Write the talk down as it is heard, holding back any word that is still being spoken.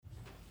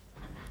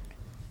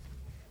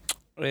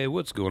Hey,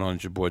 what's going on?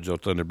 It's your boy Joe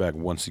Thunder back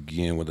once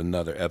again with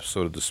another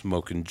episode of the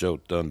Smoking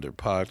Joe Thunder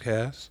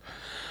podcast.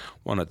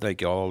 Want to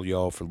thank all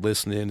y'all for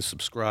listening,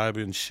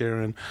 subscribing,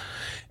 sharing,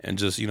 and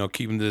just,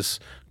 keeping this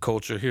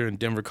culture here in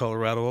Denver,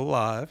 Colorado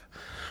alive.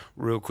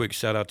 Real quick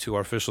shout out to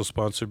our official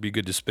sponsor, Be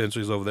Good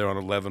Dispensaries over there on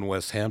 11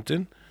 West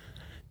Hampton.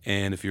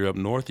 And if you're up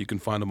north, you can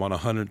find them on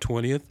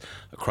 120th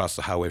across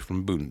the highway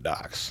from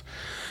Boondocks.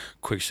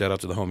 Quick shout out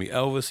to the homie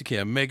Elvis. He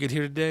can't make it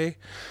here today,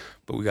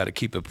 but we got to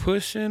keep it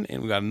pushing,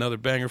 and we got another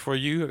banger for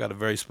you. I got a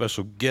very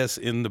special guest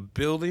in the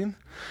building.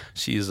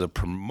 She is a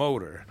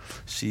promoter.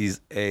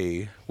 She's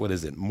a,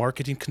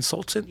 marketing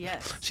consultant?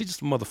 Yes. She's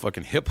just a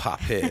motherfucking hip-hop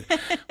head.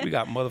 We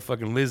got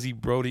motherfucking Lizzie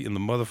Brody in the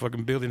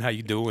motherfucking building. How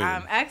you doing?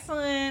 I'm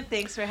excellent.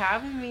 Thanks for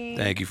having me.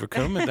 Thank you for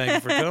coming.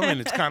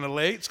 It's kind of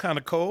late. It's kind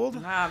of cold.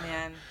 Oh,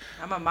 man.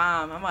 I'm a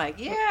mom. I'm like,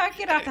 yeah, I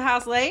get out the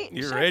house late.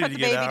 You're Sure, ready put to the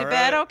get baby out, to right?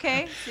 bed.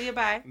 Okay. See you.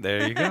 Bye.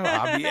 There you go.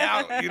 I'll be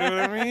out. You know what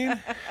I mean?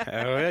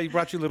 Oh, yeah. You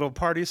brought your little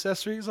party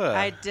accessories?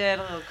 I did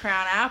a little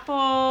Crown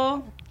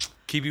Apple.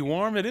 Keep you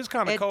warm? It is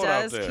kind of cold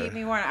out there. It does keep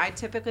me warm. I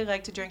typically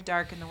like to drink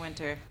dark in the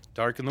winter.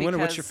 Dark in the winter?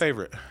 What's your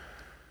favorite?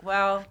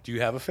 Well, do you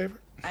have a favorite?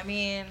 I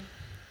mean,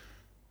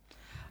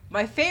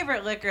 my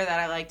favorite liquor that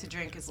I like to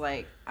drink is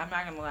I'm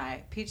not going to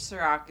lie, Peach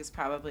Ciroc is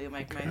probably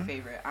my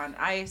favorite. On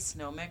ice,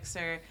 no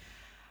mixer.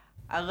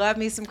 I love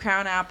me some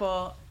Crown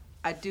Apple.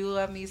 I do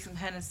love me some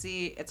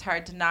Hennessy. It's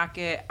hard to knock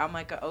it. I'm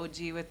like an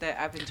OG with it.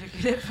 I've been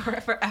drinking it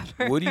forever.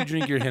 What do you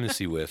drink your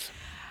Hennessy with?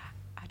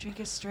 I drink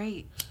it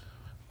straight.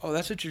 Oh,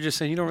 that's what you're just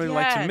saying. You don't really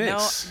like to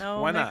mix.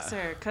 No Why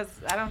mixer, because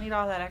I don't need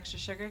all that extra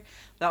sugar.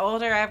 The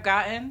older I've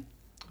gotten,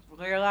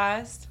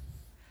 realized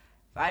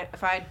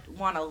if I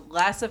want a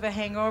less of a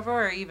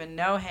hangover or even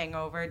no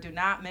hangover, do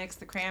not mix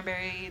the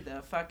cranberry,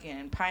 the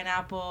fucking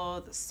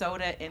pineapple, the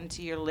soda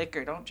into your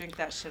liquor. Don't drink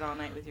that shit all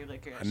night with your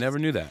liquor. I never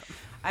knew that.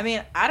 I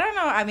mean, I don't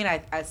know. I mean, I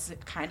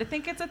kind of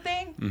think it's a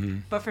thing. Mm-hmm.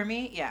 But for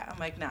me, yeah, I'm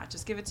like, nah,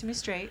 just give it to me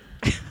straight.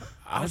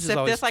 I was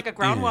sip this like a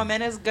grown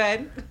woman is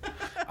good.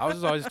 I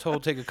was always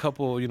told take a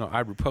couple,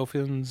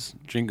 ibuprofens,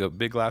 drink a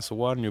big glass of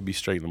water, and you'll be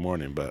straight in the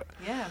morning. But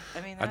yeah,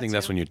 I mean, I think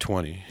that's when you're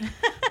 20.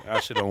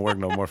 That shit don't work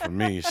no more for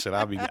me. Shit,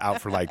 I'll be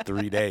out for like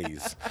 3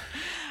 days.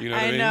 You know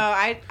what I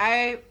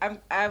mean?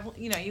 I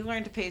you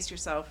learn to pace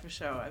yourself for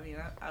sure. I mean,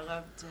 I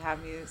love to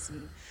have me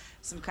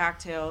some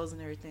cocktails and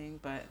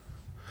everything, but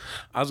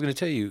I was gonna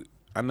tell you,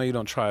 I know you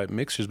don't try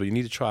mixers, but you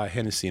need to try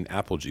Hennessy and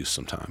apple juice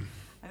sometime.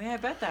 I mean, I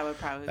bet that would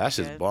probably That's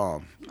be just good.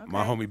 bomb. Okay.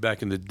 My homie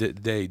back in the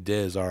day,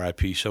 Dez,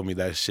 R.I.P., showed me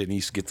that shit. And he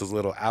used to get those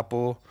little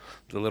apple,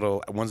 the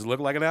little ones that look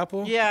like an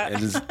apple. Yeah.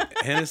 And this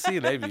Hennessy,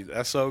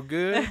 that's so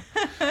good.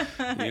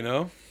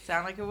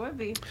 Sound like it would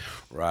be.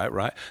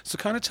 Right. So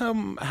kind of tell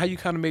them how you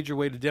kind of made your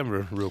way to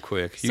Denver real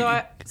quick. So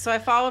I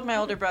followed my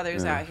older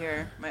brothers out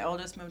here. My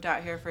oldest moved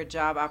out here for a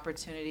job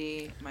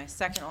opportunity. My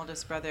second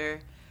oldest brother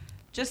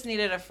just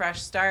needed a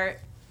fresh start.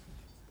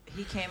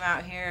 He came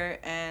out here,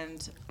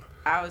 and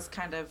I was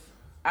getting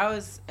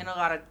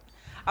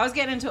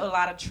into a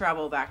lot of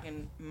trouble back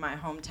in my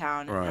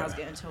hometown. And I was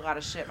getting into a lot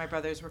of shit. My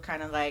brothers were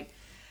kind of like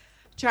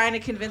trying to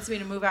convince me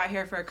to move out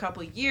here for a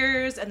couple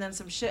years, and then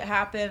some shit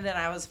happened, and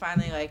I was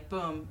finally like,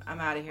 boom, I'm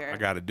out of here. I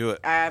got to do it.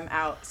 I'm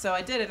out. So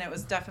I did, and it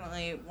was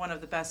definitely one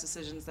of the best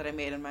decisions that I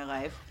made in my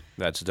life.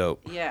 That's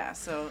dope. Yeah,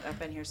 so I've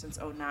been here since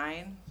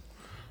 2009.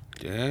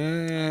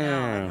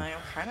 Damn.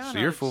 So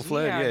you're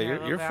full-fledged.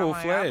 Yeah, you're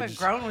full-fledged. I've been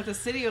grown with the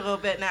city a little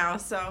bit now,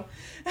 so.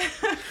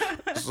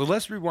 So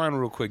let's rewind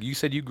real quick. You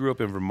said you grew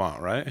up in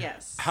Vermont, right?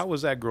 Yes. How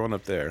was that growing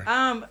up there?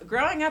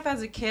 Growing up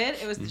as a kid,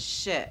 it was the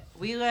shit.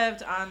 We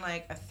lived on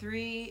like a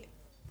 3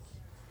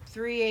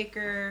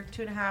 acre,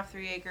 2.5,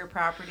 3 acre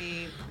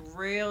property,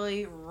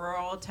 really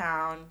rural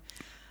town.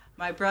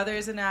 My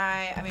brothers and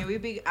I mean,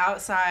 we'd be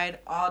outside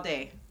all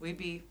day. We'd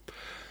be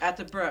at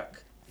the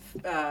brook.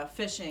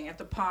 Fishing at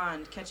the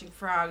pond, catching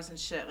frogs and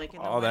shit. Like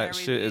in the all that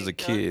shit as a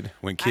kid,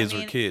 when kids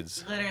were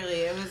kids.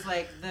 Literally, it was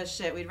like the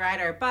shit. We'd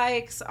ride our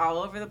bikes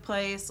all over the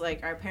place.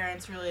 Like our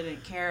parents really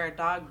didn't care. Our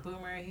dog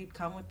Boomer, he'd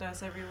come with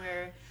us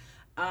everywhere.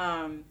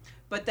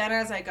 But then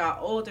as I got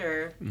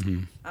older,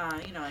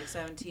 like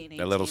 17, 18,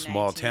 that little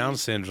small 19, town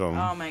syndrome.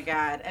 Oh my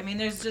God. I mean,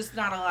 there's just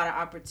not a lot of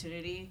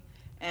opportunity.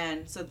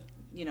 And so,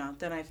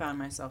 then I found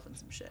myself in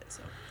some shit.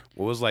 So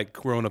what was like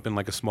growing up in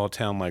like a small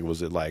town? Like,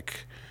 was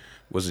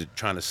it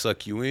trying to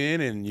suck you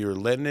in and you're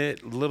letting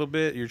it a little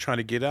bit? You're trying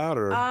to get out,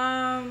 or?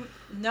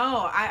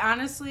 No, I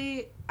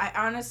honestly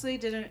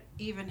didn't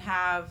even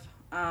have,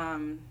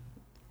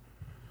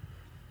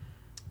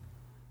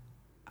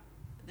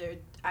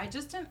 I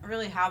just didn't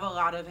really have a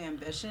lot of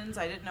ambitions.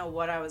 I didn't know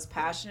what I was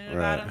passionate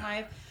about in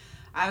life.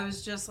 I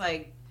was just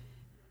like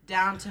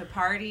down to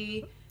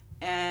party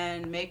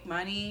and make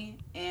money,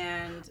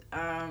 and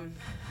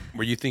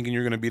Were you thinking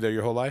you're going to be there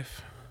your whole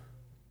life?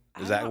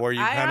 Is that where you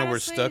kind of were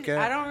stuck at?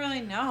 I don't really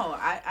know.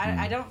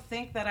 I don't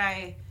think that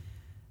I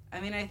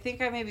mean, I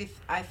think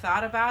I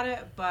thought about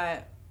it,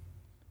 but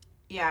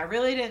yeah, I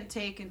really didn't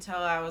take until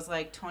I was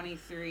like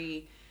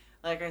 23.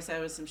 Like I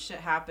said, when some shit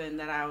happened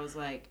that I was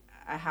like,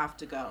 I have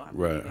to go. I'm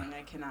Right. leaving.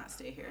 I cannot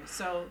stay here.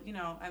 So, you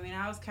know, I mean,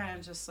 I was kind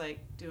of just like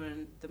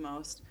doing the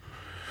most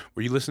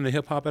Were you listening to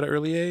hip hop at an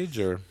early age,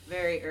 or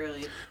very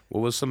early.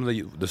 what was some of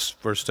the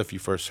first stuff you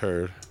first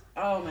heard?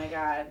 Oh my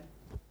God.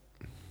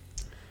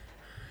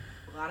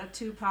 A lot of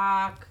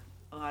Tupac,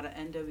 a lot of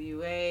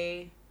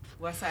NWA,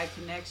 West Side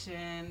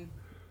Connection,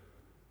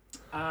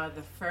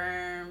 The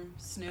Firm,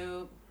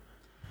 Snoop.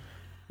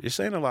 You're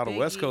saying a lot of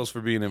West Biggie. Coast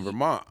for being in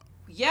Vermont.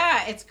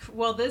 Yeah,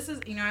 well, this is,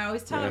 you know, I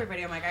always tell Yeah.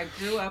 everybody, I'm like, I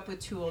grew up with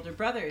 2 older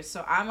brothers,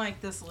 so I'm like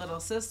this little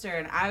sister,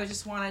 and I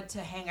just wanted to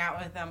hang out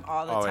with them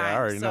all the Oh, time. yeah, I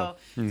already know.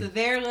 So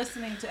they're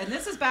listening to, and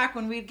this is back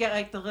when we'd get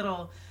like the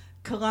little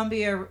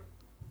Columbia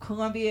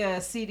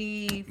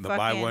CD. The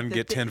buy one,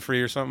 get 10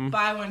 free or something?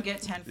 Buy one,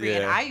 get 10 free.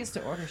 And Yeah. I used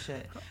to order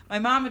shit. My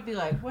mom would be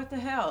like, what the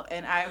hell?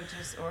 And I would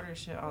just order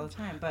shit all the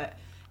time. But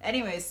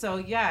anyways, so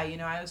yeah, you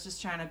know, I was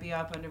just trying to be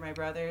up under my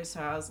brothers, so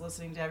I was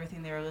listening to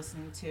everything they were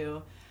listening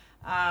to.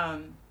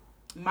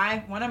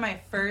 One of my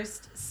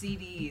first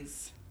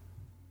CDs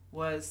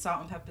was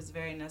Salt and Pepper's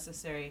Very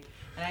Necessary,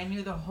 and I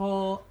knew the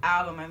whole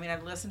album. I mean,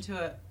 I'd listened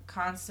to it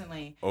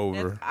constantly.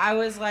 Over. I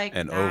was like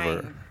And 9.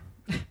 over.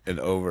 And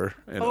over.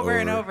 And over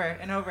and over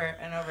and over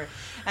and over.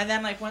 And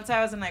then like once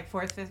I was in like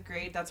 4th, 5th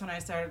grade, that's when I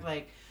started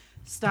like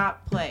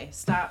stop, play,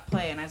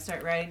 and I'd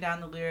start writing down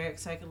the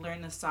lyrics so I could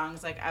learn the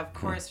songs. Like I of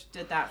course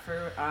did that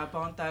for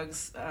Bone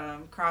Thugs,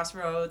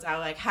 Crossroads. I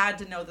like had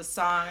to know the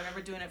song. I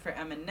remember doing it for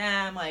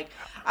Eminem. Like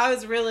I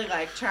was really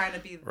like trying to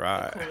be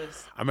Right. the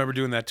coolest. I remember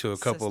doing that to a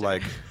couple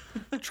Sister.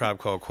 like Tribe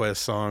Called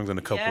Quest songs and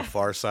a couple Yeah.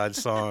 Far Side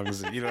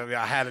songs. And, you know what I mean?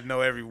 I had to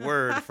know every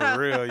word for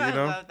real, you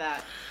know?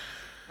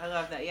 I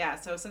love that. Yeah.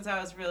 So since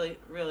I was really,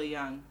 really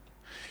young.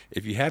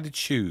 If you had to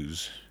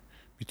choose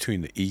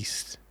between the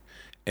East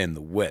and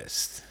the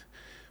West,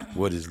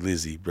 what is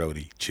Lizzie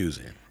Brody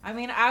choosing? I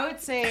mean, I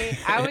would say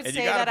And you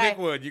say gotta that pick I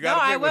one. You no,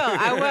 gotta I pick will, one.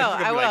 I will,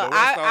 It's gonna I be will. like the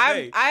West all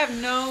day. I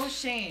have no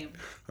shame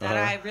that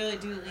Uh-huh. I really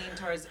do lean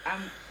towards.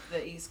 I'm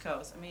the East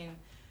Coast. I mean,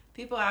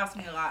 people ask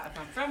me a lot if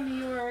I'm from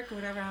New York or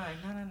whatever.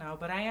 I'm like, no.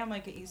 But I am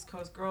like an East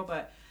Coast girl.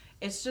 But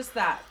it's just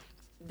that,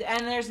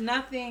 and there's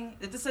nothing.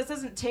 This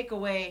doesn't take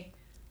away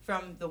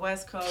from the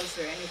West Coast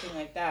or anything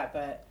like that.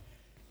 But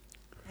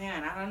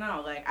man, I don't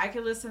know. Like I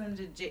could listen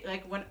to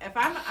like when if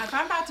I'm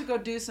about to go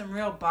do some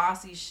real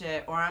bossy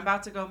shit or I'm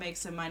about to go make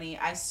some money,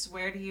 I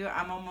swear to you,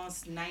 I'm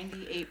almost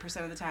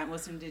 98% of the time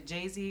listening to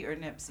Jay-Z or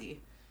Nipsey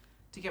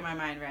to get my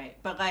mind right.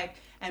 But like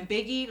and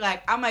Biggie,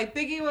 like I'm like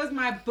Biggie was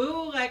my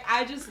boo. Like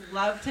I just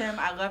loved him.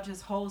 I loved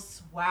his whole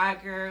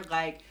swagger,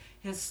 like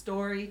his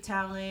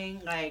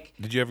storytelling. Like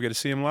Did you ever get to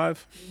see him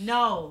live?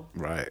 no,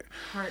 Right.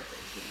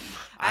 heartbreaking.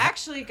 I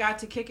actually got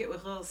to kick it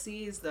with Lil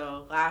C's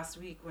though last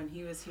week when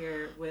he was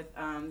here with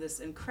this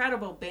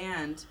incredible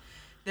band.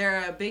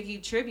 They're a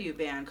Biggie tribute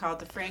band called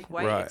the Frank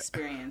White Right.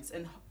 Experience,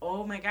 and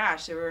oh my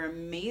gosh, they were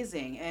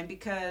amazing. And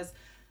because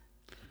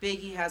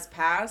Biggie has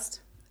passed,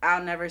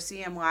 I'll never see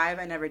him live.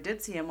 I never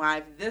did see him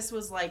live. This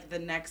was like the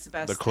next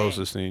best. The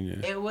closest thing,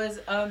 yeah. It was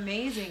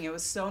amazing. It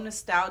was so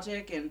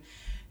nostalgic, and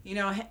you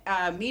know,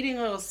 meeting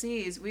Lil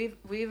C's, we've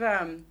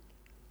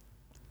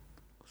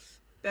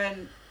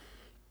been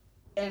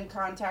in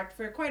contact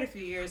for quite a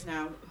few years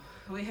now.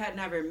 We had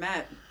never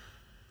met.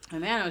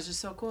 And man, it was just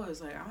so cool. It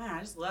was like, oh man, I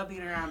just love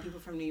being around people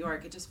from New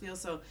York. It just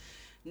feels so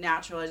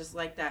natural. I just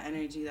like that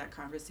energy, that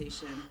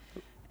conversation.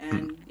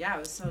 And yeah, it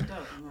was so dope.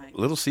 I'm like,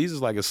 Little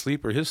Caesar's like a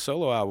sleeper. His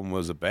solo album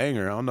was a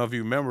banger. I don't know if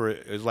you remember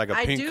it. It was like a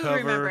I pink do cover.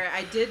 remember.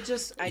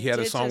 He had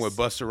a song with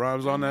Busta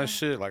Rhymes on that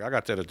shit. Like I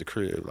got that at the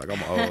crib. Like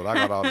I'm old. I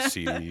got all the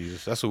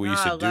CDs. That's what we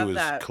used No, to I love do is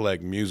that.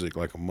 collect music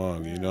like a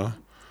mug, you know?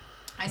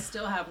 I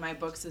still have my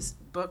booklets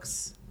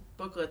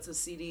of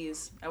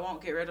CDs. I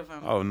won't get rid of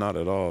them. Oh, not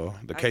at all.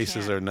 The I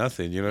cases can't. are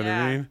nothing. You know what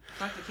I mean?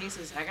 Fuck the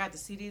cases. I got the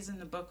CDs and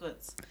the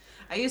booklets.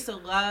 I used to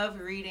love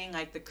reading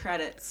like the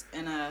credits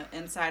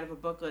inside of a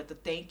booklet, the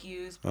thank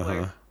yous,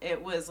 where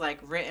it was like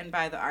written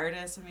by the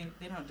artist. I mean,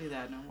 they don't do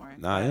that no more.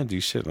 Nah, they don't do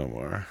shit no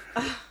more.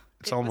 It's It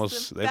was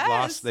almost the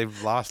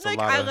they've lost like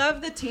a lot I of.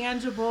 love the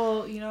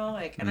tangible, you know,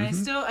 like, and I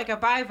still like I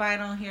buy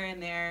vinyl here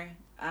and there.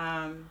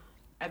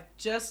 I've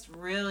just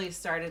really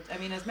started. I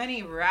mean, as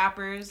many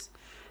rappers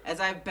as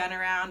I've been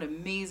around,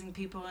 amazing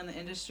people in the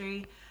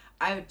industry,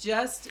 I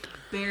just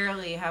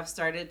barely have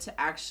started to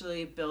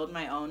actually build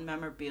my own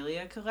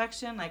memorabilia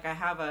collection. Like I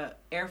have a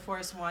Air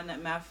Force One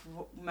that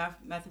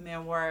Method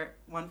Man wore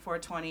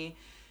 1420.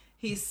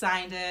 He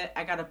signed it.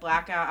 I got a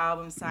Blackout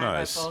album signed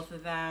Nice. by both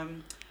of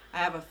them. I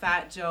have a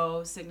Fat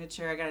Joe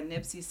signature. I got a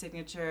Nipsey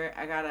signature.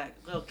 I got a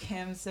Lil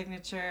Kim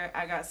signature.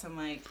 I got some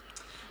like,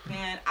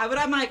 man. But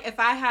I'm like, if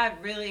I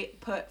had really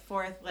put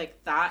forth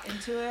like thought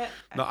into it.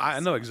 No,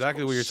 I know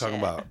exactly what you're talking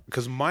Shit. about.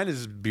 Because mine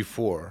is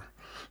before.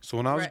 So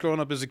when I was Right.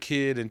 growing up as a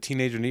kid and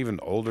teenager and even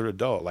older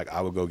adult, like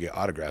I would go get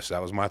autographs. That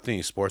was my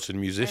thing, sports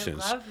and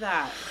musicians. I love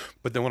that.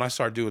 But then when I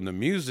started doing the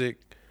music,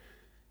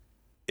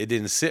 it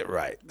didn't sit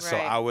right. So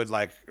Right. I would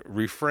like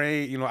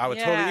refrain, you know, I would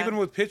Yeah. totally, even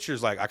with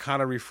pictures, like I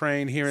kind of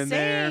refrain here and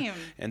there Same.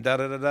 and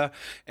da.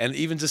 And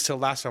even just till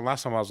last time I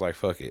was like,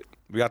 fuck it.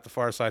 We got the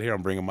Far Side here.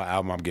 I'm bringing my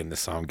album. I'm getting this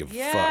song. Give a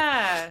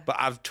Yeah. fuck. But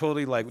I've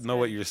totally like know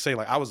what you're saying.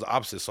 Like I was the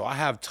opposite. So I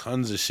have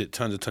tons of shit,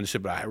 tons of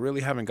shit, but I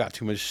really haven't got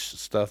too much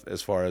stuff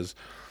as far as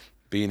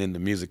being into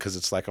music because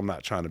it's like I'm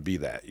not trying to be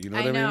that. You know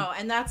what I mean? I know,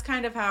 and that's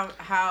kind of how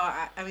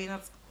I mean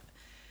that's.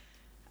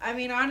 I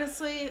mean,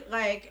 honestly,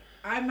 like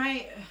I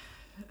might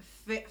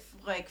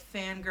like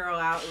fangirl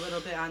out a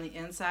little bit on the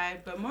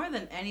inside, but more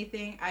than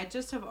anything, I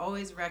just have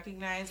always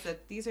recognized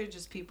that these are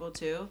just people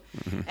too,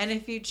 and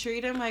if you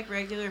treat them like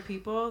regular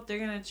people, they're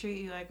gonna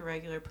treat you like a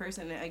regular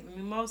person. Like, I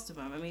mean, most of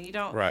them. I mean, you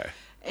don't. Right.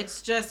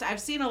 It's just I've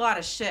seen a lot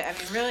of shit. I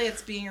mean, really,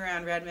 it's being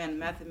around Redman and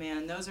Method Man,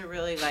 and those are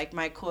really like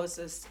my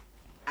closest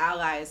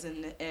allies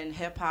in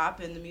hip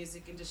hop and the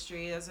music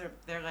industry.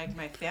 They're like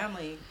my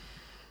family,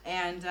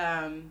 and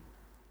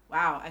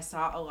wow, I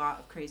saw a lot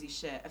of crazy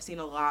shit. I've seen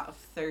a lot of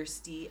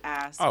thirsty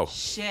ass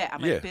shit. I'm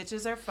like,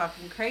 bitches are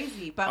fucking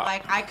crazy, but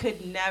like I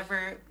could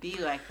never be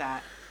like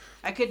that.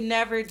 I could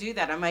never do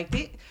that. I'm like,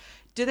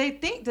 do they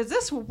think, does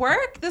this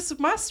work? This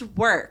must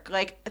work.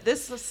 Like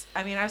this is,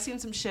 I mean, I've seen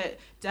some shit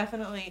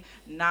definitely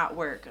not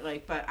work.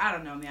 Like, but I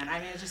don't know, man. I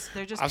mean,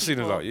 they're just I've people. seen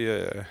it all,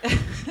 yeah.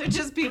 They're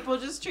just people.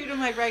 Just treat them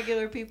like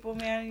regular people,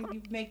 man.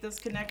 You make those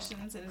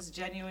connections and it's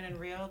genuine and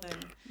real, then.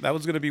 That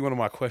was going to be one of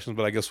my questions,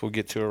 but I guess we'll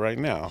get to it right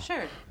now.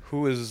 Sure.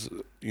 Who is,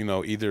 you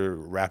know, either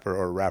rapper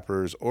or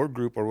rappers or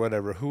group or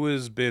whatever, who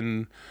has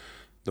been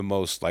the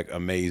most, like,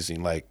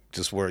 amazing? Like,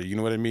 just where, you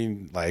know what I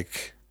mean?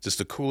 Like, just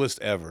the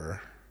coolest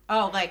ever.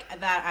 Oh, like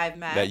that I've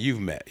met? That you've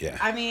met, yeah.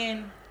 I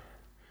mean,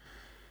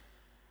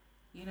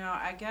 you know,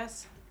 I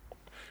guess.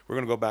 We're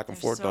going to go back and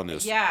forth on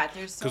this. Yeah,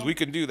 there's so. Because we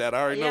can do that.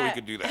 I already know we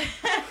can do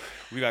that.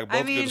 We got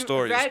both good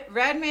stories.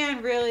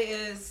 Redman really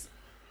is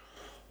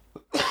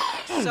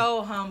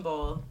so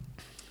humble.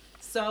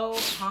 So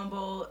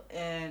humble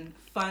and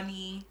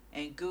funny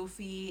and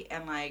goofy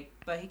and like,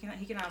 but he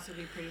can also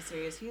be pretty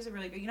serious. He's a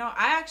really good, you know,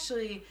 I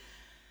actually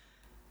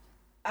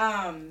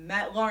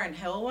met Lauryn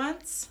Hill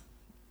once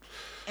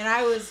and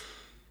I was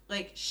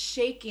like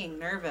shaking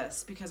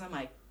nervous because I'm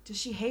like, does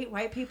she hate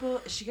white people?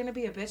 Is she gonna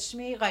be a bitch to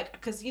me? Like,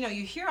 cause you know,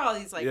 you hear all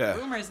these like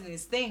rumors and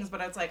these things,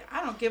 but it's like,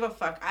 I don't give a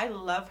fuck. I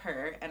love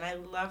her and I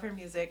love her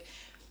music.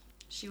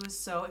 She was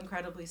so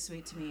incredibly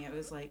sweet to me. It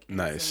was like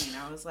nice.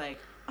 Insane. I was like,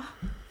 oh,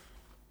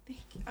 thank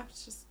you.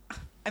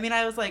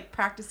 I was like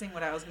practicing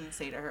what I was gonna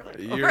say to her, like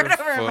You're over and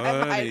over in my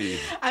funny. mind.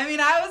 I mean,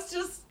 I was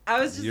just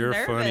You're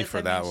nervous. funny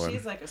for that one.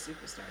 She's like a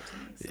superstar to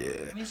me. So,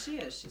 yeah. I mean, she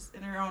is. She's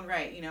in her own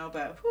right, you know.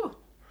 But whew.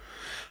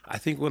 I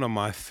think one of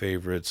my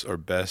favorites or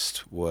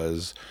best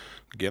was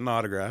getting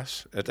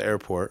autographs at the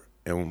airport.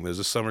 And it was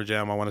a summer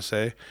jam, I want to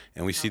say.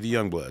 And we see the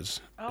Youngbloods,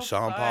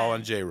 Sean Paul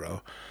and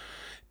J-Ro.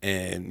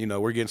 And, you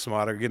know, we're getting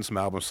some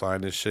albums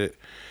signed and shit.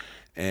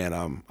 And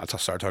I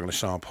started talking to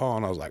Sean Paul,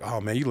 and I was like, oh,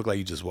 man, you look like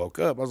you just woke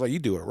up. I was like, you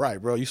do it right,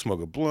 bro. You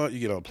smoke a blunt, you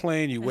get on a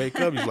plane, you wake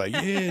up. He's like,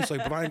 yeah. It's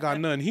like, but I ain't got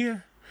nothing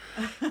here.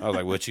 I was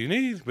like, what you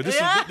need? But this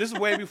is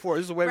way before.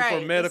 This is way before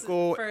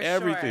medical,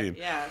 everything.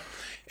 Sure. Yeah.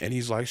 And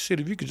he's like,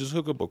 shit, if you could just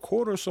hook up a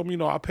quarter or something, you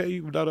know, I'll pay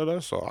you, da-da-da.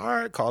 So, all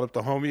right, called up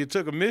the homie. It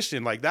took a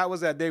mission. Like, that was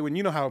that day when,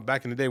 you know how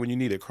back in the day when you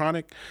needed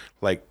chronic,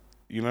 like,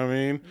 you know what I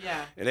mean?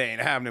 Yeah. It ain't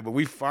happening. But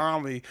we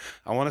finally,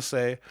 I want to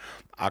say,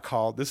 I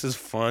called, this is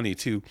funny,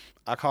 too.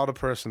 I called a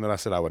person that I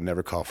said I would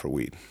never call for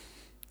weed.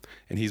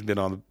 And he's been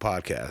on the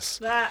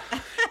podcast.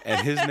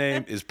 And his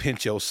name is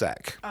Pincho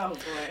Sack. Oh,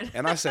 boy.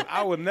 And I said,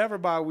 I would never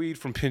buy weed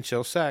from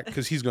Pincho Sack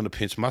because he's going to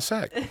pinch my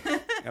sack.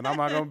 And I'm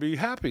not going to be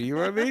happy. You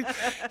know what I mean?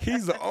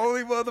 He's the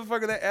only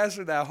motherfucker that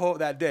answered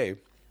that day.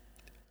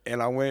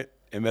 And I went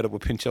and met up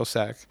with Pincho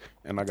Sack,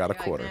 and I got a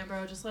quarter. Like, man,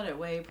 bro, just let it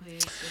weigh,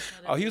 please.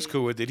 He was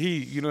cool with it.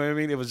 You know what I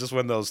mean? It was just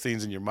one of those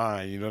things in your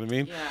mind, you know what I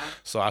mean? Yeah.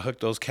 So I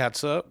hooked those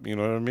cats up, you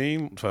know what I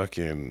mean?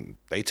 Fucking,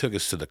 they took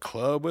us to the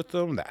club with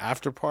them, the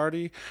after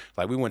party.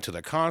 Like, we went to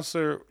the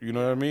concert, you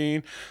know what I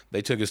mean?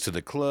 They took us to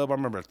the club. I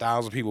remember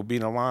 1,000 people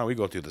being in line. We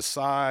go through the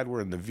side.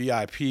 We're in the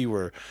VIP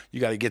where you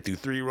got to get through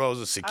 3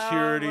 rows of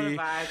security. Oh, what a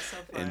vibe. So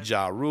fun. And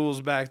Ja Rule's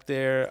back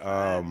there.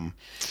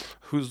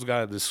 Who's the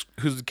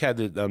cat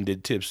that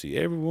did Tipsy?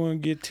 Everyone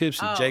get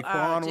tipsy.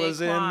 Jaquan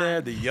was in there.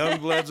 The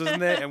Youngbloods was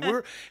in there.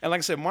 And like I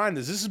said, mind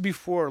this is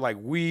before like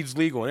weed's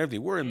legal and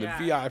everything. We're in the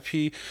VIP.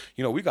 You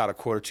know, we got a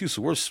quarter too,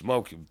 so we're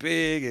smoking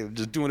big and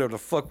just doing whatever the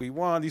fuck we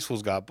want. These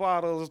fools got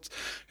bottles.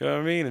 You know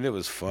what I mean? And it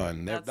was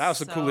fun. That was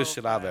the coolest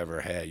shit I've ever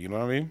had. You know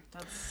what I mean?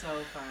 That's so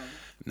fun.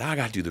 Now I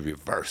gotta do the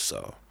reverse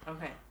though.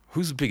 Okay.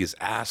 Who's the biggest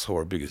asshole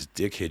or biggest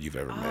dickhead you've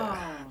ever met?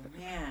 Oh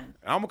man.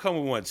 I'm gonna come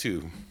with one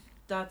too.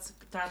 That's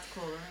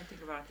cool. Let me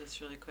think about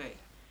this really quick.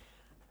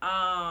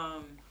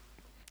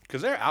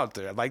 Because they're out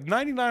there. Like,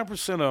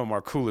 99% of them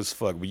are cool as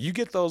fuck. But you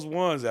get those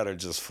ones that are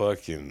just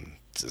fucking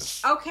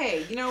just...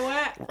 Okay, you know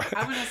what?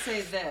 I'm going to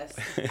say this.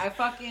 I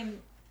fucking...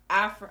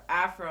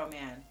 Afro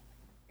man.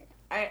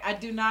 I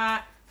do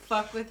not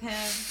fuck with him.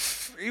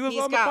 He was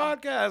on the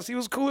podcast. He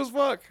was cool as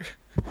fuck.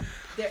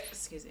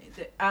 Excuse me.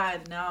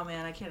 No,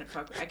 man, I can't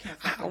fuck with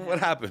him. What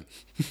happened?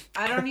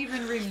 I don't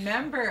even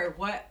remember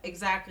what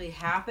exactly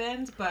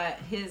happened, but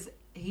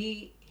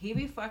he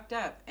be fucked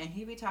up and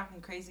he be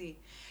talking crazy.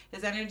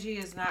 His energy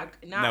is not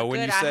now,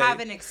 good. I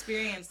haven't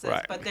experienced this,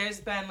 right. but there's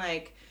been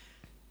like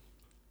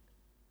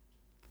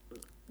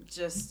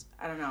just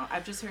I don't know.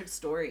 I've just heard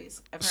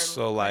stories. I've heard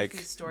so like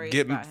stories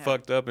getting about him.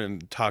 fucked up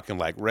and talking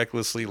like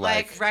recklessly,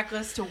 like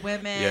reckless to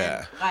women.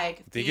 Yeah,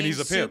 like thinking he's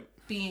a pimp,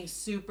 being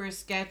super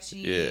sketchy.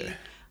 Yeah.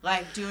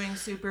 Like doing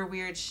super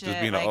weird shit. Just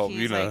being like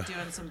he's like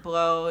doing some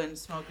blow and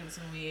smoking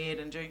some weed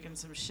and drinking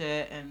some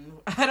shit and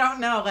I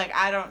don't know. Like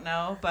I don't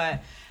know,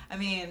 but I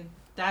mean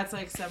that's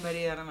like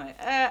somebody that I'm like,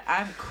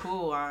 I'm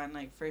cool on,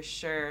 like for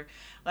sure.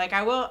 Like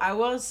I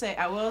will say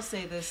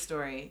this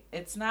story.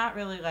 It's not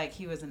really like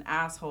he was an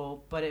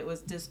asshole, but it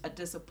was just a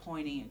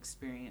disappointing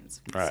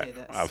experience. We say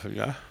this.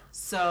 Yeah.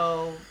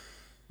 So,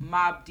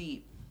 Mobb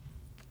Deep,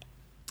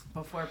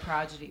 before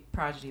Prodigy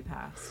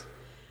passed.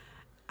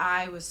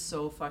 I was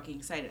so fucking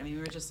excited. I mean, we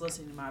were just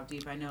listening to Mobb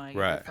Deep. I know I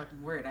get the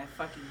fucking word. I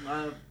fucking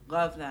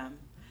love them.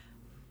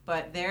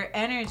 But their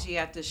energy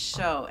at the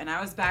show, and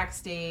I was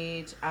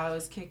backstage. I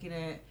was kicking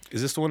it.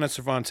 Is this the one at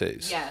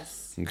Cervantes?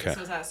 Yes. Okay. This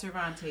was at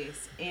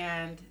Cervantes.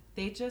 And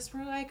they just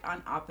were like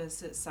on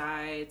opposite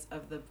sides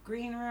of the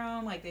green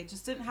room. Like they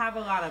just didn't have a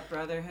lot of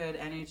brotherhood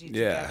energy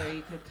together.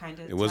 You could kind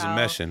of It wasn't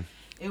meshing.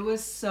 It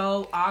was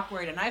so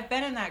awkward, and I've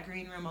been in that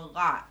green room a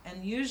lot.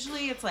 And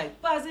usually it's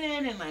like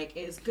buzzing and like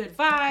it's good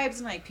vibes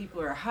and like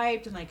people are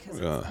hyped and like, cause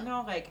it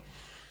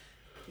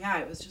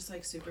was just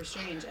like super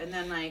strange. And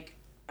then like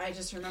I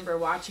just remember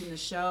watching the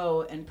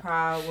show and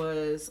Pra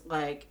was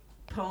like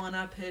pulling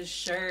up his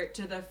shirt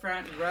to the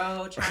front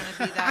row, trying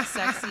to be that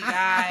sexy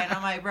guy, and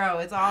I'm like, bro,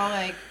 it's all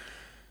like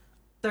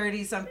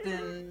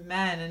 30-something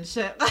men and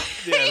shit.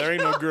 Like, yeah, there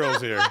ain't no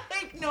girls here.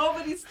 Like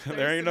nobody's.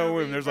 There ain't no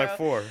women. There's like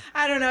 4.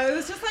 I don't know. It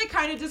was just like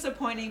kind of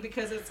disappointing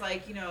because it's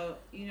like you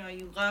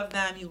love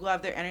them, you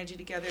love their energy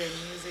together, their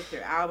music,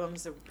 their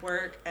albums, their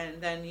work, and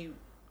then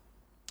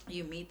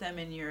you meet them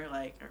and you're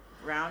like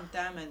around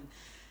them and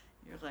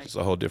you're like. It's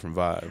a whole different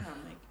vibe. Yeah,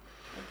 I'm like,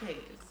 okay,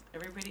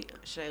 everybody,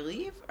 should I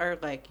leave or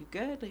like you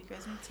good? Like you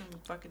guys need some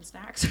fucking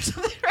snacks or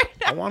something right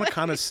now. I want to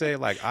kind of say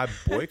like I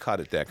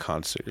boycotted that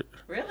concert.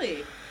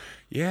 Really?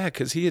 Yeah,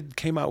 because he had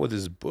came out with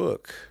his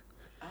book.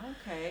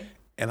 Okay.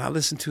 And I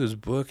listened to his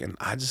book, and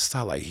I just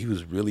thought like he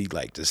was really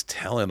like just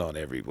telling on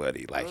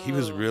everybody. Like he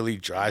was really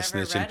dry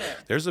snitching.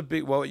 There's a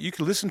big you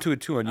can listen to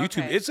it too on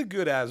YouTube. It's a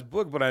good ass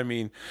book, but I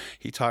mean,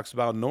 he talks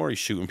about Nori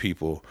shooting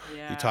people.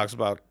 Yeah. He talks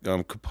about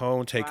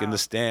Capone taking the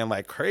stand,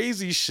 like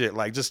crazy shit,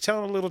 like just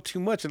telling a little too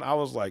much. And I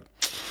was like,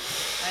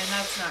 and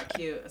that's not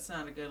cute. It's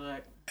not a good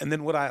look. And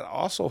then what I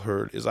also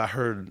heard is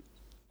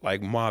like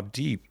Mobb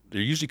Deep,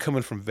 they're usually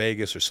coming from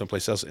Vegas or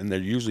someplace else, and they're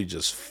usually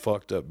just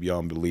fucked up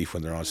beyond belief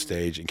when they're on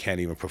stage and can't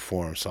even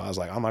perform. So I was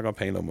like, I'm not gonna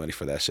pay no money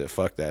for that shit.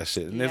 Fuck that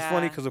shit. And it's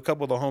funny because a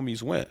couple of the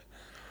homies went,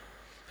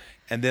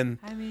 and then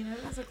I mean,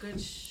 it was a good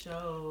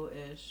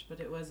show-ish, but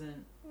it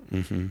wasn't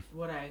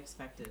what I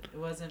expected. It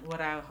wasn't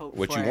what I hoped.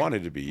 What you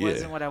wanted it to be. It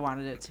wasn't what I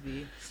wanted it to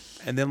be.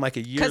 And then like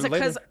a year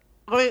later.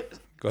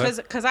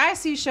 Because I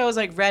see shows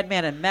like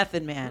Redman and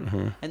Method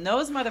Man, and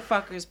those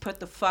motherfuckers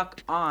put the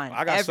fuck on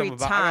every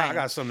time. I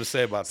got something to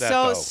say about that.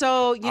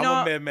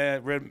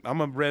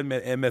 I'm a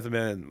Redman and Method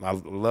Man. I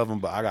love them,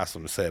 but I got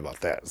something to say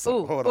about that.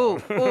 So hold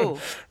on,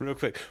 real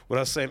quick. What I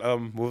was saying,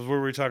 what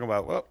were we talking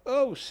about? Well,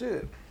 oh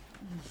shit.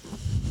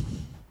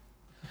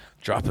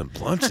 Dropping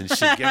blunts and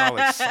shit, getting all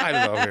excited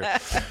out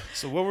here.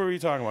 So what were we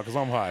talking about? Because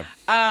I'm high.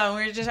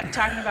 We were just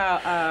talking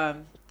about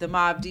the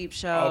Mobb Deep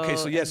show.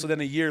 Okay, so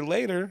then a year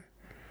later,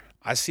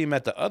 I see him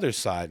at the other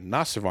side,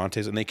 not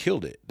Cervantes, and they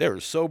killed it. They were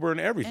sober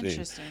and everything.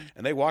 Interesting.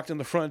 And they walked in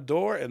the front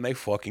door and they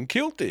fucking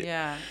killed it.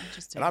 Yeah,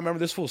 interesting. And I remember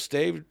this fool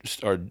stage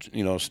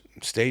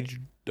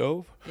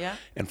dove. Yeah.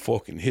 And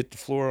fucking hit the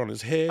floor on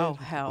his head. Oh,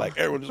 hell. Like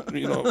everyone just,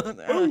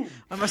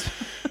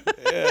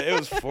 yeah, it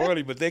was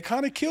funny, but they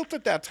kind of killed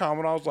it that time.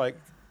 And I was like,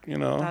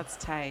 That's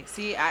tight.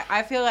 See,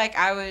 I feel like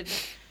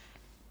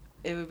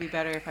it would be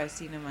better if I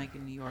seen him like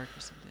in New York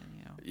or something,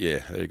 Yeah,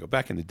 there you go.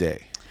 Back in the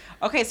day.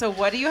 Okay, so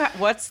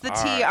what's the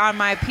tea on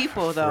my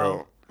people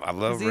though? Bro, I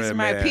love These are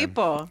my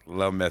people.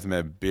 Love Method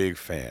Man, big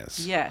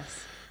fans.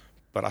 Yes.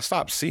 But I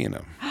stopped seeing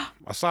them.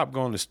 I stopped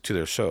going to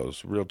their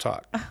shows, real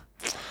talk.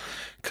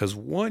 Because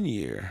one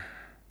year,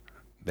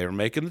 they were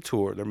making the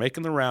tour. They're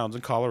making the rounds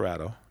in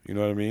Colorado. You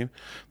know what I mean?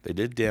 They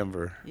did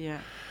Denver.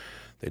 Yeah.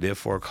 They did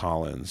Fort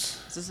Collins.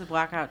 Is this a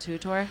Blackout 2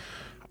 tour?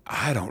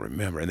 I don't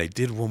remember. And they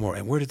did one more.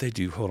 And where did they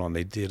do? Hold on.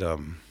 They did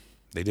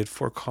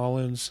Fort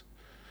Collins,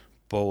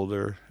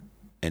 Boulder,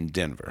 and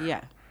Denver.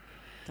 Yeah,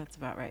 that's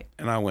about right.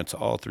 And I went to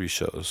all 3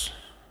 shows.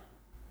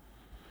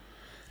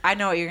 I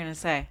know what you're going to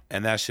say.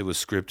 And that shit was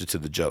scripted to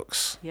the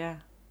jokes. Yeah.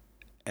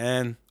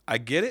 And I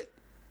get it.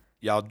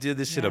 Y'all did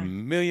this shit a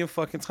million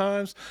fucking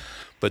times.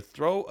 But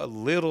throw a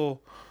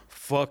little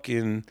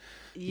fucking...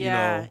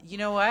 Yeah, you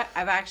know what?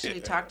 I've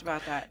actually talked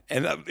about that.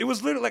 And it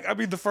was literally like, I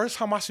mean, the first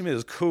time I seen it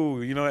was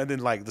cool, and then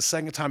like the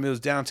second time it was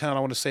downtown,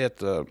 I want to say at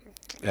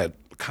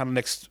kind of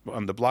next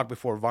on the block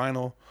before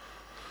Vinyl.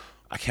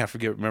 I can't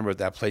remember what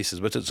that place is,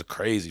 but it's a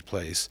crazy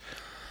place.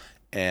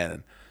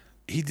 And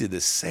he did the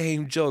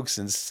same jokes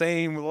and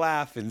same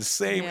laugh and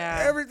same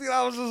everything.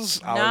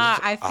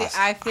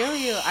 I feel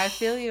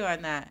you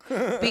on that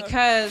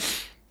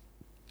because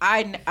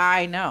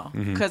I know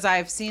because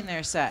I've seen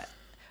their set.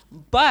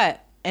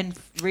 But in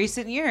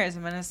recent years,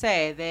 I'm gonna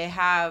say they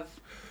have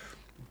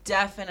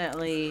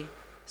definitely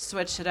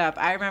switched it up.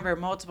 I remember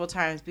multiple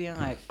times being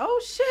like, "Oh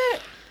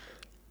shit,"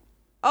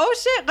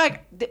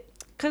 like.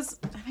 Cause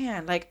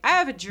man, like I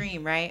have a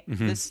dream, right?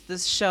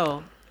 This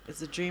show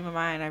is a dream of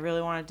mine. I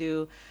really want to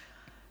do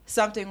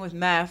something with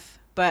Meth,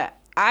 but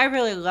I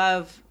really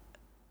love.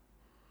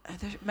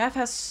 Meth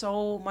has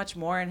so much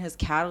more in his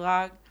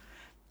catalog,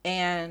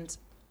 and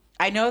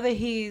I know that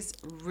he's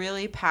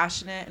really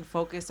passionate and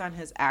focused on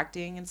his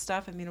acting and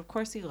stuff. I mean, of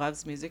course, he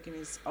loves music and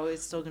he's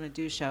always still gonna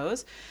do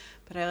shows,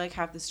 but I like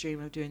have this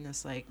dream of doing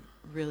this like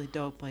really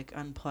dope like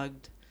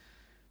unplugged.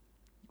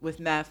 With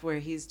Meth, where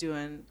he's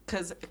doing,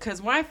 cause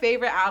my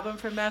favorite album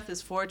for Meth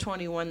is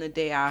 421 The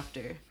Day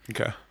After.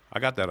 Okay, I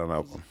got that on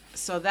album.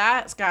 So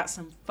that's got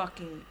some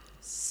fucking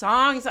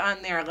songs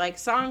on there, like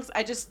songs.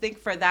 I just think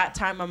for that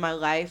time of my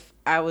life,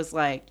 I was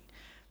like,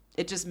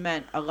 it just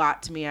meant a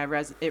lot to me. It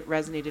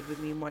resonated with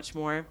me much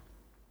more.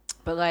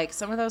 But like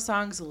some of those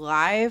songs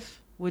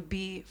live would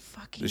be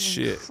fucking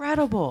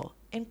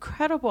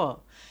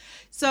incredible.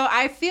 So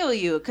I feel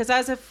you, because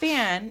as a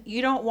fan,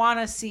 you don't want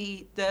to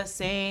see the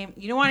same.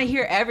 You don't want to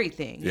hear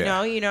everything. You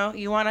know.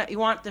 You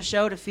want the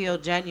show to feel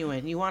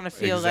genuine. You want to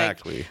feel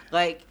like.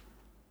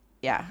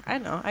 Yeah, I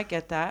know. I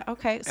get that.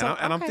 Okay. So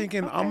I'm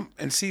thinking,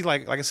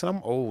 like I said,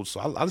 I'm old, so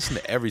I listen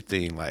to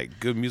everything, like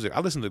good music.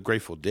 I listen to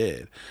Grateful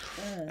Dead,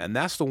 and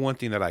that's the one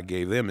thing that I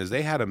gave them is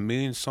they had 1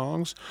 million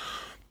songs.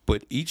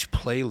 But each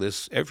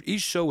playlist,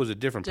 each show was a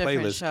different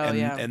playlist, show,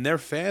 and their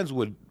fans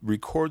would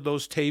record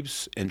those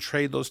tapes and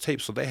trade those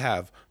tapes. So they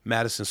have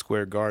Madison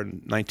Square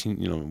Garden,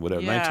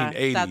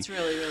 1980. That's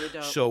really really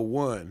dope. Show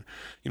 1,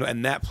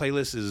 and that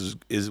playlist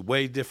is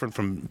way different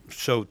from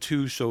show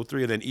 2, show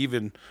 3, and then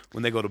even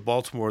when they go to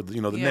Baltimore, the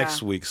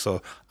next week.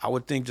 So I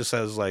would think just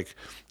as like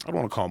I don't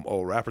want to call them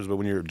old rappers, but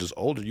when you're just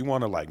older, you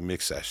want to like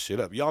mix that shit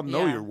up. Y'all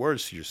know your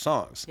words to your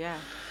songs. Yeah.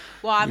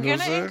 Well, I'm going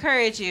to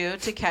encourage you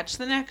to catch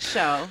the next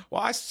show.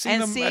 Well, I seen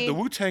them at the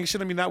Wu-Tang shit.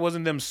 I mean, that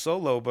wasn't them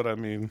solo, but I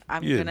mean,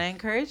 I'm going to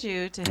encourage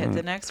you to hit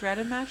the next Red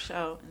and Meth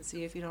show and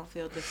see if you don't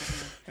feel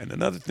differently. And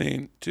another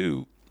thing,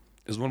 too,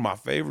 is one of my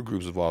favorite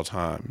groups of all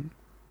time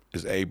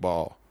is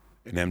A-Ball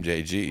and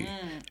MJG.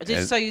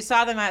 So you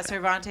saw them at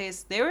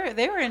Cervantes. They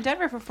were in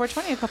Denver for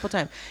 420 a couple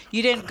times.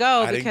 You didn't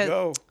go I didn't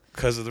go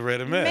because of the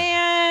Red and Meth.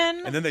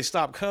 Man. And then they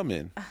stopped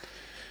coming,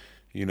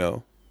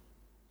 You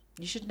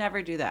should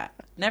never do that.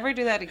 Never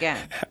do that again.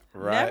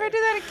 Right. Never do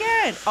that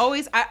again.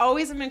 I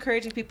always am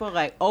encouraging people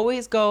like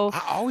always go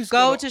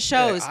to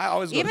shows. Yeah, I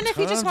always go even to if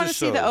you just want to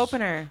see the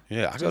opener.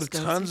 Yeah, I go to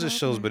tons of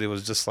shows, but it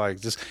was just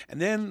and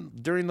then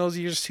during those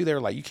years too, they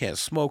were like, you can't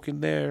smoke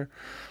in there.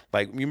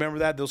 Like, you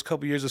remember those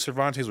couple years of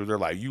Cervantes where they're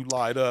like, you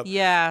light up.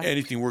 Yeah.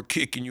 Anything, we're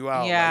kicking you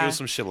out. Yeah. Like, it was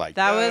some shit like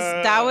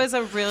that. That was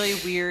a really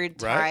weird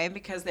time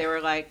because they were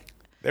like.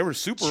 They were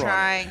super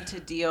trying to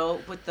deal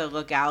with the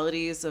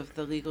legalities of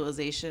the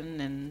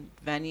legalization and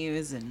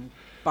venues and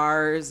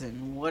bars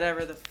and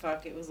whatever the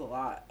fuck. It was a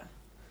lot.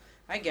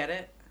 I get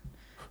it.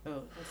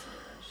 Oh, that's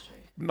not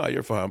straight. No,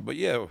 you're fine. But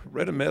yeah,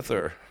 Red and Meth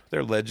they're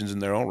legends in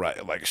their own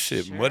right. Like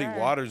shit, Sure. Muddy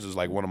Waters is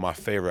like one of my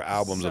favorite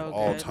albums of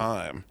all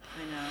time.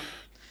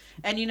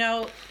 I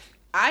know.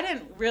 And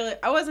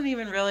I wasn't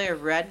even really a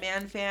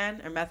Redman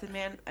fan or Method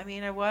Man. I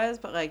mean, I was,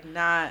 but like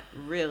not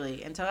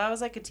really until I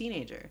was like a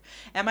teenager.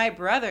 And my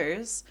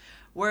brothers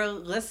were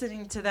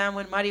listening to them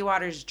when Muddy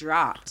Waters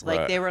dropped.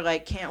 Like they were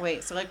like, can't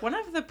wait. So like one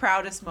of the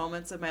proudest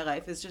moments of my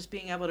life is just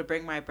being able to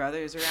bring my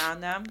brothers around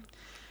them.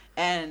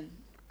 And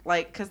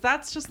like, cause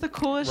that's just the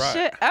coolest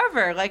shit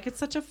ever. Like it's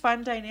such a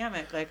fun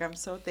dynamic. Like I'm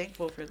so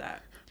thankful for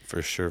that.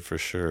 For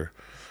sure.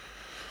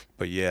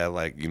 But yeah,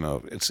 like,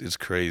 it's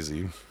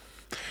crazy.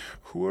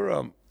 Who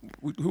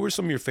are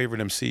some of your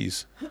favorite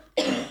MCs?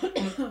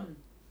 Oh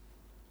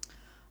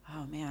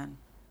man,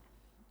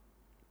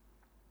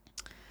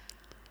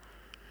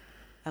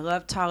 I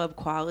love Talib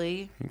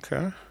Kweli.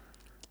 Okay.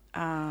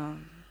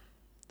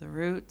 The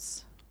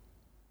Roots.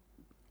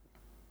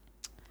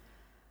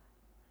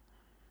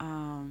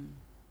 Man,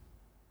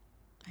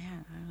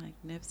 I like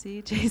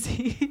Nipsey,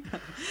 Jay-Z.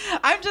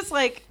 I'm just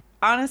like.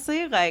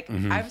 Honestly, like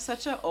I'm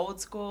such an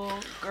old school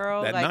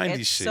girl. That like 90s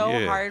it's shit,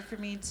 so hard for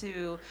me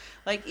to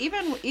like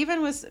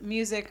even with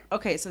music.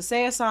 Okay, so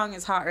say a song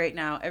is hot right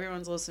now,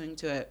 everyone's listening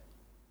to it.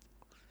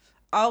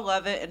 I'll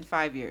love it in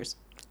 5 years.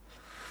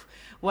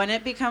 When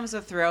it becomes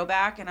a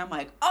throwback and I'm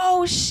like,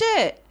 oh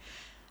shit,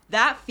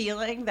 that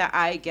feeling that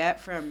I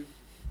get from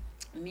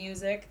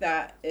music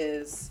that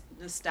is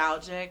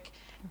nostalgic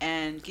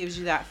and gives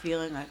you that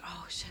feeling like,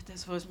 oh shit,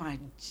 this was my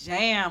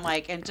jam,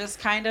 like, and just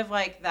kind of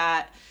like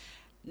that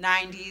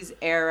 90s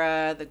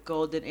era, the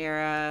golden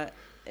era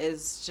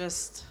is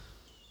just,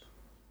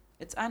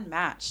 it's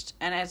unmatched.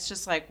 And it's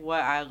just like what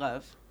I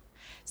love.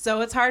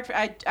 So it's hard.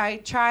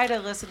 I try to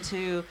listen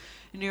to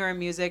newer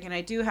music, and I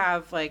do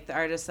have like the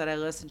artists that I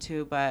listen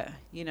to, but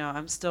you know,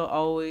 I'm still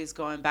always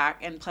going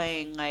back and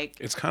playing like.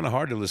 It's kind of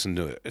hard to listen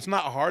to it. It's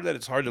not hard that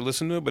it's hard to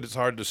listen to it, but it's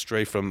hard to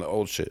stray from the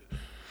old shit.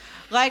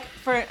 Like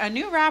for a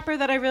new rapper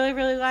that I really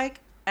really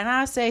like, and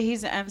I'll say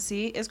he's an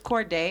MC, is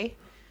Cordae.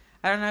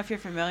 I don't know if you're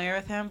familiar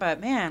with him,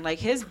 but man, like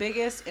his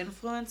biggest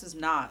influence is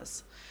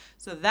Nas.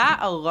 So that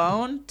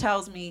alone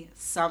tells me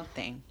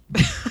something.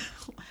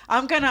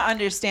 I'm going to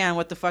understand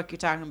what the fuck you're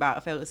talking about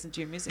if I listen to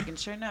your music. And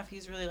sure enough,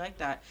 he's really like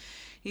that.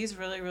 He's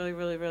really, really,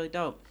 really, really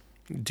dope.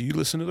 Do you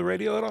listen to the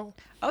radio at all?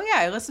 Oh,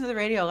 yeah. I listen to the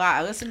radio a lot.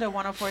 I listen to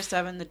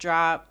 104.7 The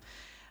Drop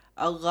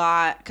a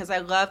lot because I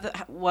love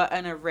what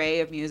an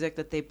array of music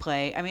that they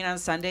play. I mean, on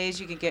Sundays,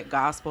 you can get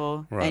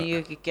gospel and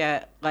you could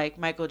get like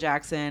Michael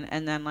Jackson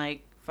and then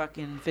like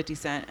fucking 50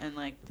 Cent in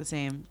like the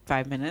same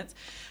 5 minutes.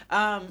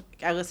 I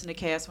listen to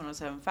KS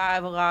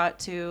 107.5 a lot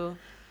too.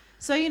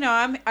 So, you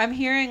know, I'm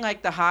hearing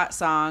like the hot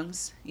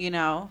songs, you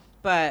know,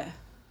 but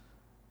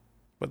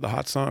the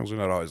hot songs are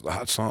not always the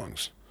hot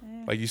songs.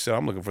 Like you said,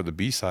 I'm looking for the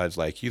B-sides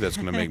like you that's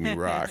going to make me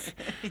rock.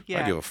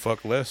 Yeah. I give a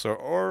fuck less.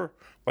 Or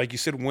like you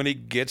said, when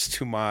it gets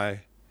to my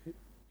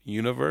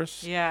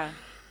universe. Yeah.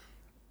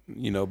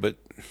 You know, but,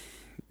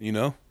 you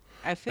know,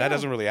 I feel that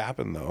doesn't really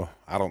happen though,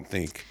 I don't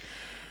think.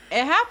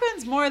 It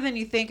happens more than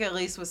you think, at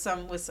least with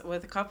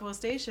a couple of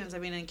stations. I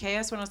mean, in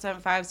KS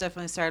 107.5's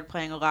definitely started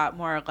playing a lot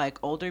more like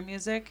older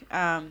music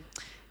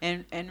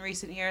in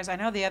recent years. I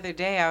know the other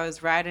day I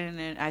was riding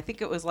and I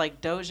think it was like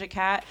Doja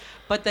Cat,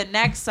 but the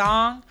next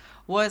song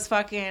was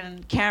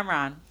fucking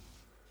Cameron.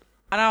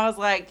 And I was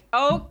like,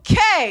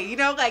 okay, you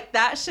know, like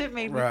that shit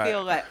made me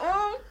feel like,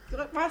 oh,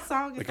 look, my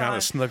song is They kind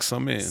of snuck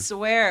some in.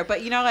 Swear.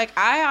 But, you know, like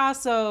I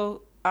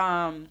also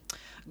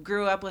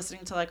grew up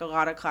listening to like a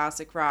lot of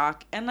classic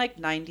rock and like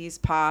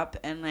 90s pop,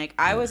 and like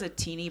I was a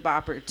teeny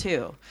bopper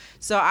too.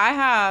 So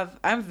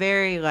I'm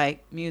very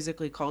like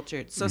musically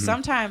cultured. So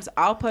sometimes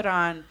I'll put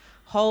on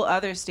whole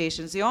other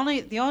stations. The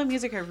only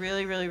music I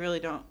really, really, really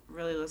don't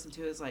really listen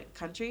to is like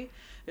country.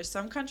 There's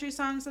some country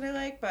songs that I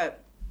like,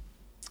 but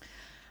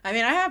I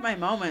mean, I have my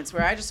moments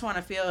where I just want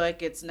to feel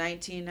like it's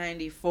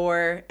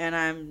 1994 and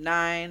I'm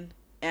 9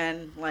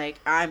 and like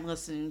I'm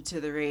listening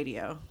to the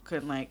radio.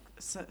 Couldn't like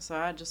so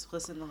I just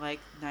listen to like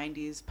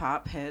 90s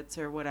pop hits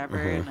or whatever,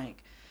 and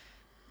like,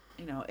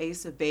 you know,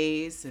 Ace of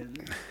Base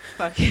and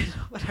fucking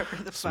whatever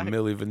the Some fuck.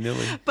 Milli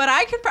Vanilli. But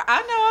I know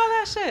all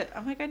that shit.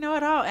 I'm like, I know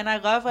it all, and I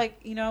love like,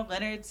 you know,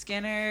 Leonard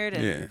Skinner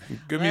and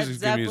good Led music.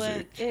 Zeppelin. Good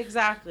music.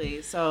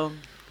 Exactly. So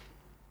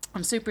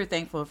I'm super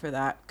thankful for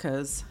that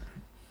because,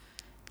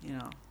 you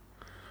know,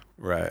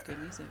 Right. good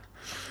music.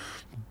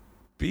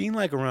 Being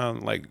like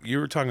around, like you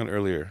were talking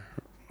earlier,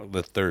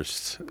 the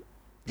thirst.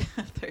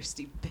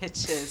 Thirsty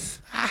bitches.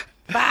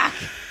 Back.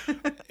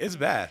 It's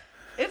bad.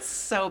 It's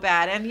so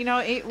bad. And, you know,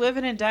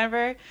 living in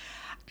Denver,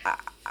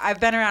 I've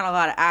been around a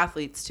lot of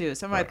athletes, too.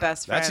 Some of my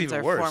best That's friends even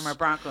are worse. former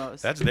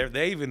Broncos.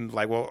 They even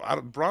like,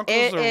 well,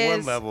 Broncos are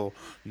one level.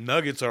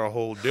 Nuggets are a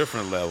whole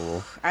different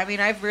level. I mean,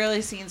 I've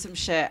really seen some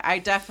shit. I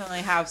definitely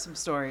have some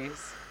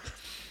stories.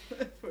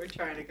 We're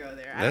trying to go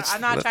there.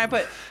 I'm not trying to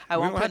put, I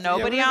won't put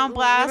nobody on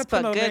blast,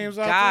 but good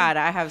God,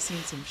 I have seen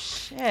some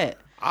shit.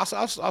 I'll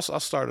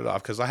start it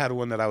off because I had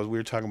one that we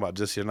were talking about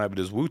just the other night, but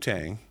it's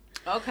Wu-Tang.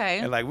 Okay.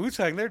 And like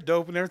Wu-Tang, they're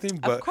dope and everything.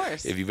 But of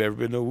course. If you've ever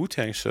been to a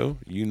Wu-Tang show,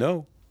 you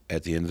know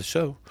at the end of the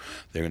show,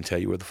 they're going to tell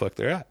you where the fuck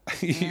they're at.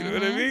 You know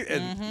what I mean?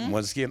 And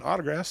once getting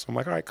autographs, I'm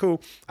like, all right,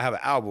 cool. I have an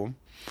album,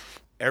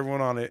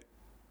 everyone on it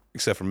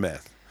except for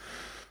Meth.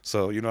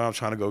 So, you know, I'm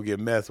trying to go get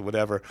meth or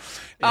whatever.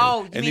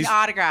 And, you mean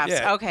autographs?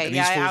 Yeah, okay, and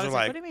yeah. these fools I was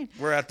like, what do you mean?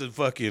 We're at the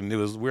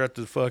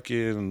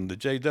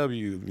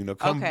JW, you know,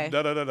 come,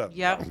 da-da-da-da.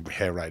 Yep.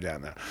 Head right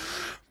down there.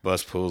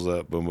 Bus pulls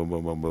up, boom, boom,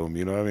 boom, boom, boom.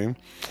 You know what I mean?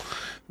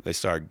 They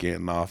start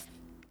getting off.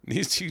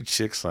 These two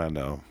chicks I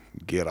know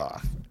get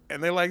off.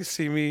 And they like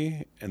see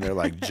me, and they're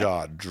like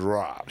jaw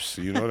drops.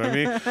 You know what I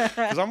mean?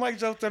 Because I'm like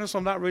Joe Thunder, so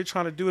I'm not really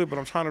trying to do it, but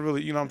I'm trying to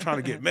really, you know, I'm trying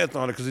to get meth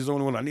on it because he's the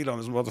only one I need on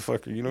this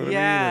motherfucker. You know what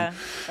I mean?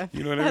 And,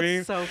 you know what I mean?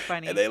 That's so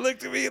funny. And they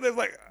looked at me, and they're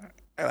like,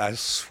 and I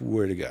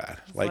swear to God,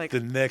 like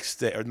the next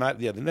day, or not,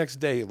 the next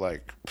day,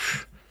 like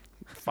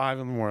 5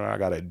 in the morning, I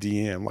got a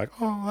DM like,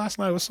 "Oh, last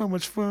night was so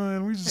much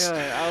fun. We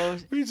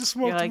just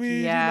smoked like,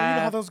 weed. yeah. You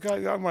know how those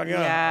guys." I'm like,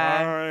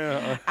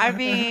 yeah. I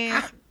mean,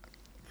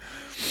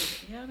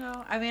 you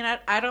know, I mean,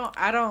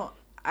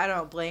 I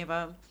don't blame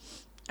them.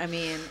 I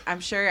mean, I'm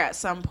sure at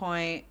some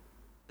point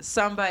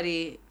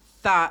somebody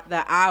thought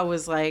that I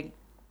was like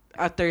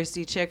a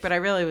thirsty chick, but I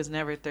really was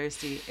never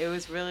thirsty. It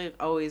was really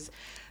always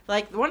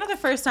like one of the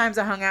first times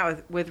I hung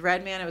out with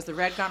Redman. It was the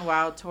Red Gone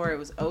Wild tour. It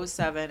was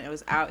 2007. It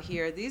was out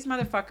here. These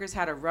motherfuckers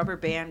had a rubber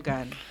band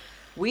gun.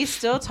 We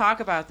still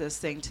talk about this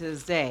thing to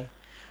this day,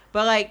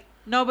 but like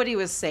nobody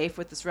was safe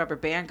with this rubber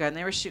band gun.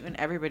 They were shooting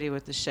everybody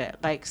with the shit.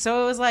 Like,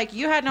 so it was like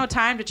you had no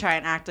time to try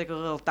and act like a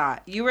little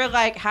thought. You were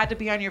like had to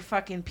be on your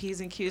fucking P's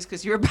and Q's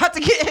because you were about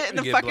to get hit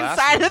in the fucking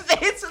side of the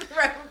face with the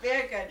rubber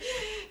band gun.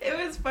 It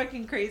was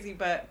fucking crazy,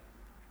 but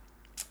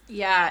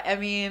yeah, I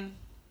mean,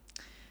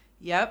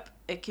 yep,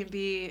 it can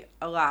be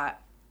a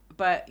lot.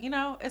 but you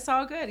know, it's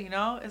all good. You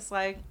know, it's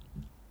like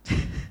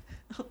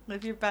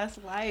live your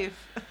best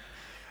life.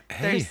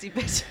 Hey. Thirsty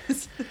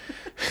bitches.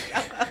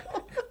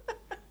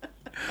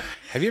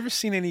 Have you ever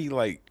seen any,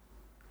 like,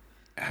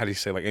 how do you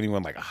say, like,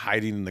 anyone, like,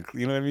 hiding in the,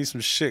 you know what I mean? Some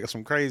shit,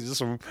 some crazy, just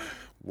some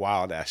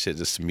wild ass shit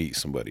just to meet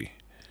somebody.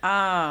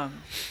 I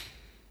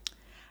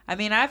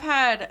mean,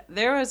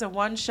 there was a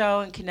one show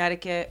in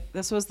Connecticut.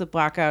 This was the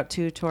Blackout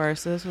 2 tour.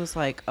 So this was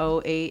like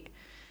 2008.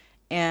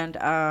 And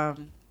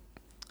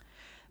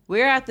we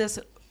were at this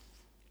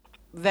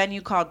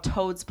venue called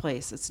Toad's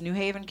Place. It's New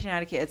Haven,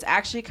 Connecticut. It's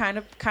actually kind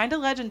of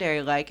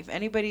legendary. Like, if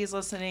anybody's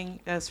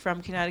listening that's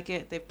from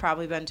Connecticut, they've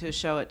probably been to a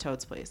show at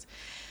Toad's Place.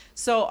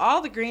 So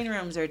all the green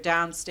rooms are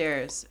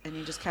downstairs, and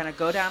you just kind of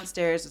go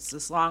downstairs. It's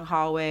this long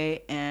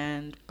hallway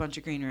and a bunch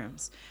of green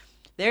rooms.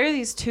 There are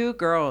these two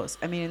girls.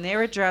 I mean, they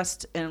were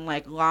dressed in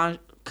like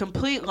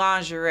complete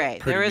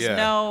lingerie. There was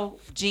no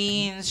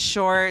jeans,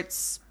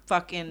 shorts,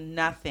 fucking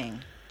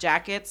nothing.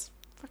 Jackets,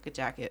 fuck a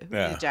jacket. Who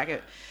needs a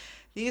jacket?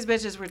 These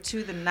bitches were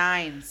to the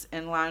nines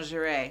in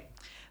lingerie,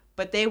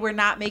 but they were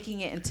not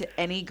making it into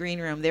any green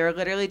room. They were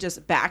literally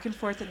just back and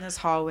forth in this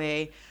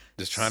hallway,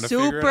 just trying to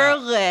figure it out. Super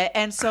lit.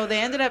 And so they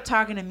ended up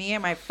talking to me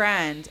and my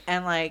friend,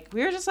 and like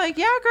we were just like,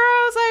 yeah,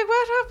 girls, like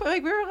what up?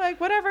 Like we were like,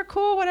 whatever,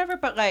 cool, whatever.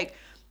 But like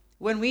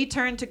when we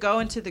turned to go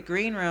into the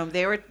green room,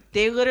 they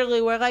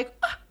literally were like,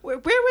 we're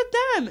with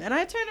them. And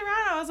I turned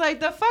around, and I was like,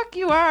 the fuck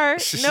you are?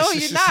 No,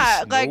 you're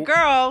not. Like, Nope.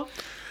 girl.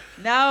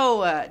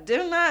 No,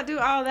 do not do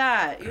all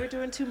that. You were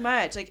doing too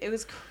much. Like, it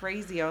was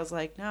crazy. I was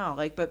like, no.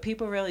 Like, but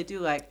people really do,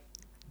 like,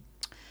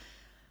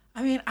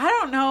 I mean, I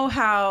don't know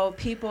how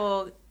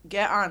people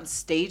get on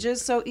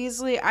stages so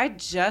easily. I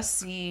just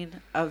seen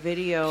a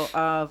video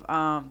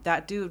of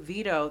that dude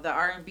Vito, the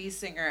R&B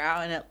singer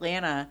out in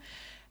Atlanta,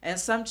 and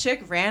some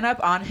chick ran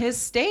up on his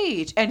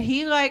stage, and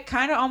he like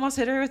kind of almost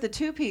hit her with a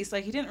 2-piece.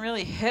 Like, he didn't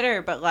really hit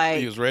her, but like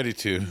He was ready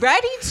to.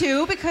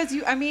 Because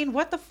I mean,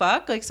 what the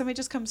fuck? Like, somebody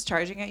just comes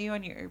charging at you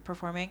and you're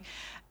performing.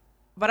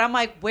 But I'm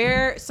like,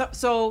 where?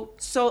 So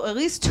at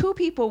least 2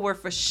 people were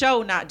for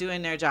show not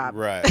doing their job.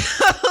 Right.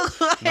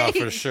 Like, No,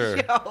 for sure.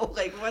 Yo,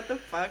 like, what the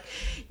fuck?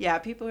 Yeah,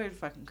 people are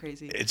fucking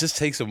crazy. It just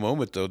takes a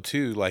moment, though,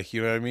 too. Like,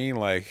 you know what I mean?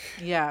 Like,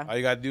 Yeah. all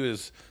you got to do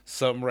is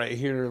something right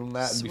here and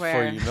that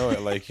Swear. before you know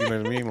it. Like, you know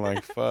what I mean?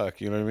 Like,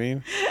 fuck, you know what I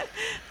mean?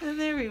 And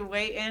they be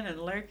waiting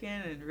and lurking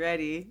and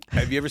ready.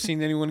 Have you ever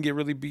seen anyone get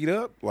really beat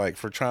up? Like,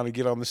 for trying to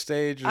get on the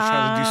stage or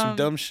trying to do some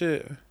dumb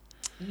shit?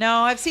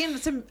 No, I've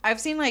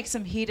seen like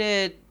some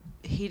heated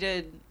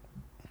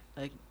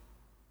like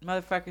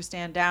motherfucker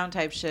stand down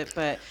type shit,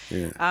 but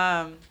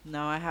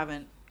no, I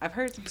haven't. I've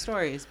heard some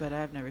stories, but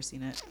I've never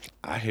seen it.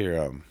 I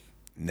hear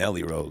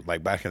Nelly wrote,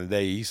 like, back in the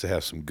day, he used to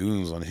have some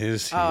goons on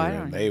his team. I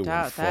don't and they would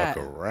doubt fuck that.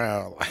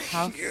 around. Like,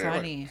 How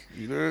funny.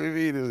 You know what I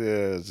mean?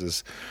 It's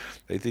just,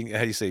 they think,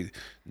 how do you say,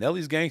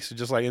 Nelly's gangster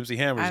just like MC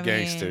Hammer's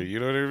gangster. You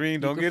know what I mean?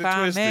 Don't get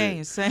it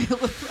twisted.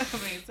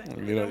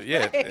 You know,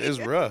 yeah, it's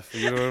rough.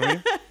 You know what I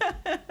mean?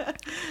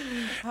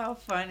 How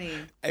funny.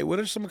 Hey, what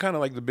are some kind of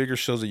like the bigger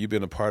shows that you've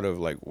been a part of,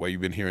 like while you've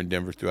been here in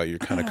Denver throughout your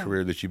kind of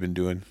career that you've been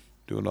doing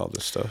all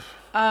this stuff?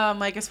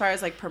 Like as far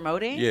as like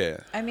promoting? Yeah.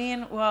 I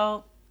mean,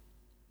 well,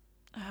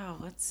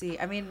 let's see.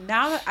 I mean,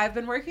 now that I've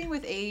been working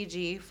with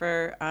AEG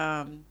for,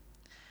 I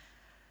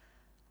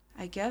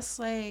guess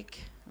like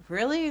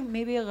really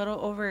maybe a little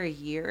over a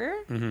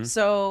year. Mm-hmm.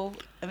 So,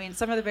 I mean,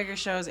 some of the bigger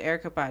shows,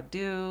 Erykah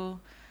Badu.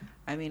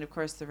 I mean, of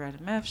course, the Red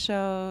MF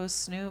show,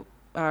 Snoop,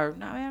 or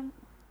no, man,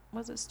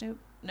 was it Snoop?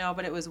 No,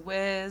 but it was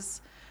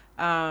Wiz.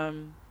 Yeah,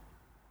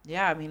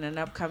 I mean, an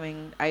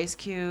upcoming Ice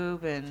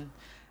Cube and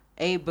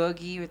A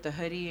Boogie with the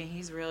hoodie, and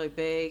he's really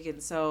big.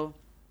 And so,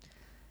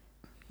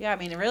 yeah, I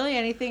mean, really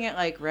anything at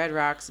like Red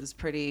Rocks is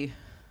pretty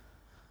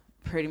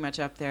much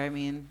up there. I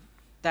mean,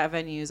 that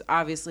venue is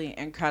obviously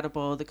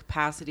incredible. The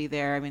capacity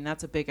there, I mean,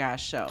 that's a big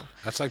ass show.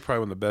 That's like probably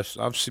one of the best.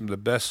 I've seen the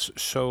best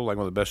show, like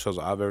one of the best shows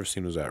I've ever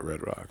seen was at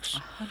Red Rocks.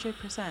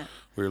 100%.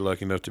 We were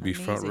lucky enough to be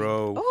front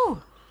row.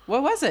 Ooh,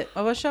 what was it?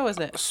 What show was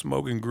it?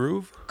 Smoke and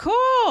Groove.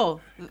 Cool.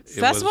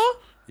 Festival?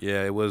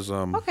 Yeah, it was.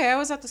 Okay, I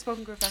was at the Smoke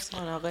and Groove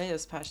Festival in LA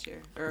this past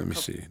year. Let me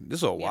see. This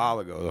is a while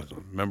ago.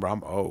 Remember,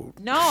 I'm old.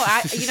 No,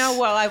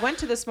 I went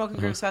to the Smoke and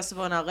Grooves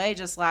Festival in LA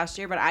just last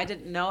year, but I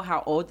didn't know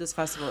how old this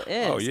festival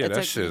is. Oh yeah,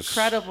 it's an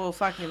incredible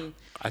fucking.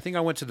 I think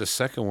I went to the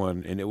second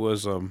one, and it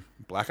was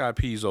Black Eyed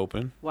Peas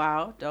open.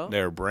 Wow, dope.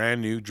 They're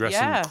brand new,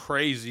 dressing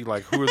crazy.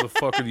 Like, who the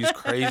fuck are these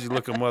crazy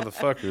looking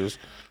motherfuckers?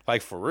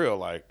 Like, for real,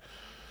 like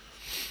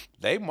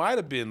they might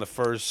have been the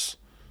first.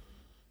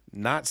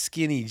 Not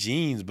skinny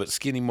jeans, but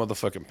skinny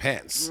motherfucking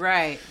pants.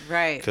 Right.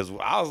 Because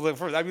I was looking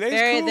for. I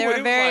mean, they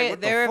were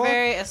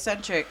very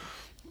eccentric.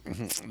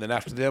 Then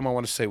after them, I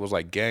want to say was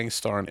like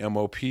Gangstar and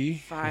M.O.P.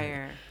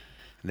 Fire.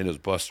 And then it was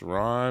Busta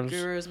Rhymes.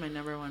 Guru is my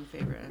number one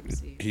favorite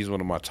MC. He's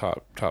one of my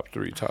top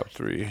three.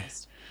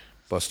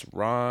 Busta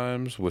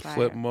Rhymes with Fire.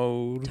 Flip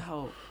Mode.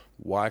 Dope.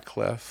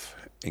 Wyclef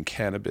and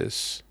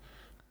Cannabis,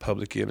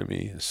 Public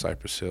Enemy, and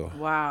Cypress Hill.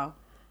 Wow,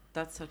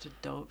 that's such a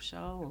dope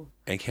show.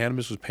 And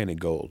Cannabis was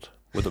painted gold.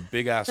 with a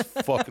big ass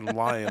fucking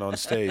lion on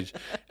stage,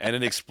 and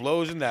an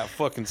explosion that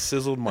fucking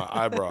sizzled my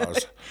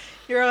eyebrows.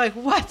 You're like,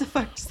 what the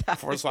fuck is that?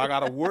 First of all, I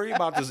gotta worry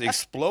about this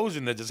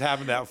explosion that just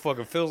happened. That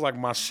fucking feels like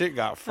my shit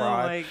got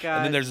fried. Oh my God.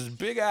 And then there's this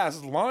big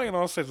ass lion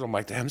on stage. I'm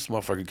like, damn, this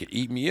motherfucker could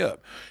eat me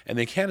up. And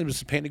then cannabis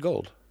is painted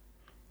gold.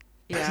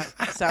 Yeah,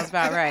 sounds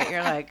about right.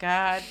 You're like,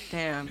 God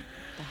damn.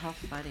 How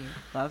funny.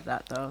 Love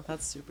that though.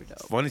 That's super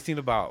dope. Funny thing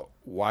about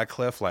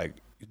Wyclef, like,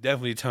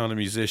 definitely talented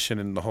musician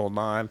and the whole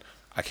nine.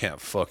 I can't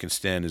fucking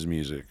stand his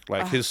music.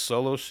 Like his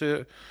solo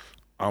shit,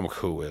 I'm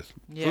cool with.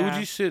 Yeah.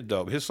 Fuji shit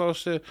dope. His solo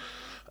shit,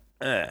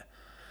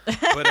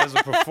 But as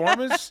a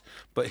performance,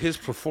 his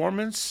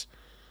performance,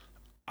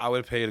 I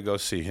would pay to go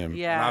see him.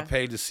 Yeah. And I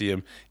paid to see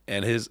him,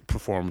 and his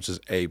performance is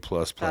A++.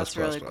 That's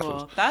really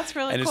cool. That's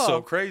really and cool. it's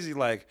so crazy,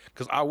 like,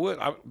 because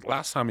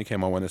last time he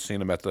came, I went and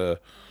seen him at the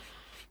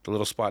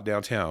little spot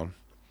downtown,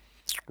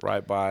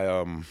 right by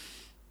the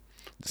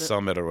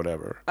Summit or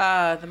whatever.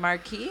 The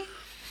Marquee?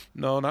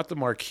 No, not the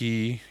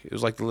Marquee. It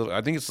was like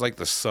I think it's like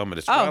the Summit.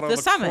 It's right on the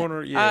Summit.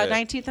 corner. Yeah.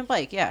 19th and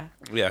Blake, yeah.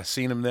 Yeah,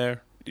 seen him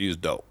there. He was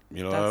dope.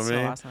 You know That's what I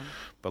mean? so awesome.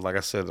 But like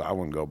I said, I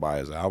wouldn't go buy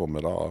his album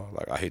at all.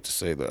 Like, I hate to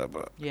say that,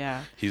 but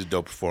yeah, he's a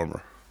dope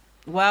performer.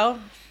 Well,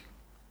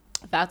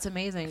 that's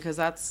amazing because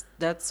that's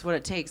what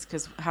it takes.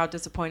 Because how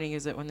disappointing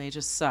is it when they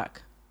just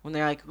suck? When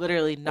they're like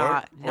literally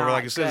not or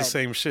like I said, good.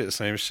 the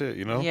same shit.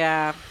 You know?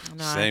 Yeah.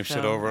 No, same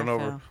shit over and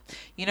over.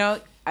 You know,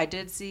 I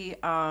did see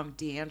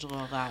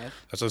D'Angelo live.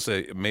 That's what I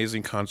say.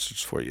 Amazing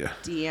concerts for you.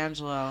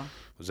 D'Angelo.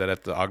 Was that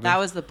at the Ogden? That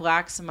was the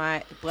Black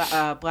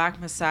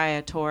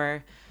Messiah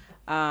tour.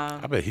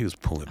 I bet he was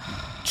pulling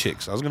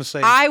chicks. I was gonna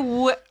say. I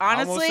would honestly. I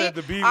almost said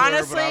the B word,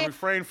 but I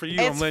refrained for you.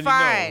 I'm letting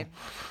fine. you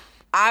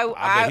know.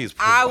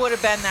 I would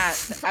have been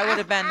that. I would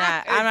have been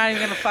that. I'm not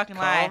even gonna fucking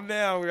lie. Calm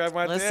down.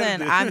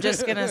 Listen, I'm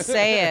just gonna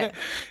say it.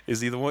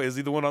 Is he the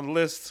one on the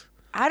list?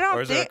 I don't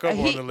or is there think a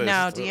couple on the list?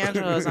 No,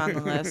 D'Angelo's on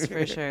the list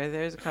for sure.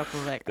 There's a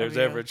couple like. There's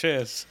ever a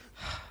chance.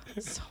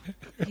 So,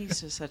 he's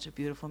just such a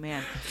beautiful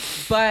man,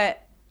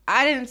 but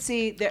I didn't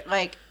see that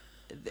like.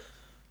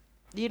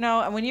 You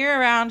know, when you're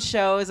around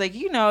shows, like,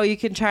 you know, you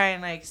can try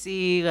and like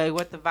see like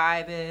what the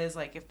vibe is,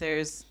 like if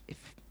it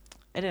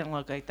didn't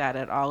look like that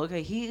at all. Look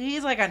like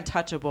he's like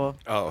untouchable.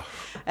 Oh,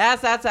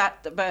 that's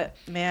that. But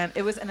man,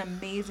 it was an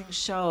amazing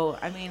show.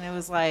 I mean, it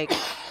was like,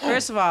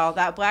 first of all,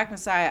 that Black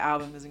Messiah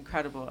album is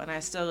incredible, and I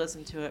still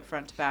listen to it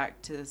front to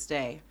back to this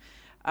day.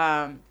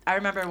 I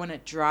remember when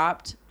it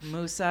dropped,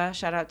 Musa,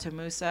 shout out to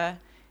Musa.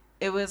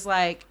 It was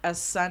like a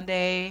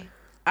Sunday,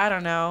 I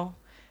don't know.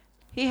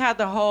 He had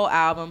the whole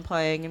album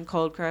playing in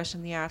Cold Crush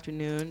in the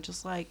afternoon.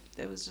 Just like,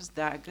 it was just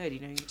that good. You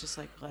know, you just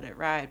like let it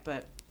ride.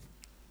 But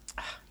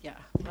yeah,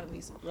 love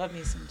me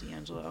some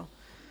D'Angelo.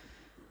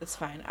 It's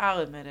fine.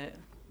 I'll admit it.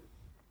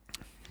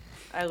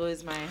 I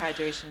lose my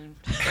hydration.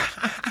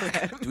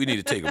 We need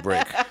to take a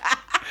break.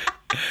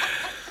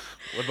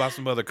 What about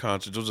some other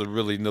concerts? What was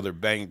really another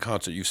banging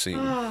concert you've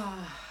seen?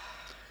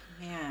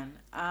 Man,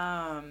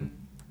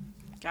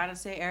 gotta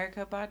say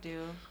Erykah Badu.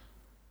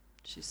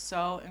 She's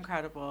so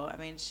incredible. I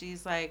mean,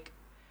 she's like,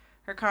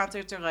 her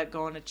concerts are like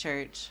going to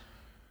church.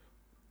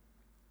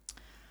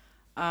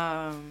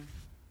 Man,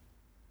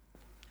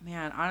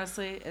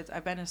 honestly,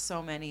 I've been to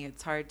so many.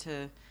 It's hard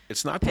to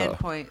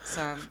pinpoint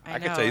some. I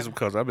can tell you some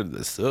concerts I've been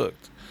to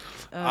sucked.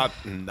 I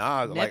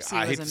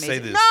hate to say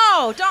this.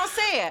 No, don't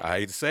say it. I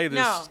hate to say this.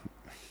 No.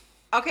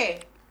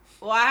 Okay.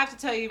 Well, I have to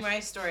tell you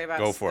my story about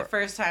the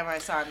first time I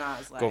saw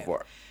Nas live. Go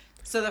for it.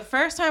 So the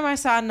first time I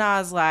saw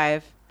Nas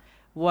live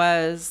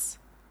was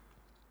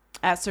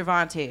at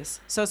Cervantes.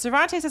 So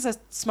Cervantes is a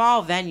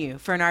small venue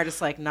for an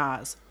artist like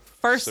Nas.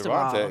 First of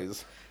all,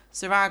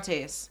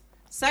 Cervantes.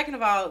 Second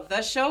of all,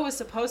 the show was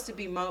supposed to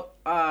be Mos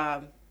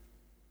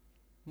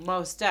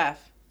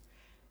Def.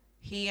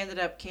 He ended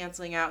up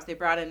canceling out. They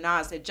brought in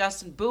Nas.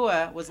 Justin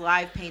Bua was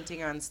live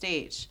painting on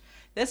stage.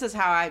 This is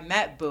how I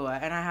met Bua,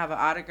 and I have an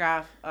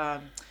autograph. I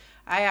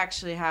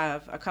actually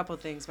have a couple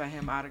things by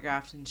him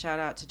autographed, and shout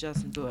out to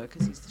Justin Bua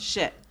because he's the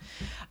shit.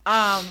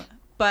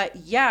 But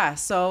yeah,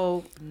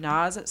 so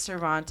Nas at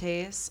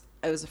Cervantes.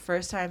 It was the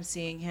first time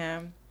seeing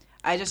him.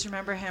 I just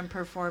remember him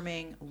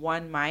performing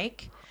one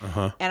mic.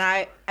 Uh-huh. And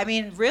I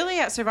mean, really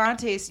at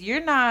Cervantes,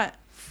 you're not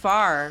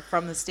far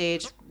from the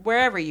stage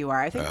wherever you are.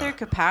 I think their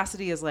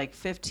capacity is like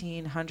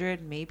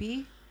 1,500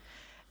 maybe.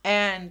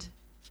 And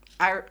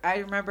I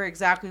remember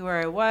exactly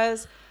where I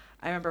was.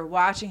 I remember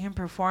watching him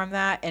perform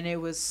that, and it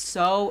was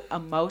so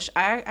emotional.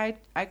 I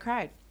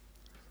cried.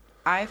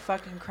 I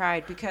fucking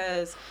cried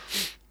because...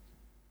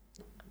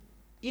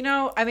 You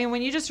know, I mean,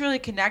 when you just really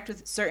connect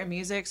with certain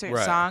music,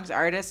 certain songs,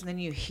 artists, and then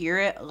you hear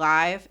it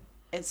live,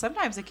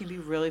 sometimes it can be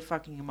really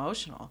fucking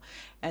emotional.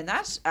 And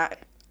that's,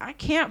 I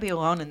can't be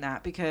alone in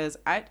that because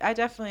I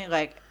definitely,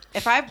 like,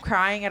 if I'm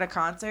crying at a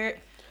concert,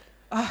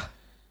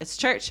 it's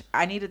church.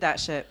 I needed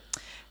that shit.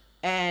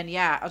 And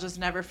yeah, I'll just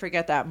never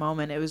forget that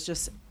moment. It was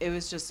just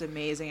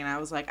amazing. And I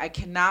was like, I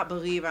cannot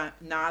believe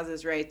Nas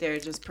is right there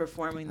just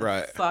performing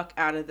the fuck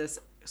out of this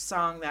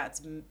song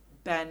that's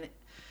been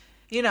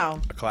you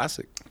know, A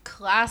classic.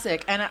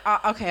 Classic. And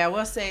okay, I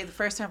will say the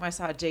first time I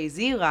saw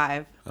Jay-Z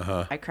live,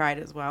 I cried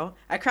as well.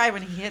 I cried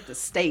when he hit the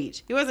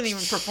stage. He wasn't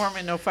even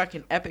performing no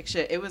fucking epic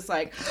shit. It was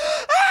like,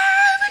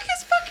 like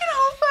his fucking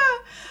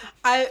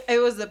hopa. It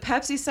was the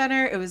Pepsi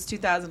Center. It was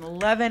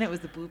 2011. It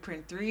was the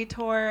Blueprint 3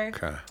 tour.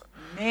 Okay.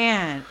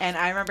 Man, and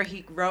I remember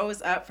he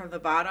rose up from the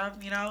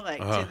bottom, you know, like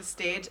to the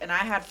stage, and I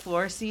had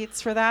floor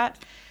seats for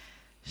that.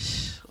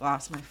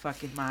 Lost my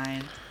fucking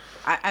mind.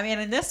 I mean,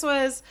 and this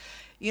was,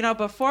 you know,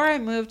 before I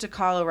moved to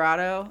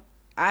Colorado,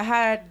 I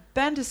had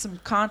been to some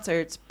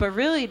concerts, but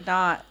really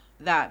not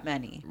that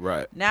many.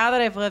 Right. Now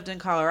that I've lived in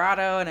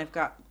Colorado and I've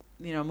got,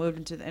 you know, moved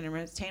into the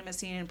entertainment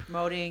scene and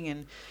promoting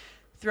and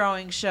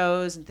throwing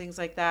shows and things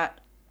like that,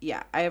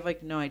 yeah, I have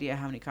like no idea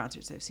how many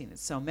concerts I've seen.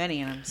 It's so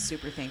many, and I'm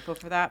super thankful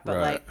for that. But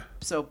like,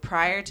 so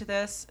prior to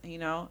this, you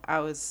know, I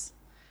was,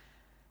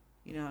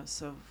 you know,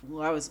 so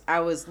I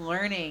was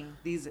learning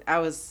these. I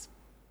was,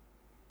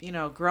 you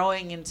know,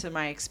 growing into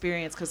my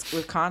experience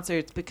with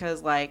concerts,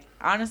 because like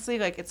honestly,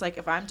 like it's like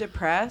if I'm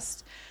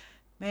depressed,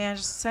 man,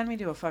 just send me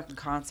to a fucking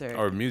concert.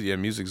 Or music. Yeah,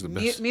 music's the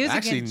best. Music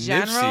actually, in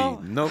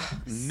general.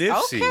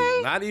 Nipsey.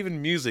 Okay. Not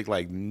even music.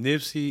 Like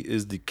Nipsey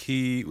is the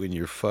key when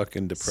you're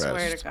fucking depressed.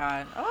 Swear to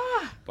God. Oh.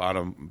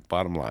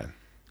 Bottom line.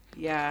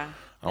 Yeah.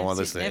 I don't want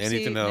to listen to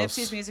anything else.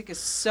 Nipsey's music is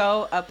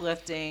so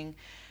uplifting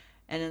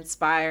and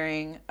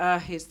inspiring.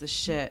 He's the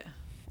shit.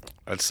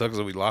 That sucks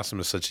that we lost him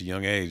at such a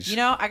young age. You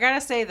know, I gotta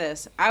say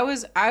this. I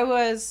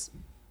was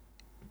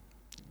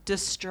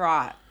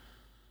distraught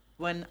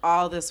when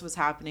all this was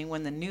happening,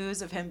 when the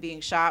news of him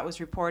being shot was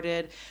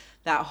reported.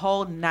 That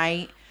whole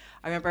night,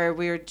 I remember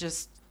we were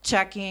just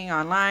checking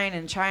online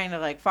and trying to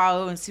like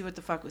follow and see what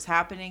the fuck was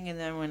happening. And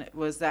then when it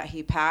was that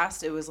he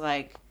passed, it was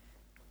like,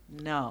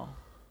 no,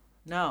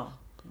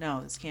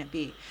 this can't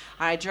be.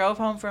 I drove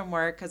home from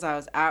work because I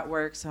was at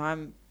work.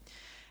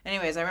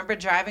 Anyways, I remember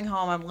driving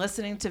home. I'm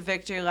listening to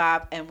Victory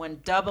Lap, and when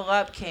Double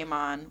Up came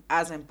on,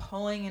 as I'm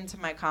pulling into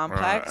my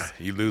complex,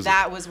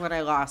 that was when I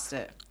lost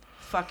it.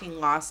 Fucking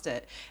lost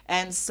it.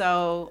 And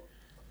so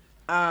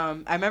I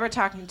remember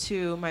talking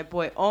to my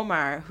boy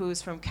Omar,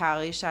 who's from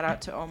Cali. Shout out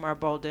to Omar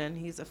Bolden.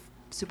 He's a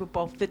Super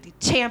Bowl 50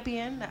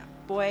 champion, that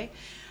boy.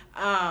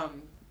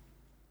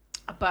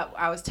 But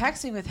I was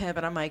texting with him,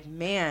 and I'm like,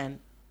 man,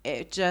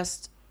 it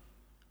just,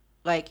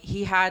 like,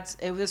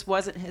 this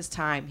wasn't his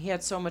time. He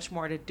had so much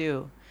more to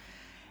do.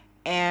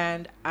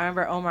 And I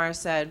remember Omar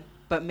said,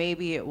 but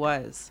maybe it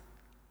was.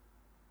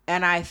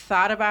 And I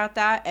thought about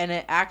that, and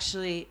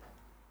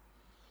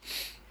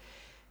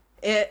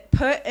it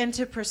put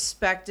into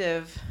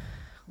perspective,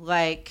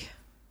 like,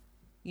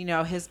 you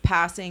know, his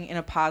passing in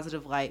a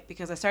positive light,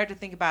 because I started to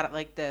think about it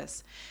like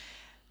this.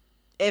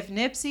 If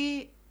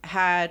Nipsey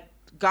had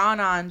gone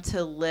on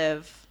to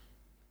live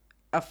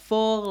a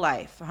full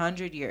life,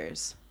 100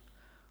 years,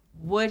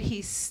 would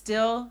he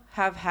still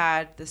have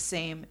had the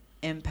same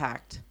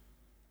impact?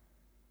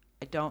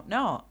 I don't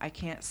know. I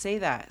can't say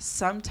that.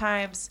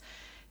 Sometimes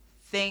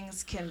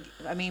things can,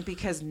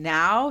 because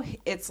now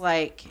it's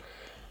like,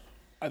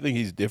 I think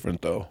he's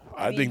different though.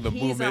 I think the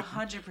movement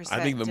 100%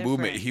 I think the different.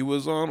 movement he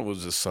was on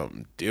was just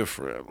something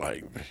different.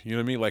 Like, you know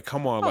what I mean? Like,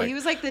 come on, like he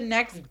was like the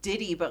next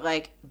Diddy, but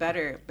like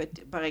better, but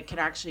like could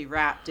actually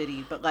rap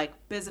Diddy, but like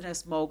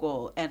business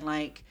mogul and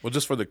like. Well,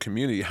 just for the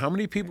community. How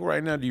many people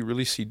right now do you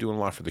really see doing a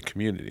lot for the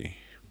community?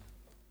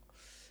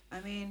 I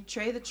mean,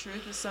 Trey the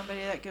Truth is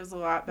somebody that gives a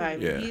lot back.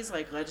 Yeah. He's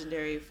like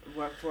legendary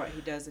for what he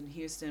does in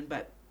Houston,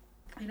 but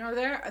you know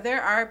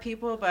there are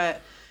people,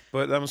 but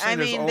I'm saying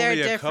there's only they're a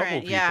different. couple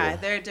people. Yeah,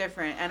 they're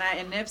different, and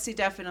Nipsey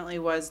definitely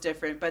was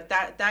different. But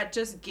that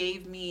just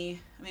gave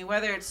me,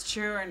 whether it's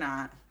true or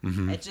not,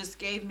 it just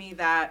gave me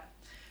that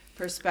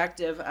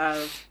perspective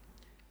of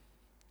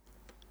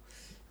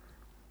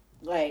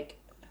like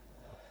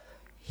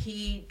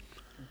he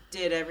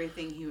did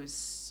everything he was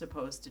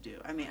supposed to do.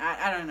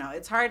 I don't know.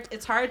 It's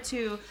hard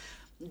to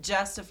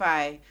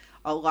justify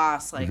a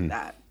loss like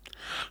that.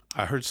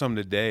 I heard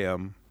something today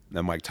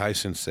that Mike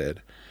Tyson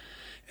said,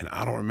 and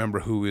I don't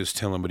remember who he was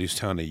telling, but he was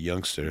telling a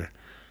youngster,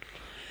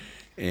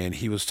 and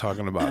he was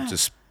talking about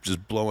just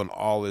blowing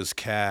all his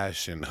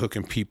cash and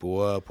hooking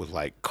people up with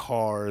like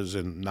cars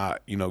and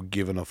not,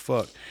 giving a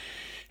fuck.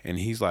 And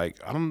he's like,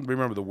 I don't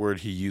remember the word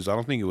he used. I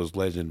don't think it was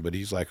legend, but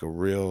he's like a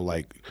real,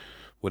 like,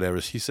 whatever.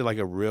 He said like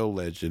a real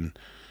legend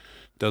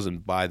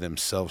doesn't buy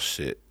themselves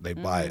shit. They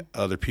buy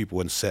other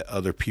people and set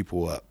other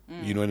people up.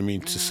 You know what I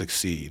mean? To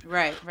succeed.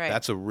 Right.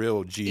 That's a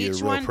real G, Each a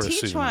real one person.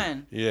 teach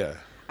one. Yeah.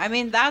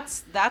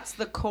 That's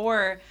the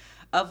core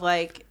of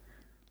like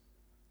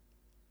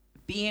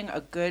being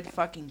a good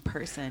fucking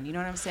person. You know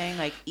what I'm saying?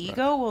 Like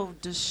ego will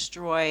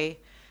destroy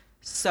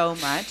so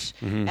much.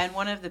 And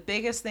one of the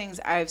biggest things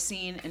I've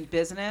seen in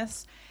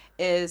business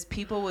is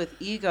people with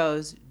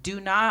egos do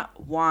not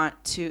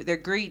want to, they're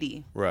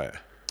greedy. Right.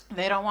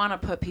 They don't want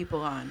to put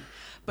people on.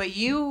 But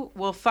you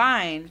will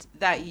find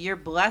that your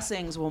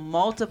blessings will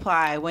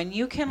multiply when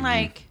you can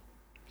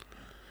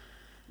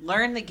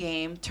learn the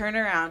game, turn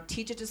around,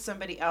 teach it to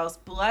somebody else,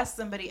 bless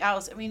somebody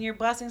else. I mean, your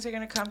blessings are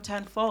going to come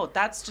tenfold.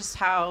 That's just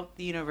how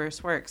the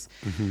universe works.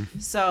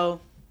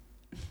 So,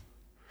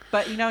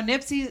 but you know,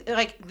 Nipsey,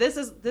 like, this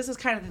is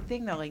kind of the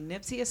thing though. Like,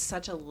 Nipsey is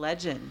such a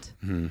legend.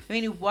 I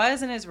mean, he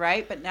was in his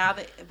right, but now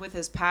that with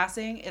his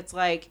passing, it's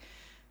like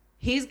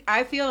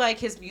I feel like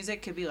his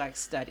music could be like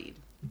studied.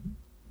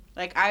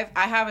 Like, I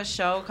have a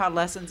show called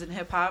Lessons in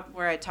Hip Hop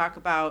where I talk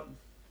about,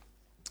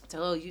 it's a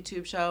little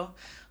YouTube show,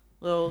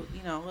 little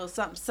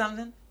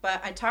something,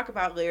 but I talk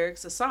about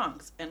lyrics of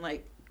songs and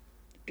like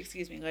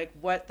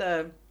what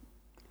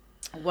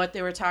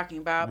they were talking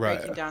about,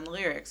 breaking down the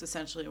lyrics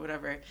essentially,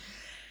 whatever.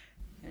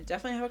 I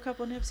definitely have a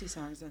couple Nipsey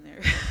songs in there.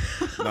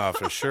 No,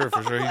 for sure.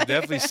 He's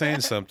definitely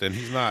saying something.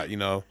 He's not,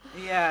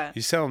 Yeah.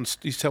 He's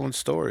telling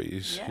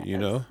stories,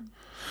 Yes.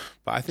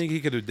 But I think he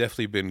could have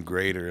definitely been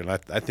greater, and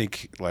I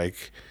think,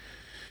 like,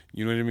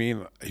 you know what I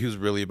mean? He was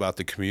really about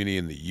the community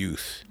and the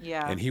youth.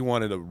 Yeah. And he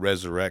wanted to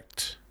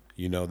resurrect,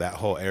 that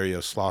whole area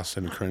of Slauson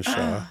and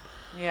Crenshaw.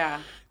 Yeah.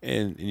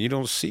 And you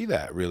don't see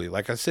that really.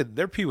 Like I said,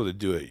 there are people that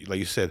do it, like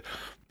you said,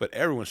 but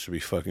everyone should be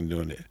fucking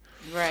doing it.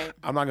 Right.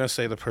 I'm not gonna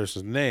say the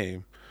person's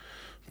name,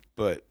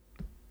 but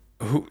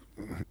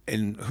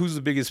who's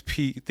the biggest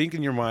piece? Think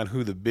in your mind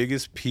who the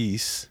biggest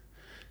piece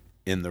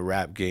in the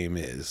rap game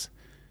is.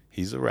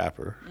 He's a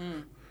rapper.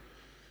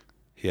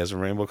 He has a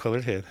rainbow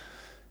colored head.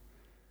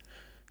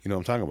 You know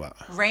what I'm talking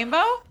about?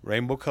 Rainbow?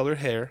 Rainbow colored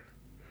hair.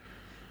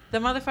 The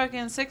motherfucking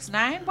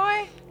 6ix9ine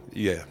boy?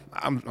 Yeah,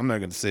 I'm not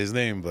gonna say his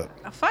name, but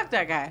Fuck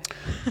that guy.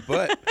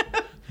 but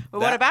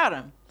What about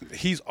him?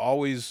 He's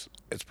always,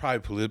 it's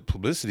probably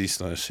publicity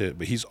stunt shit,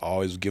 but he's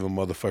always giving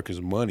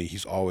motherfuckers money.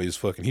 He's always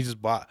fucking, he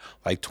just bought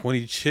like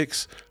 20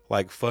 chicks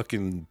like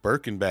fucking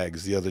Birkin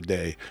bags the other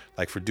day,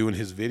 like for doing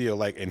his video.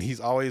 Like, and he's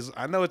always,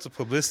 I know it's a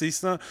publicity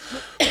stunt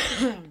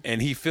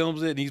and he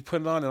films it and he's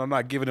putting it on, and I'm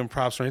not giving him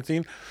props or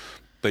anything,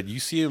 but you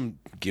see him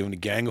giving a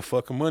gang of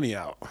fucking money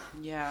out.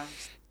 Yeah.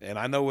 And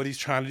I know what he's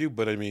trying to do,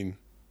 but I mean,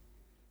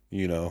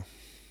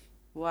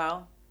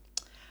 Well,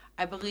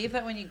 I believe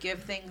that when you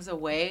give things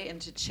away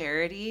into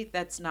charity,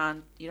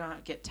 you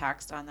don't get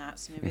taxed on that.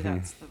 So maybe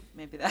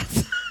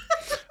that's.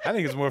 I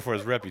think it's more for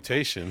his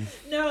reputation.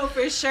 No,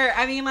 for sure.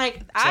 I mean,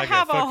 like, I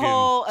have a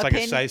whole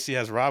opinion. It's like a Shicey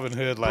has Robin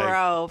Hood. Like, bro,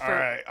 all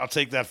right, I'll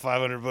take that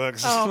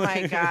 $500. Oh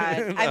my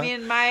God. I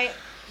mean,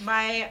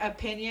 my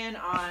opinion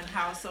on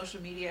how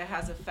social media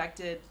has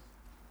affected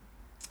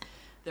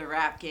the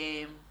rap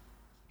game,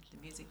 the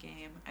music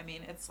game. I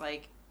mean, it's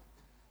like,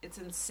 it's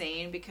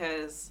insane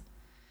because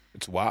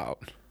it's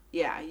wild.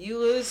 Yeah, you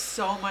lose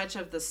so much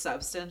of the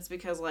substance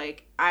because,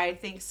 like, I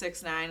think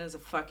 6ix9ine is a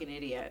fucking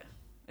idiot.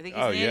 I think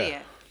he's an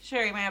idiot.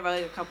 Sure, he might have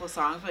like a couple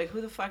songs, but like, who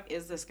the fuck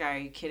is this guy? Are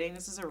you kidding?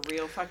 This is a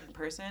real fucking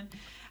person.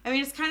 I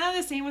mean, it's kind of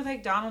the same with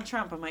like Donald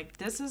Trump. I'm like,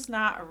 this is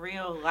not a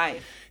real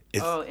life.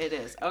 It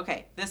is.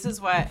 Okay, this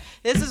is where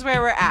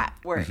we're at.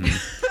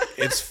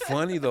 It's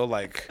funny though,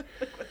 like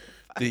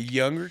the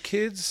younger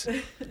kids,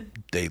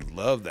 they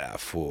love that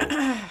fool.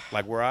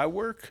 Like where I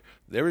work,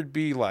 there would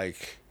be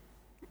like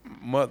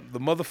the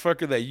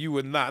motherfucker that you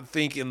would not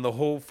think in the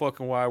whole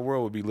fucking wide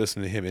world would be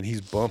listening to him, and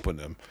he's bumping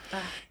them,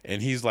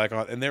 and he's like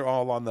on, and they're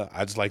all on the.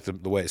 I just like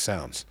the way it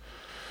sounds.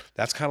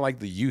 That's kind of like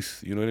the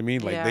youth, you know what I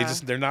mean? Like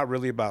they're not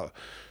really about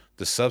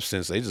the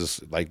substance. They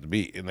just like the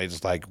beat, and they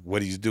just like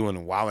what he's doing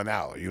and wilding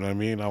out. You know what I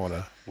mean? I want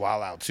to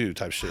wild out too,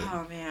 type shit.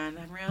 Oh man,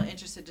 I'm real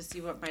interested to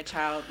see what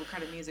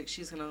kind of music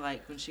she's gonna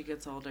like when she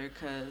gets older,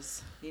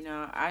 because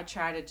I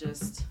try to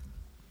just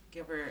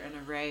give her an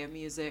array of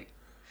music.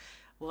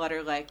 Let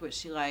her like what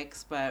she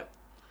likes, but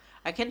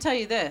I can tell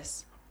you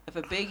this: if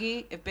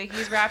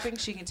Biggie's rapping,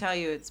 she can tell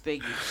you it's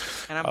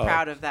Biggie, and I'm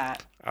proud of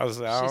that. I don't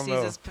know. She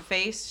sees his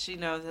face, she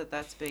knows that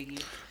that's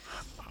Biggie.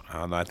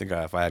 I don't know. I think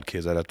if I had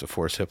kids, I'd have to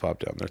force hip hop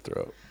down their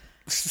throat.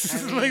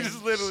 I mean, like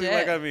just literally, shit.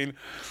 like I mean.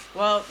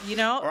 Well,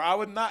 Or I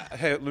would not.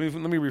 Hey, let me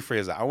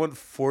rephrase that. I wouldn't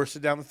force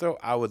it down the throat.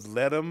 I would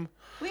let them.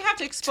 We have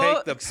to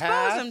expose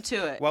them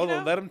to it. Well,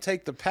 let them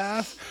take the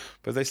path,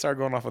 but they start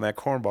going off on that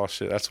cornball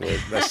shit. That's where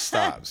that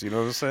stops. You know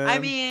what I'm saying? I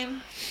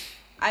mean,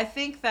 I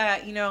think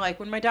that like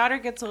when my daughter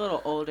gets a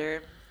little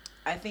older,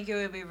 I think it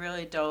would be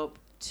really dope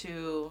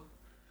to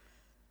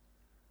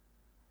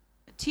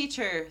teach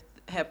her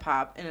hip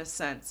hop in a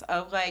sense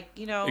of like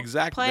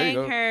exactly.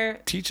 playing her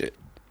teach it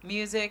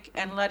music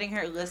and letting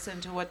her listen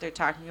to what they're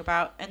talking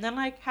about, and then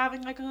like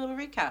having like a little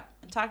recap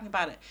and talking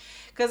about it,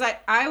 because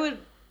I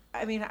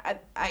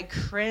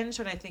cringe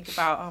when I think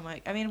about,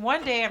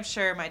 one day I'm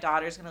sure my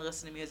daughter's going to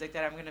listen to music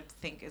that I'm going to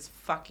think is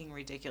fucking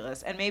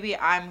ridiculous. And maybe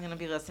I'm going to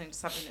be listening to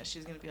something that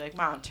she's going to be like,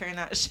 Mom, turn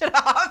that shit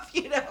off,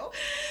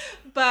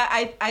 But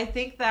I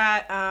think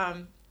that,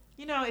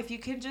 if you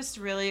can just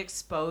really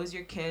expose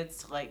your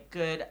kids to like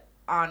good,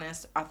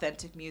 honest,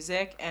 authentic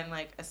music, and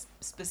like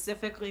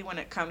specifically when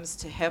it comes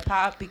to hip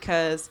hop,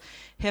 because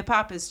hip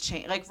hop has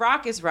changed. Like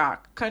rock is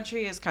rock,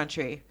 country is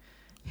country.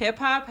 Hip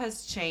hop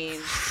has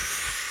changed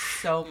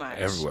so much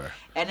everywhere,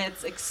 and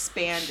it's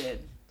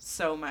expanded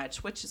so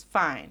much, which is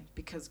fine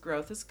because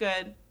growth is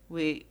good.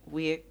 We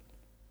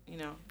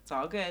it's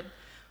all good,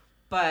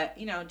 But,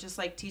 you know, just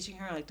like teaching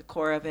her like the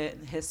core of it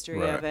and the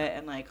history of it,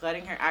 and like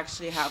letting her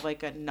actually have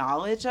like a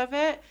knowledge of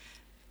it,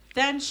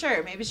 then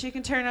sure, maybe she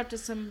can turn up to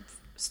some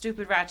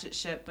stupid ratchet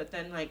shit, but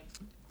then like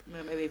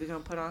maybe we're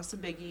gonna put on some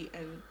Biggie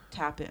and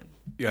tap in.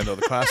 Yeah, I know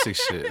the classic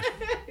shit.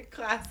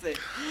 Classic.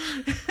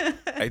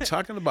 Hey,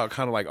 talking about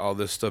kind of like all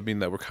this stuff, being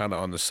that we're kind of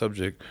on the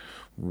subject,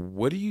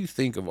 what do you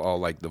think of all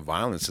like the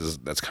violences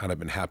that's kind of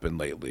been happening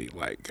lately?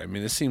 Like, I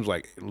mean, it seems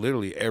like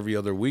literally every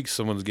other week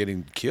someone's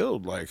getting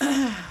killed. Like,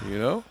 you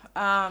know?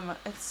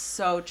 It's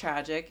so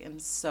tragic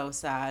and so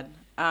sad.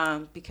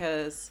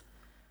 Because.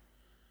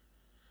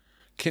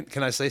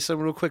 Can I say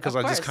something real quick? Because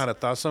I just kind of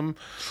thought something.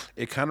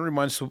 It kind of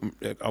reminds.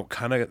 It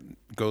kind of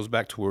goes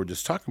back to what we were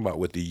just talking about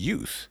with the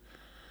youth.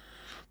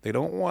 They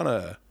don't want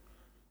to,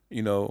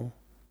 you know,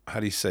 how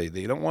do you say?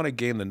 They don't want to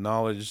gain the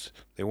knowledge.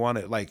 They want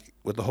it like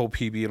with the whole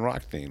PB and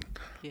Rock thing.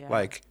 Yeah.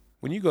 Like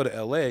when you go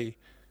to LA,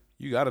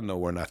 you got to know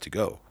where not to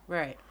go.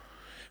 Right.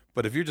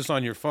 But if you're just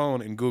on your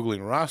phone and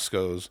Googling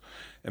Roscoe's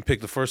and pick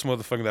the first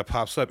motherfucker that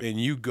pops up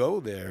and you go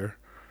there,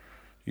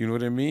 you know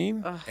what I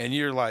mean? Ugh. And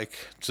you're like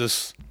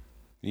just.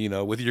 You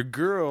know, with your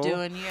girl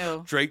doing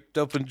you draped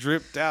up and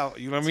dripped out,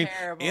 you know what I mean?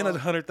 In a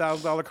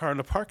 $100,000 car in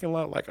the parking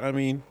lot. Like, I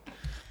mean,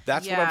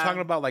 that's what I'm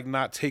talking about. Like,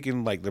 not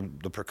taking like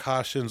the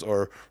precautions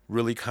or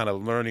really kind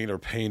of learning or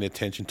paying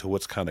attention to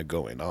what's kind of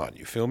going on.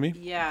 You feel me?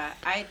 Yeah,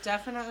 I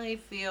definitely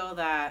feel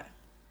that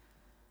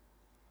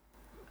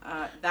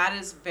that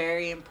is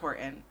very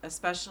important,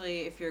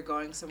 especially if you're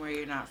going somewhere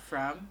you're not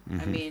from.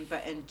 I mean,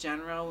 but in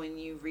general, when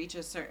you reach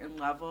a certain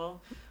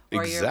level.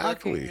 Or you're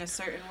looking a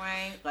certain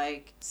way,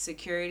 like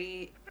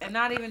security, and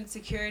not even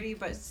security,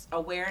 but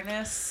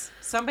awareness.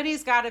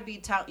 Somebody's got to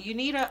be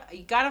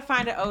you got to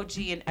find an OG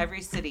in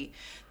every city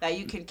that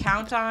you can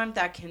count on,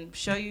 that can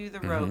show you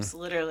the ropes,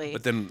 literally.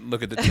 But then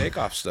look at the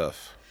Takeoff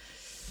stuff.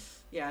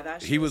 Yeah,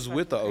 that. He was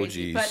with the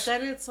crazy. OGs. But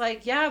then it's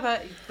like,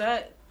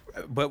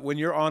 But when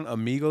you're on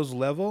Amigos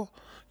level,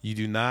 you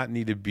do not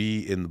need to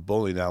be in the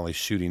bowling alley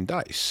shooting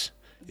dice.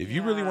 If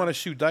you really want to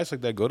shoot dice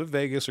like that, go to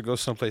Vegas or go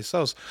someplace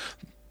else.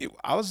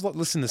 I was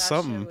listening to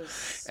something,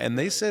 and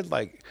they said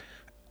like,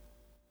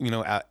 you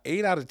know,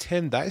 8 out of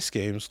 10 dice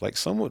games, like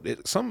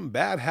something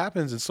bad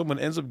happens and someone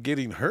ends up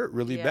getting hurt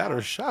really bad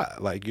or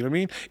shot. Like, you know what I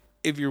mean?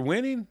 If you're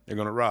winning, they're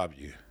gonna rob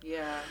you.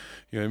 Yeah.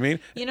 You know what I mean?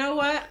 You know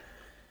what?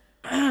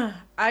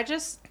 I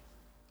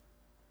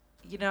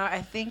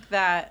think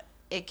that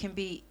it can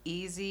be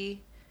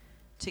easy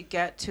to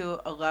get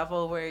to a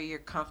level where you're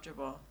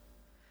comfortable.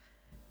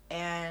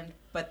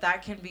 But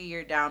that can be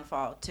your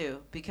downfall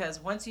too, because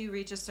once you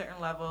reach a certain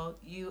level,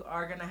 you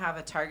are going to have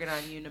a target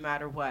on you no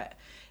matter what.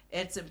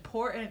 It's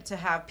important to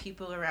have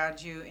people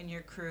around you in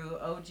your crew,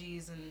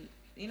 OGs, and,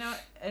 you know,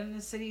 in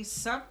the city,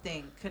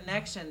 something,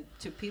 connection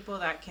to people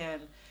that can,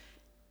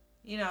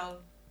 you know,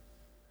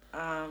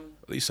 at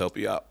least help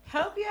you out.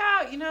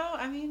 You know,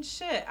 I mean,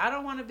 shit, I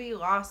don't want to be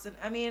lost. And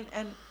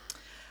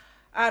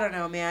I don't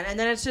know, man. And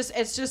then it's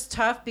just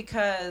tough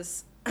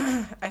because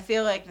I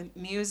feel like the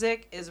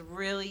music is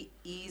really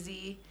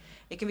easy.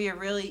 It can be a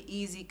really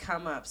easy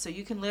come up. So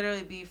you can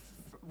literally be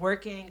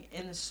working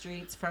in the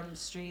streets, from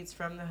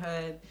the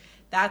hood.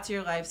 That's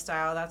your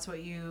lifestyle. That's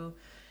what you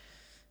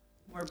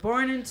were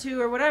born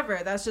into or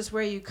whatever. That's just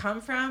where you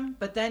come from.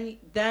 But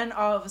then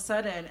all of a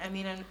sudden, I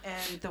mean, and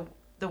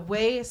the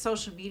way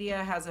social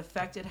media has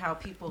affected how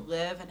people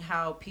live and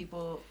how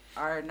people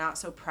are not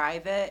so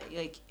private,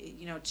 like,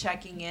 you know,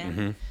 checking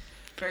in,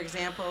 for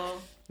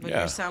example, when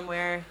you're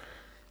somewhere.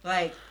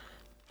 Like,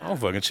 I don't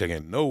fucking check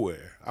in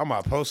nowhere. I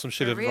might post some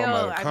shit if I'm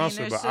at a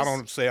concert, but I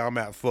don't say I'm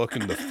at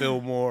fucking the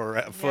Fillmore or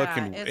at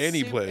fucking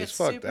any place.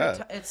 Fuck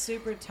that. It's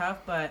super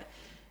tough, but,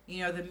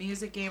 you know, the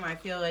music game, I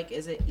feel like,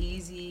 it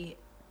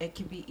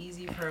can be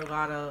easy for a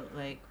lot of,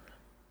 like,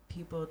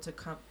 people to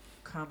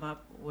come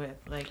up with,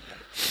 like,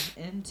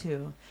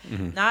 into.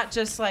 Not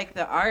just, like,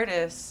 the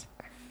artists,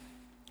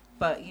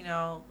 but, you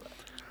know.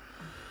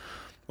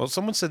 Well,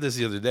 someone said this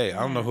the other day.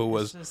 I don't know who it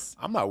was.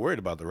 I'm not worried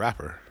about the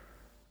rapper.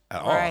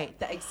 At all. Right,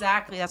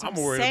 exactly. That's what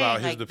I'm worried saying.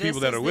 about the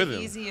people that are with him.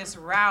 This is the easiest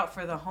route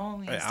for the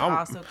homies to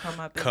also come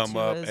up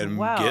and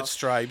get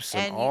stripes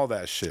and all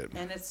that shit.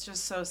 And it's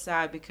just so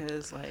sad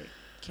because, like, you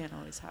can't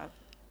always have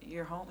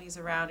your homies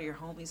around or your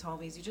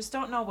homies. You just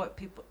don't know what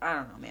people. I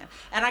don't know, man.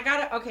 And I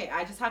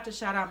just have to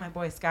shout out my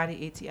boy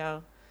Scotty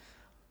ATL.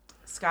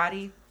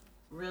 Scotty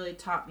really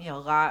taught me a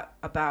lot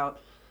about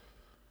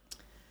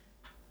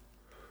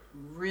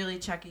really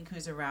checking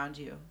who's around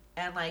you.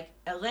 And, like,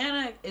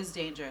 Atlanta is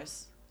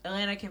dangerous.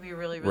 Atlanta can be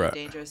really, really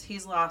dangerous.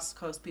 He's lost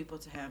close people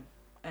to him.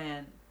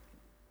 And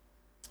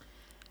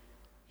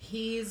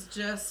he's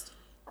just,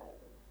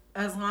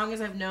 as long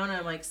as I've known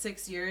him, like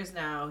 6 years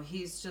now,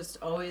 he's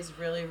just always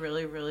really,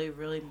 really, really,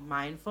 really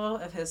mindful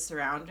of his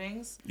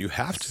surroundings. You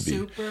have to be.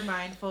 Super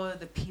mindful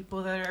of the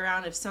people that are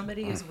around. If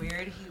somebody is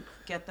weird, he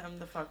get them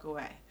the fuck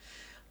away.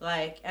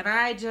 Like, and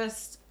I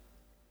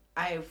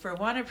for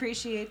one,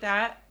 appreciate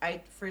that.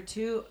 For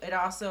two, it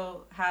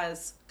also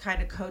has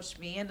kind of coached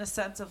me in the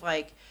sense of,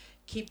 like,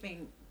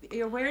 keeping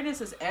your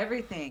awareness is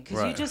everything,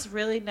 because you just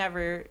really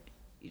never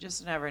You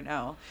just never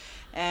know.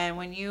 And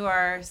when you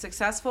are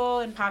successful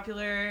and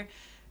popular,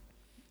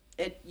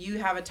 you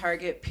have a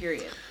target,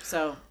 period.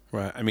 So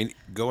Right. I mean,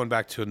 going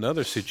back to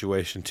another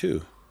situation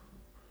too.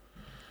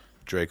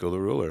 Draco the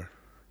Ruler.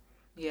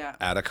 yeah.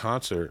 At a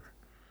concert,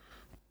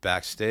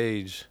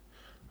 backstage,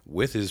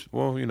 with his,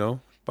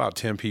 about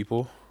 10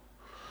 people.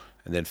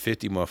 And then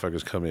 50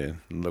 motherfuckers come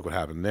in. And look what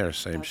happened there.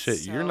 Same That's shit.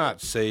 so You're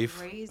not safe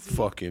crazy.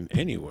 fucking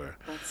anywhere.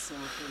 That's so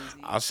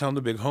crazy. I was telling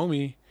the big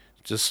homie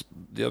just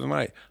the other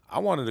night, I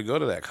wanted to go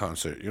to that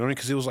concert. You know what I mean?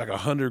 Because it was like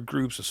 100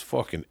 groups. It's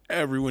fucking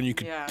everyone you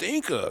could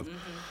think of.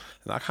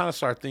 And I kind of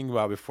started thinking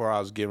about it before I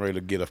was getting ready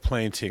to get a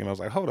plane ticket. And I was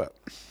like, hold up.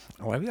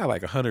 I'm like, we got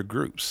like 100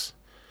 groups.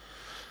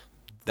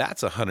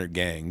 That's 100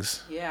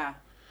 gangs. Yeah.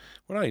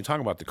 We're not even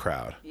talking about the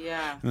crowd.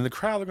 Yeah. And then the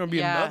crowd are gonna be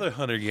another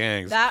 100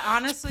 gangs. That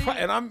honestly.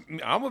 And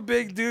I'm a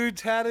big dude,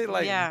 tatted.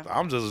 Like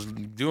I'm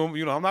just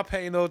doing. I'm not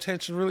paying no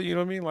attention really. You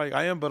know what I mean? Like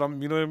I am, but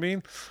I'm. You know what I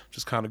mean?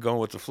 Just kind of going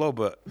with the flow.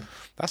 But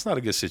that's not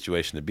a good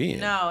situation to be in.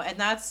 No, and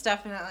that's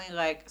definitely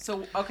like.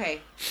 So okay,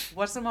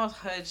 what's the most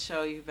hood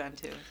show you've been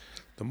to?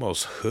 The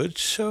most hood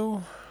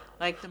show?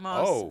 Like the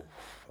most. Oh,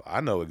 I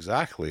know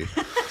exactly.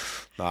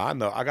 No, I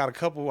know. I got a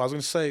couple. I was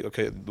gonna say,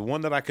 okay, the one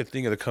that I could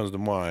think of that comes to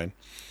mind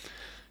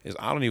is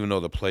I don't even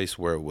know the place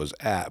where it was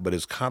at, but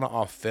it's kind of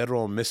off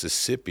Federal and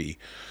Mississippi.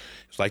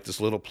 It's like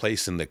this little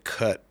place in the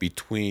cut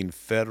between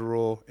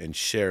Federal and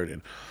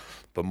Sheridan,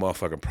 but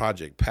motherfucking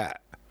Project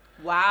Pat.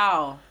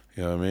 Wow.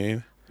 You know what I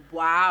mean?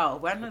 Wow.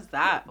 When was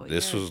that?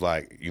 This was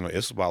like,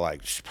 it's about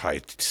like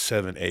probably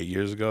 7-8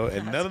 years ago,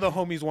 and none of the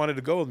homies wanted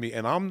to go with me,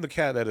 and I'm the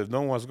cat that if no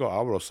one wants to go,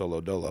 I'll roll solo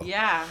dolo.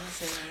 Yeah, I'm the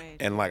same way.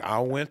 And like I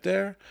went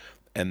there,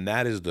 and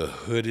that is the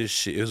hoodest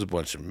shit. It was a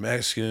bunch of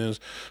Mexicans,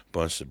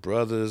 bunch of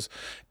brothers,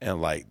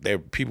 and like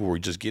people were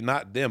just getting,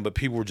 not them, but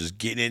people were just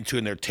getting into it,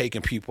 and they're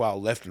taking people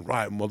out left and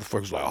right.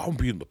 Motherfuckers like, I'll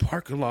be in the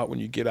parking lot when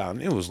you get out.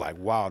 And it was like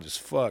wild as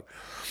fuck.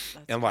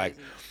 That's and like,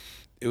 crazy.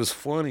 It was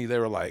funny. They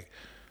were like,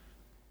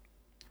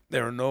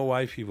 there were no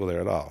white people there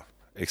at all,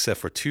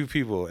 except for two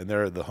people, and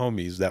they're the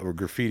homies that were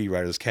graffiti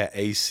writers, cat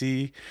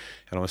AC, and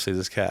I'm gonna say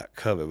this cat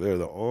Covet. They were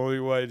the only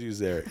white dudes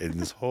there in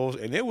this whole,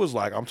 and it was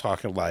like, I'm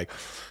talking like,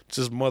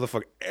 just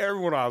motherfucker.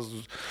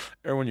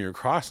 Everyone you're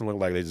crossing looked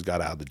like they just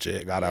got out of the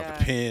jail, got out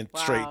the pen,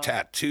 straight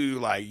tattoo,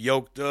 like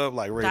yoked up,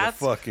 like ready to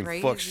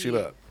fucking fuck shit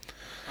up.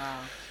 Wow.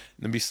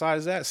 And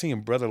besides that,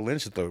 seeing Brother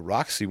Lynch at the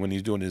Roxy when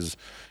he's doing his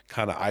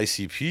kind of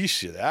ICP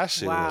shit, that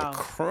shit was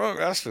crunk.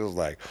 That shit was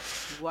like,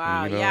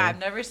 wow. Yeah, I've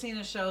never seen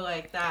a show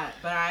like that,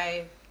 but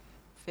I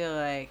feel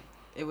like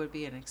it would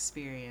be an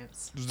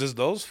experience. Just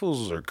those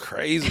fools are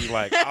crazy.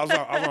 Like I was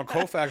on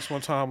Kofax one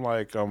time,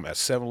 like at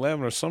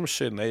 7-Eleven or some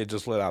shit, and they had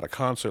just let out a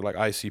concert like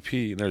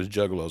ICP, and there's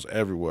juggalos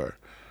everywhere.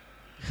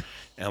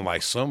 And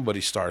like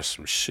somebody starts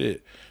some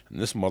shit,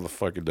 and this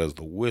motherfucker does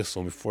the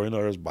whistle. Before you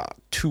know, there's about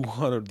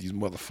 200 of these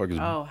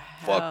motherfuckers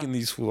fucking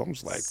these fools. I'm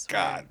just like,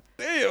 God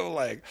damn,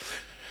 like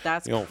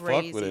that's you don't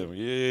crazy. fuck with him.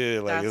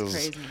 Yeah, like that's it was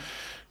crazy.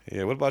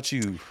 Yeah, what about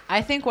you?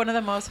 I think one of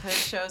the most hood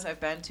shows I've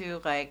been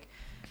to, like,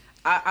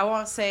 I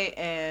won't say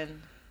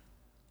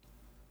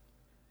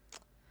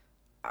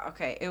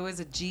okay, it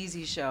was a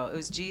Jeezy show. It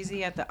was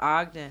Jeezy at the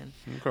Ogden.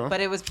 Okay. But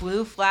it was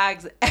blue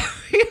flags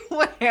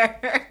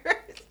everywhere.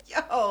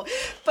 Yo.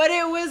 But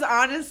it was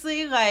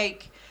honestly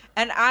like,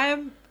 and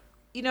I'm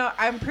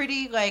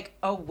pretty like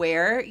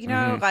aware,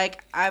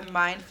 like I'm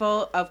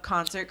mindful of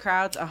concert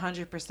crowds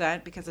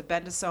 100% because I've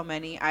been to so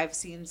many. I've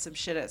seen some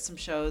shit at some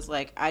shows.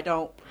 Like I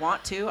don't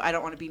want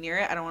to be near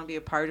it. I don't want to be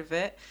a part of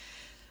it.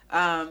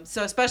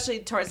 So especially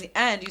towards the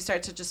end, you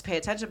start to just pay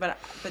attention. But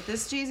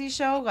this Jeezy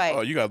show, like,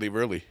 oh, you gotta leave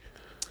early.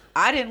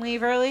 I didn't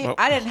leave early. Oh.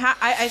 I didn't have.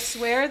 I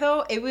swear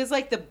though, it was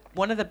like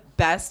one of the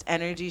best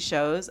energy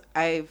shows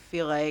I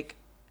feel like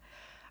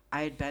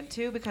I had been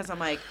to because I'm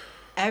like,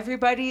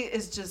 everybody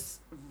is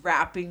just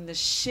rapping the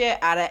shit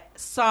out of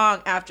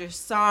song after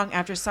song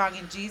after song,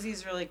 and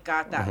Jeezy's really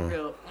got that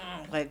real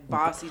like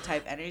bossy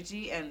type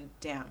energy. And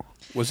damn,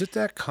 was it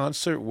that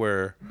concert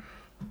where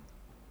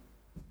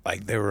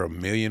like there were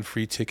 1 million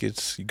free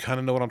tickets? You kind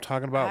of know what I'm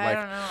talking about. I like,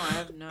 don't know. I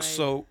have no idea.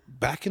 So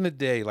back in the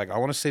day, like I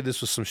want to say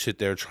this was some shit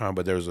they were trying,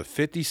 but there was a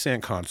 50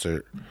 Cent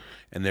concert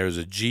and there was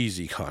a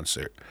Jeezy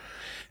concert.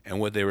 And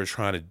what they were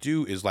trying to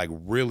do is like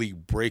really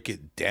break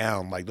it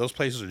down. Like those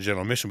places are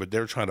general admission, but they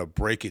were trying to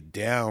break it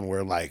down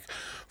where like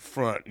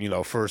front,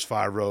 first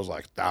 5 rows,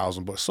 like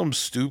 $1,000, some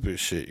stupid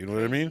shit. You know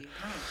what I mean?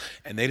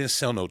 And they didn't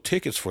sell no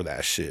tickets for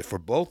that shit for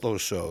both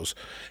those shows.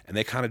 And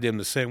they kind of did them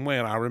the same way.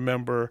 And I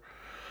remember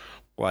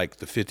like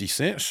the 50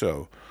 Cent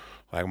show,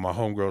 like my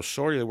homegirl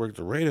Shorty that worked at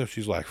the radio,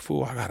 she's like,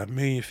 fool, I got 1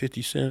 million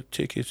 50 Cent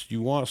tickets.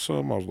 You want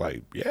some? I was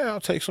like, yeah, I'll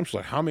take some. She's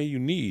like, how many you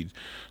need?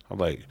 I'm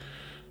like,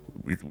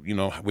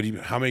 how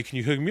many can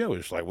you hook me up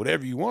with? She's like,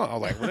 whatever you want. I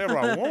was like, whatever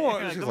I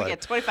want. Like, she's let me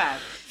get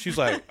 25. She's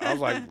like, I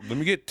was like, let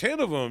me get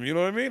 10 of them. You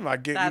know what I mean?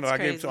 Like, I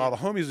gave it to all the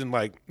homies, and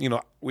like,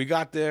 we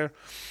got there,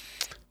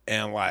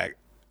 and like,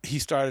 he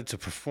started to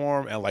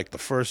perform, and like the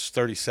first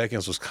 30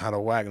 seconds was kind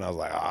of whack, and I was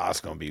like, it's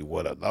gonna be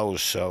one of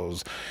those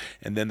shows.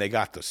 And then they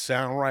got the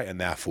sound right, and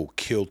that fool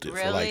killed it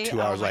for like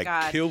 2 hours. Oh my like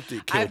God. killed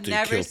it. I've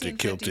never seen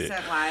 50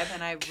 Cent live,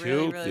 and I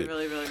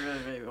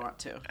really want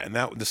to. And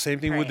that the same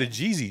thing with the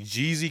Jeezy.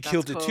 Jeezy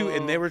killed it too,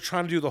 and they were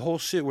trying to do the whole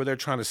shit where they're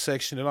trying to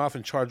section it off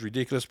and charge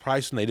ridiculous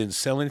price, and they didn't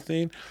sell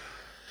anything.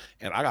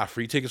 And I got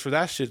free tickets for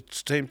that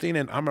shit. Same thing.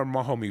 And I remember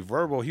my homie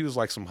Verbal, he was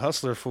like some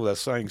hustler fool that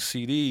sang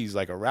CDs,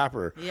 like a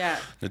rapper. Yeah.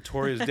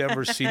 Notorious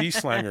Denver CD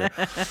slanger.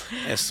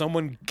 And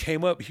someone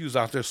came up, he was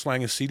out there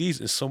slanging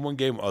CDs, and someone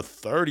gave him a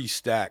 30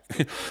 stack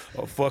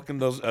of fucking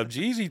those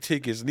Jeezy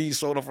tickets. And he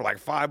sold them for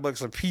like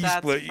 $5 a piece.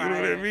 That's but you know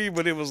what I mean?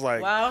 But it was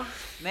like. Well,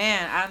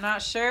 man, I'm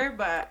not sure,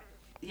 but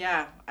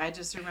yeah, I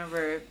just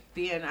remember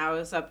I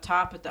was up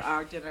top at the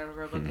Ogden. I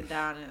remember looking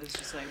down, and it was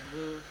just like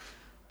blue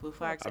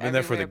flags. I've been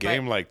there for the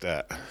game like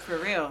that. For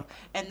real.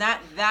 And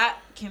that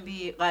can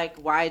be like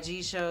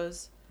YG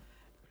shows,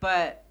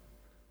 but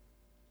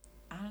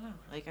I don't know.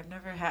 Like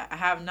I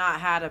have not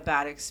had a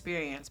bad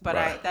experience,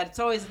 but that's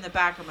always in the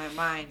back of my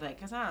mind, like,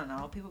 cause I don't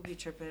know, people be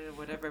tripping or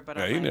whatever, but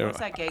I'm like, once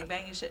that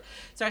gangbanging shit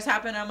starts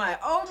happening, I'm like,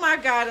 oh my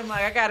God,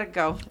 I gotta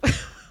go.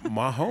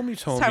 My homie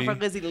told me. It's time for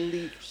Lizzie to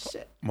leave.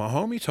 Shit. My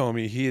homie told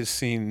me he had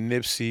seen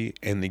Nipsey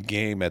and the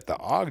Game at the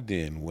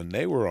Ogden when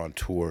they were on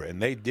tour,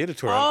 and they did a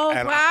tour. Oh,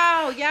 and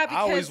wow. Yeah, because I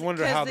always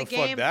wonder how the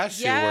fuck that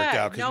shit worked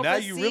out, because now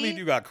you really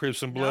do got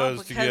Crips and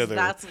Bloods together.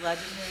 That's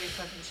legendary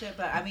fucking shit.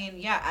 But I mean,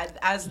 yeah,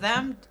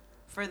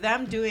 for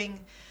them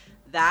doing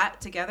that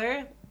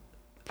together,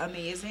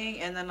 amazing.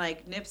 And then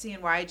like Nipsey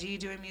and YG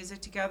doing music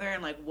together,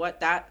 and like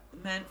what that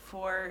meant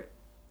for,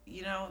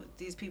 you know,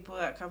 these people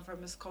that come from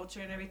this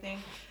culture and everything.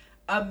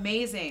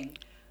 Amazing.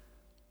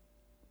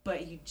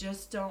 But you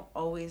just don't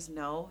always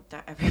know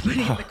that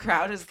everybody in the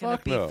crowd is going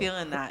to be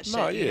feeling that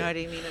shit. You know what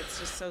I mean? It's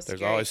just so scary.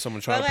 There's always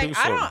someone trying to prove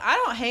something. something.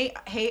 I don't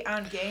hate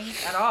on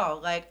gangs at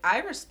all. Like, I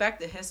respect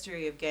the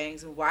history of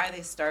gangs and why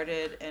they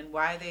started and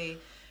why they,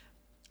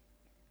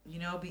 you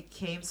know,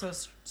 became so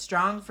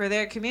strong for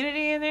their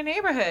community and their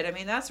neighborhood. I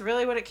mean, that's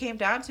really what it came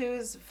down to,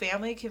 is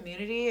family,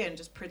 community, and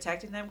just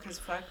protecting them, because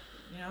fuck,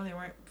 you know, they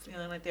weren't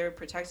feeling like they were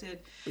protected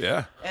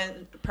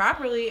and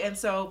properly. And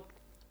so,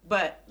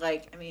 but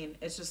like, I mean,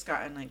 it's just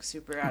gotten like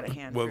super out of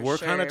hand. What we're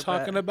kind of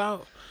talking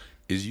about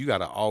is you got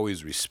to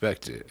always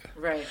respect it.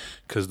 Right.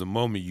 Because the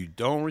moment you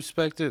don't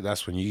respect it,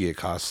 that's when you get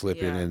caught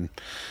slipping. And,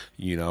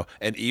 you know,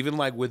 and even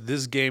like with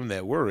this game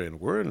that we're in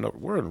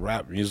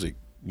rap music,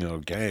 you know,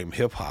 game,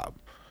 hip hop.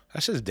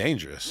 That's just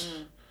dangerous.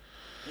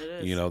 It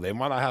is. You know, they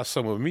might not have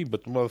some of me,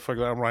 but the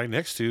motherfucker I'm right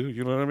next to,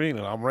 you know what I mean?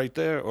 And I'm right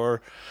there,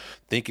 or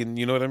thinking,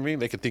 you know what I mean?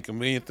 They can think a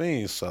million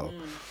things. So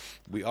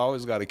we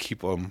always got to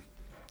keep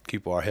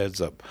our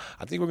heads up.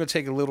 I think we're going to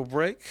take a little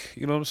break,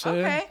 you know what I'm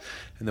saying? Okay.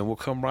 And then we'll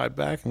come right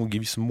back and we'll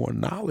give you some more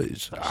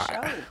knowledge. All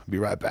right. Be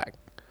right back.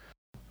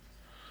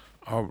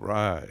 All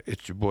right.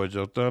 It's your boy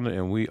Joe Thunder,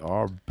 and we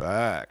are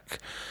back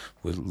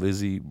with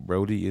Lizzie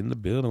Brody in the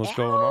building. What's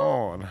going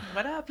on?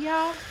 What up,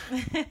 y'all?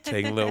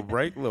 Taking a little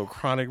break, little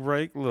chronic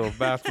break, little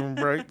bathroom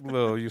break,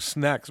 little your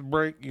snacks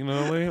break, you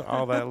know what I mean?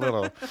 All that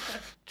little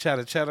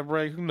chatter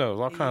break, who knows?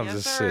 All kinds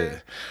of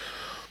shit.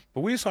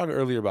 But we was talking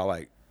earlier about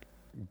like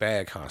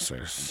bad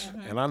concerts,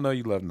 and I know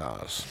you love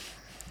Nas.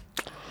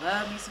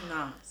 Love me some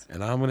Nas.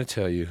 And I'm gonna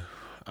tell you,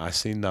 I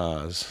see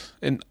Nas,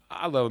 and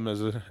I love him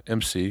as a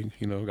MC.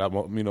 You know, got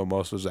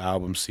most of his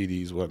albums,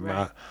 CDs,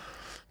 whatnot. Right.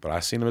 But I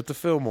seen him at the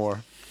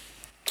Fillmore.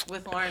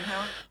 With Lauryn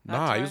Hill?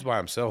 Nah, he was by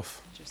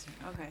himself. Interesting.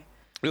 Okay.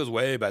 It was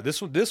way back.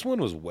 This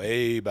one was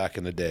way back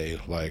in the day.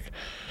 Like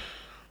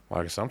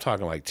I said, I'm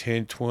talking like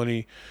 10,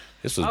 20.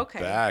 This was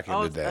back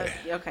in the day.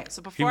 Okay,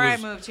 so before I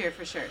moved here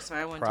for sure. So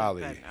I went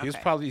probably. To He was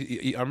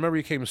probably. I remember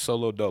he came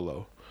solo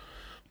dolo,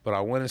 but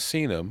I went and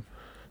seen him,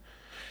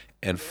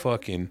 and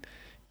fucking,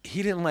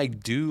 he didn't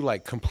like do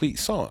like complete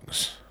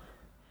songs.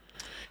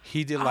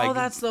 He did like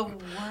that's the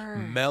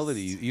worst.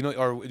 Melodies, you know,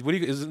 or what do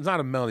you? It's not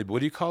a melody, but what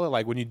do you call it?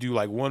 Like when you do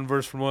like one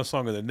verse from one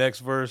song and the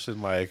next verse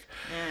and like.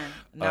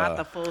 Not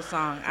the full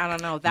song. I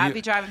don't know. That'd be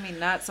driving me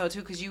nuts. So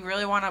too, because you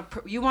really want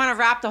to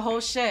rap the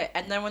whole shit,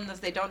 and then when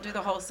they don't do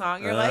the whole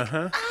song, you're like,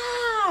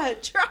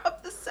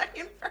 drop the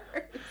second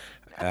verse.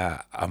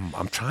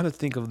 I'm trying to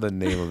think of the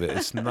name of it.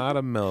 It's not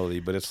a melody,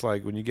 but it's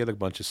like when you get a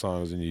bunch of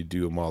songs and you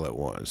do them all at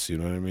once. You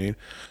know what I mean?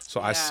 So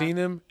I seen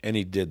him and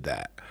he did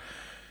that.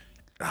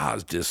 I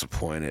was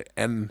disappointed,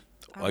 and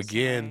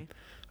again,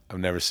 I've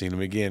never seen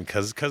him again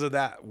because of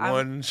that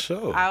one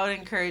show. I would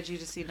encourage you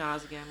to see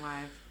Nas again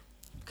live,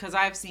 because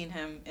I've seen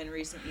him in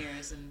recent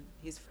years, and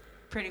he's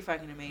pretty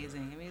fucking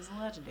amazing. I mean, he's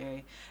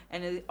legendary,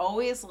 and it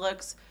always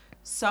looks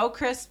so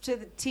crisp to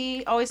the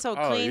T, always so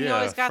clean. Yeah. He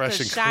always got fresh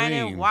the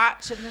shining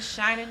watch and the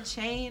shining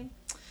chain.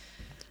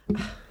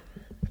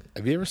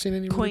 Have you ever seen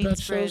any really bad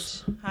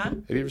shows? Huh?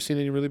 Have you ever seen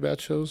any really bad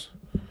shows?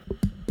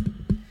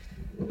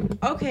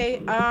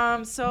 Okay,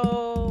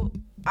 so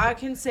I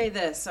can say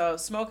this. So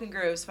Smoke and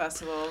Grooves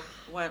Festival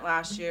went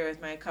last year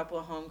with my couple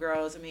of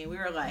homegirls. I mean, we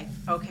were like,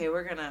 okay,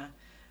 we're going to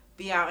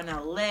be out in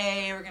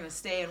LA. We're going to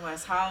stay in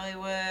West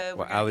Hollywood.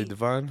 What, Ali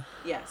Divine?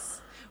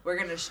 Yes. We're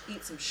gonna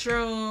eat some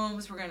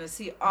shrooms. We're gonna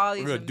see all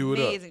these do it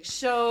up. amazing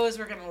shows.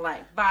 We're gonna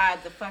like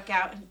vibe the fuck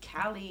out in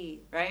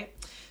Cali, right?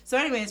 So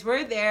anyways,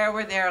 we're there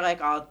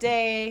like all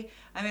day.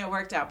 I mean, it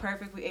worked out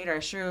perfect. We ate our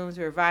shrooms.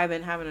 We were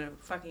vibing, having a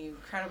fucking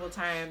incredible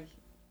time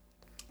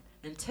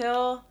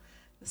until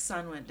the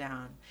sun went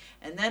down.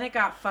 And then it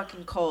got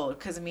fucking cold.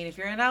 Because, I mean, if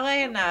you're in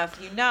LA enough,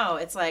 you know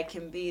it's like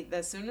can be,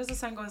 as soon as the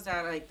sun goes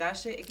down, like that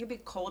shit, it can be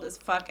cold as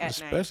fuck at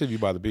night. Especially if you're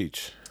by the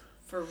beach.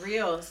 For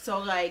real. So,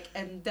 like,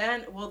 and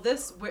then, well,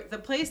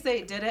 the place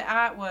they did it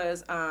at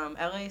was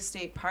LA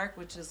State Park,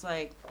 which is,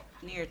 like,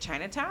 near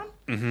Chinatown.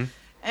 Mm-hmm.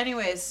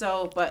 Anyways,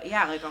 so, but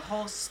yeah, like a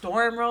whole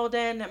storm rolled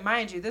in. And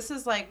mind you, this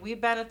is like,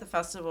 we've been at the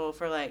festival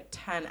for like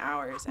 10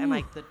 hours. And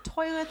like the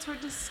toilets were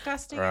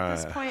disgusting at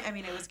this point. I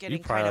mean, it was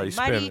getting kind of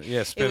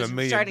muddy. Spend $1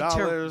 million. Starting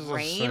to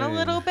rain a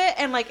little bit.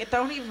 And like, it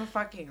don't even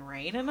fucking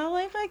rain in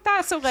LA like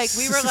that. So like,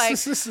 we were like,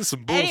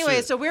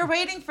 anyway, so we're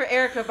waiting for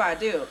Erykah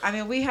Badu. I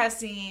mean, we have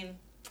seen,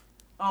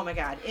 oh my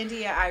God,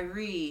 India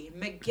Arie,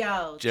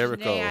 Miguel,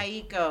 Jericho.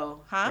 Jhené Aiko.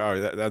 Huh?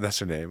 Oh, that's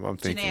her name. I'm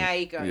thinking.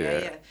 Jhené Aiko,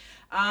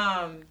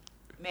 yeah.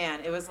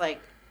 Man, it was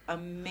like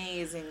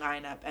amazing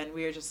lineup, and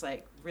we were just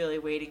like really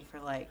waiting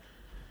for like,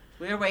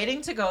 we were waiting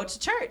to go to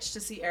church to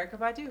see Erykah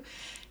Badu.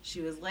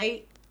 She was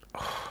late.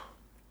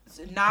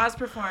 Nas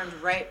performed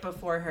right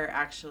before her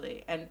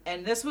actually,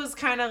 and this was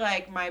kind of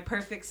like my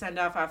perfect send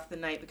off the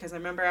night, because I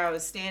remember I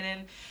was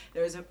standing,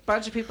 there was a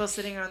bunch of people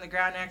sitting on the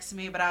ground next to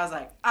me, but I was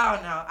like, oh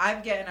no,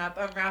 I'm getting up,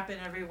 I'm rapping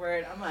every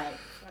word, I'm like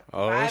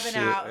vibing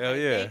out. Hell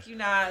like, yeah. Thank you,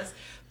 Nas.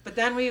 But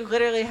then we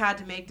literally had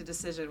to make the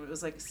decision. It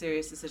was like a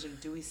serious decision.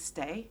 Do we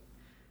stay?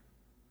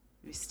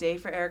 Do we stay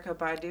for Erykah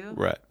Badu?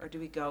 Right. Or do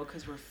we go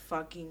because we're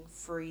fucking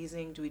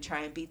freezing? Do we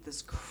try and beat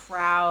this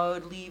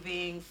crowd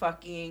leaving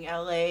fucking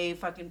LA?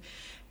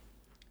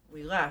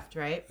 We left,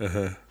 right?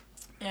 Uh-huh.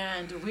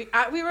 And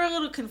we were a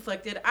little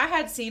conflicted. I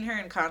had seen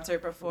her in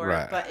concert before,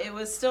 right. But it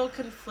was still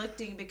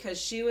conflicting because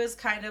she was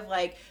kind of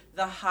like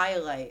the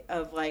highlight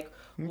of like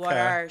what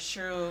our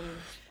shroom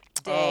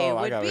day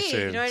would be.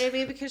 You know what I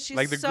mean? Because she's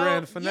like the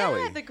grand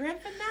finale. Yeah, the grand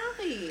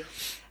finale.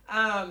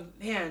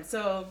 Man,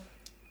 so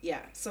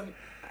yeah,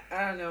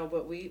 I don't know,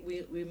 but we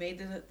made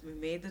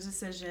the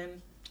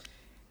decision,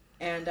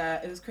 and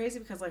it was crazy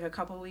because like a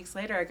couple of weeks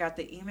later, I got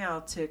the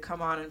email to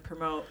come on and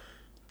promote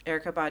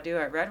Erykah Badu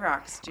at Red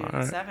Rocks June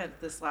 7th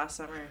this last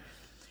summer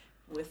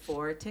with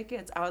 4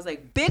 tickets. I was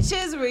like,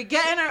 bitches, we're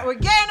getting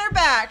her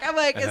back. I'm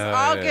like, it's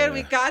all good.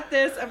 We got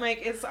this. I'm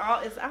like, it's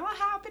all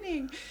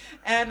happening.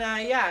 And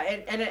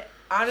and it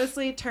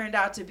honestly turned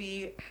out to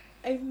be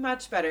a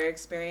much better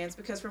experience,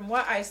 because from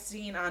what I've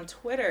seen on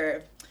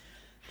Twitter,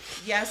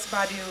 yes,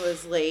 Badu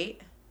was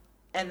late,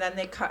 and then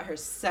they cut her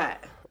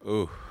set.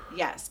 Ooh.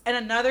 Yes. And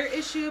another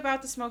issue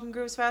about the Smoke and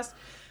Grooves Fest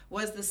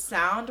was the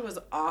sound was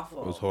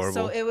awful. It was horrible.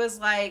 So it was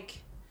like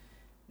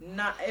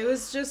it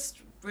was just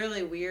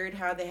really weird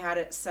how they had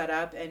it set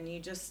up, and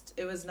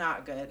it was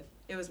not good.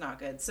 It was not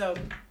good. So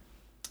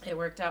it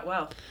worked out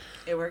well.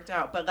 It worked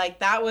out. But like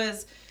that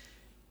was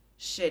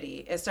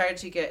shitty. It started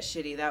to get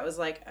shitty. That was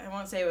like, I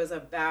won't say it was a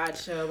bad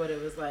show, but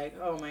it was like,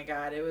 oh my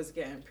God, it was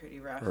getting pretty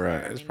rough.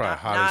 Right. It's probably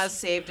hot. Nas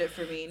saved it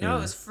for me. No, it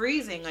was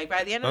freezing. Like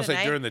by the end of the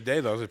night. During the day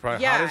though, it was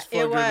probably hot as fuck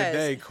during the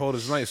day, cold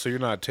as night. So you're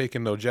not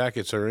taking no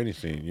jackets or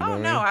anything. You know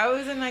what I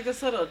was in like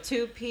this little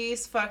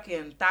 2-piece,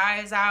 fucking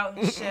thighs out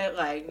and shit,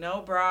 like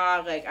no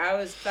bra. Like I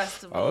was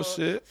festival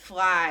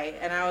fly,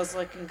 and I was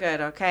looking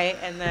good. Okay,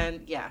 and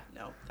then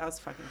I was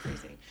fucking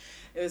freezing.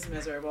 It was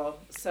miserable.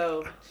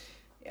 So.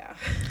 Yeah.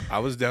 I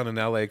was down in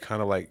LA kind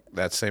of like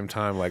that same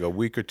time, like a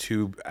week or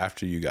two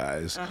after you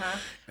guys. Uh-huh.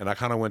 And I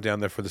kind of went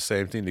down there for the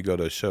same thing, to go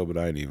to a show, but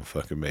I didn't even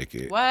fucking make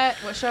it. What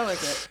show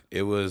was it?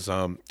 It was,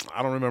 I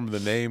don't remember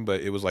the name,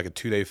 but it was like a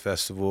 2-day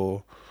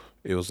festival.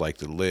 It was like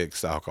the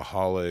Licks, the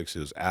Alcoholics. It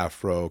was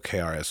Afro,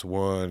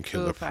 KRS-One,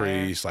 Killer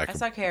Priest. Like I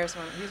saw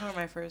KRS-One. He was one of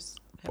my first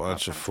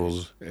bunch of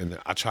fools. And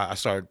I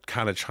started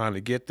kind of trying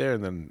to get there,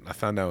 and then I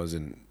found out it was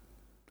in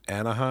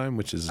Anaheim,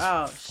 which is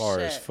far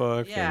as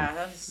fuck. Yeah,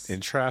 that's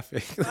in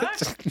traffic.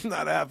 That's just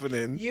not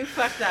happening. You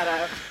fucked that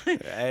up.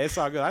 Hey, it's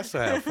all good. I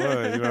still had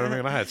fun. You know what I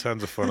mean? I had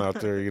tons of fun out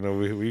there. You know,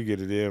 we get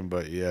it in,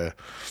 but yeah,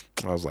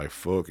 I was like,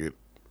 fuck it.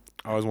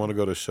 I always want to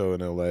go to a show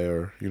in LA,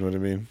 or you know what I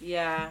mean?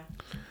 Yeah,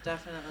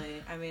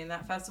 definitely. I mean,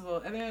 that festival,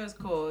 it was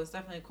cool. It was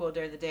definitely cool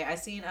during the day. I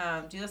seen,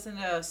 do you listen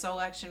to Soul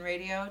Action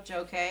Radio,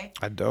 Joe K?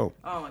 I don't.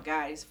 Oh my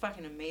God, he's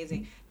fucking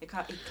amazing. They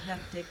call it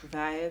Eclectic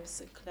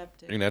Vibes.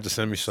 Eclectic. You're gonna have to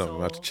send me something.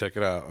 I'll have to check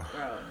it out.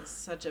 Bro, it's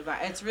such a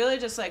vibe. It's really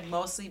just like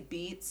mostly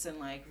beats and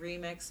like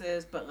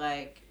remixes, but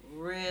like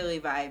really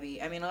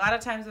vibey. I mean, a lot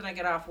of times when I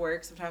get off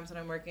work, sometimes when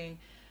I'm working,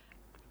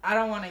 I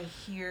don't want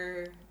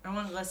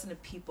to listen to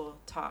people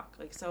talk.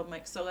 Like, so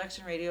like Soul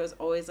Action Radio is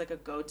always like a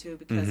go-to,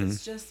 because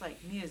it's just like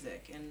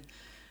music and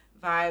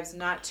vibes,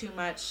 not too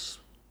much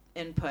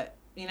input.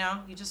 You know,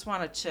 you just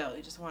want to chill.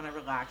 You just want to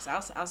relax.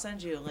 I'll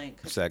send you a link.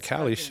 It's that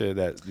Cali shit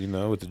that, you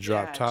know, with the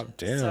drop top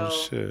down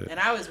shit. And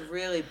I was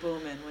really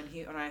booming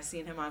when I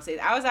seen him on stage.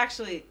 I was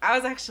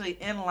actually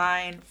in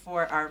line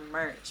for our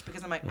merch,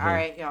 because I'm like, all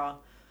right, y'all,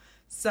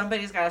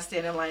 somebody's got to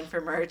stand in line for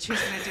merch. Who's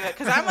going to do it?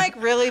 Because I'm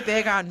like really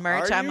big on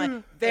merch. I'm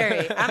like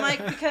very. I'm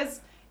like,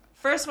 because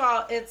first of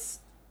all, it's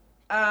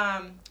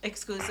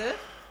exclusive.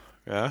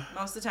 Yeah.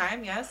 Most of the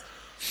time, yes.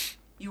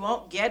 You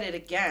won't get it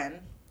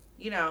again.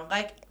 You know,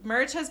 like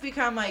merch has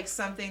become like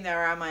something that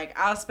where I'm like,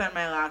 I'll spend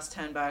my last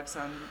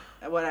 $10 on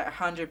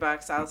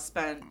 $100. I'll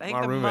spend. I think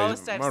my the roommate,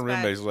 most I've my spent.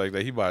 roommate's like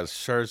that. He buys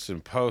shirts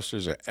and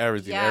posters and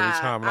everything every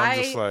time, and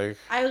I'm just like,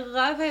 I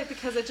love it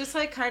because it just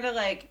like kind of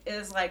like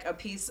is like a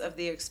piece of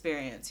the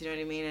experience. You know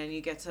what I mean? And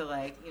you get to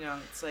like, you know,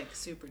 it's like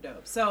super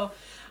dope. So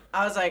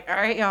I was like, all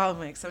right, y'all, I'm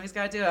like, somebody's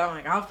got to do it. I'm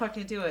like, I'll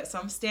fucking do it. So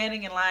I'm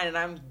standing in line and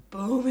I'm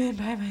booming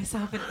by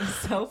myself. And it was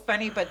so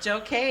funny. But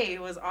Joe K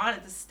was on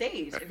at the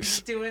stage and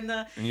he's doing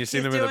the, and you he's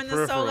seen him doing in the the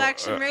peripheral.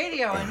 selection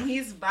radio and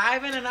he's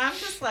vibing. And I'm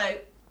just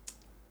like,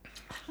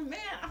 oh, man,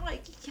 I'm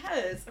like,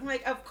 yes. I'm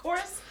like, of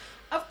course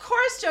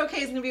Joe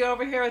K's going to be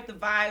over here with the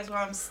vibes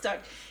while I'm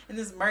stuck in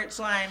this merch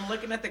line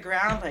looking at the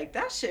ground like,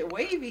 that shit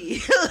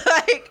wavy.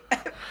 like,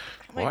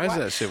 why is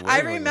that shit wavy? I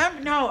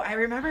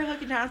remember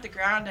looking down at the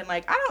ground and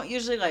like, I don't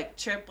usually like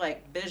trip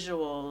like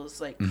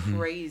visuals like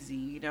crazy,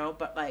 you know,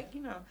 but like,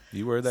 you know.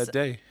 You were that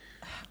day.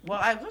 Well,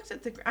 I looked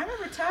at I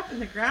remember tapping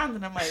the ground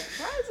and I'm like,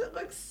 why does it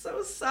look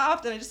so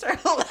soft? And I just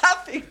started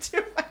laughing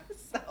to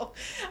myself.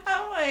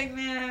 I'm like,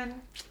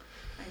 man,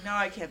 I know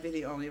I can't be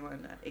the only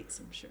one that ate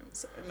some shrooms.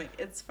 So I'm like,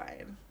 it's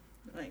fine.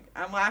 Like,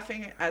 I'm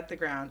laughing at the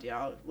ground,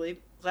 y'all.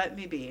 Let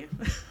me be.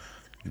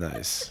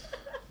 Nice.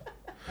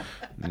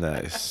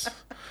 Nice.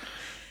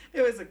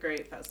 It was a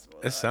great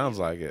festival. It sounds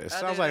like it. It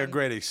sounds like a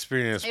great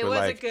experience. It but was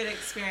like, a good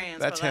experience.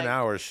 That but 10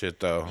 hour shit,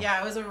 though.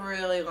 Yeah, it was a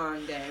really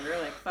long day. We were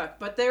like, fuck.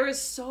 But there was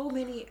so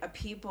many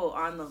people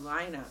on the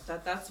lineup.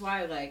 That's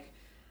why, like,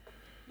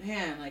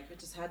 man, like, we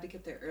just had to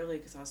get there early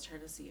because I was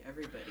trying to see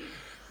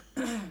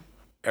everybody.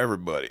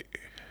 Everybody.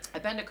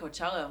 I've been to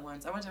Coachella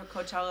once. I went to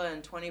Coachella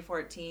in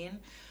 2014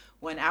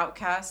 when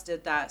Outkast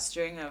did that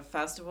string of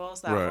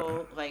festivals. That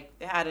whole, like,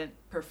 they hadn't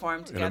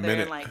performed together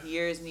in like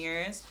years and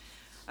years.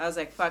 I was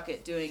like, fuck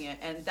it, doing it.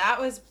 And that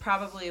was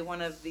probably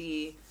one of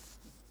the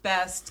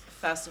best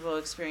festival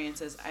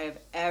experiences I've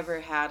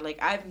ever had.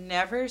 Like, I've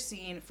never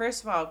seen,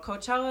 first of all,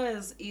 Coachella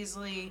is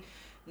easily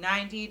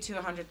 90 to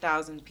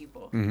 100,000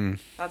 people. Mm-hmm.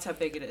 That's how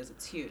big it is.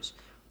 It's huge.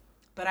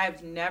 But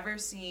I've never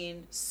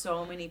seen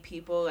so many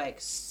people,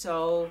 like,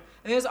 it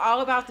was all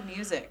about the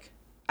music.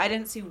 I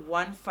didn't see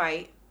one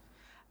fight.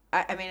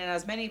 I mean, and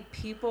as many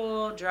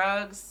people,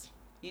 drugs,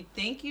 you'd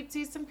think you'd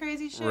see some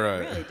crazy shit. Right.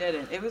 Really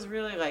didn't. It was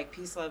really like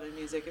peace, love, and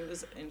music. It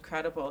was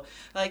incredible.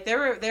 Like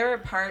there were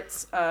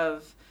parts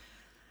of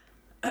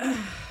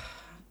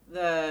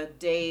the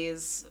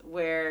days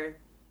where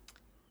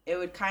it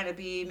would kind of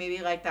be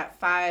maybe like that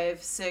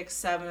 5, 6,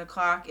 7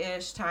 o'clock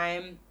ish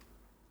time,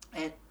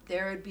 and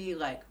there would be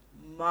like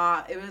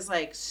it was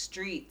like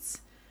streets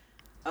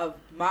of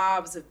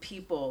mobs of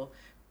people.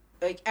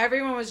 Like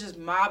everyone was just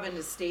mobbing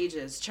the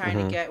stages trying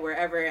to get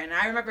wherever, and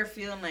I remember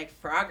feeling like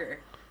Frogger.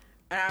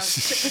 And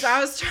I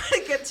was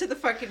trying to get to the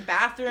fucking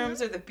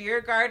bathrooms or the beer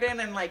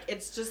garden, and like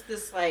it's just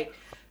this like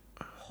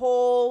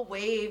whole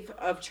wave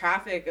of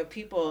traffic of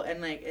people, and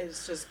like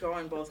it's just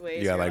going both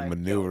ways. Yeah, like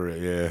maneuver it,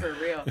 yeah. For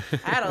real.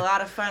 I had a lot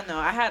of fun though.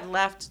 I had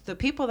left the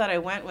people that I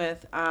went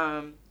with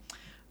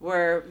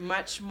were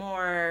much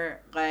more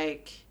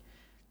like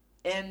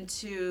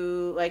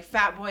into like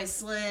Fatboy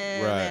Slim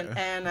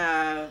and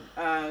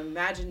not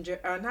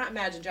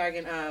Imagine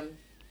Dragon.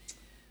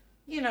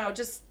 You know,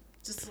 just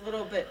a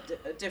little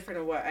bit different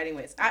of what.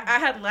 Anyways, I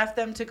had left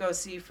them to go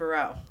see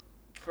Pharrell.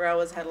 Pharrell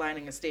was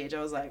headlining a stage. I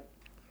was like,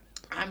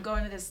 I'm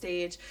going to this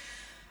stage.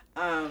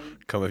 Come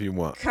if you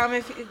want.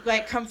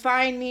 Come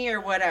find me or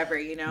whatever,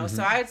 you know.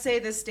 So I'd say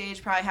this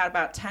stage probably had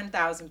about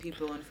 10,000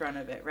 people in front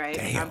of it, right?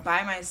 Damn. I'm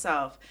by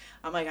myself.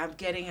 I'm like, I'm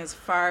getting as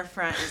far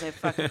front as I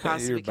fucking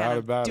possibly can.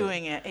 about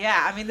doing it.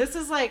 Yeah, I mean, this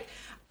is like,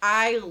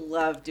 I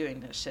love doing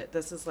this shit.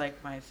 This is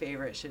like my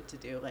favorite shit to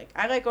do. Like,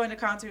 I like going to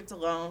concerts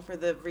alone for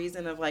the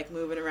reason of like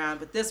moving around,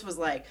 but this was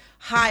like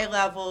high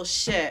level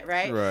shit,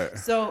 right? Right.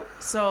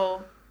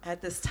 So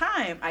at this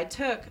time, I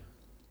took.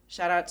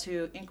 Shout out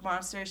to Ink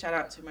Monster. Shout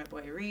out to my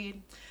boy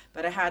Reed.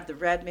 But I had the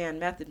Red Man,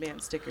 Method Man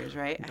stickers,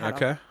 right? I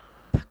had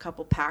a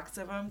couple packs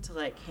of them to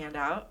like hand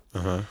out.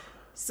 Uh-huh.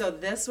 So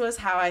this was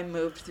how I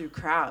moved through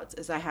crowds,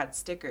 is I had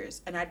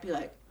stickers. And I'd be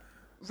like,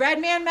 Red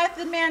Man,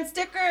 Method Man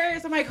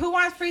stickers. I'm like, who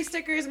wants free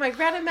stickers? I'm like,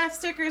 Red and Meth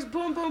stickers.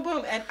 Boom, boom,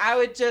 boom. And I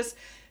would just...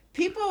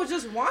 People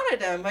just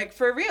wanted them, like,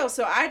 for real.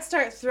 So I'd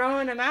start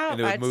throwing them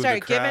out. I'd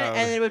start giving it,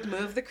 and it would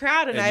move the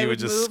crowd. And I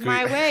would move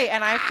my way.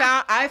 And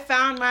I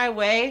found my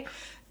way...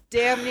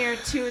 damn near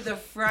to the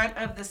front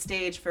of the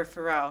stage for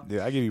Pharrell.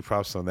 Yeah, I give you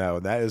props on that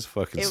one. That is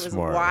fucking smart. It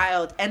was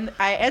wild. And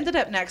I ended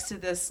up next to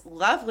this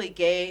lovely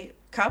gay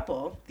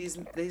couple,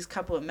 these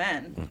couple of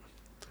men.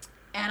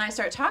 And I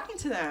start talking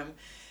to them.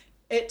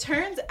 It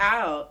turns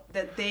out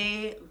that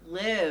they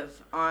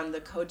live on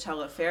the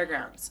Coachella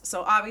Fairgrounds.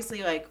 So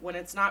obviously, like, when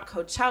it's not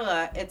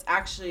Coachella, it's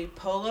actually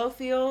polo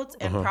fields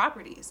and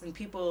properties. And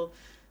people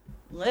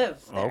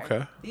live there.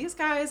 Okay. These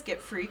guys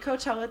get free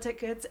Coachella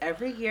tickets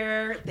every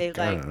year. They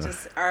like God.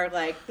 just are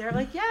like, they're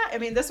like, yeah. I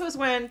mean, this was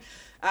when,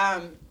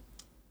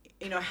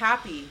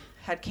 Happy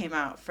had came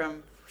out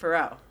from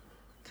Pharrell.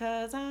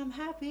 'Cause I'm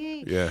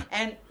happy. Yeah.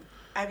 And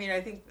I mean,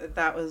 I think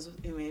that was,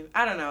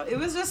 I don't know. It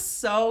was just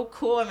so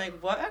cool. I'm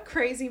like, what a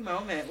crazy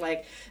moment.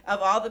 Like,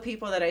 of all the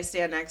people that I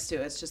stand next to,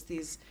 it's just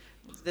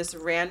this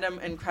random,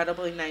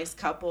 incredibly nice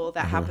couple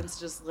that happens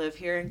to just live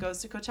here and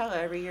goes to Coachella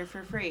every year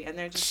for free. And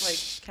they're just,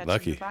 like, catching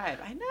Lucky. the vibe.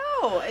 I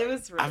know. It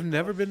was really I've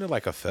never been to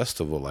like a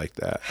festival like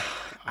that.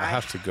 I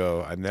have to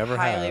go. I never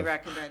highly have.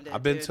 recommend it,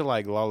 I've been dude. to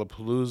like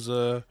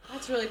Lollapalooza,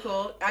 That's really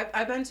cool.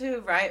 I've been to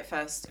Riot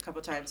Fest a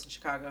couple times in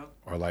Chicago.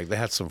 or like they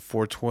had some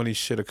 420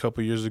 shit a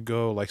couple years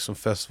ago, like some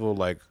festival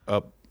like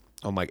up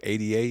on like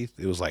 88th.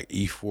 It was like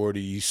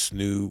E40,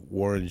 Snoop,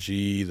 Warren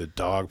G, the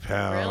Dog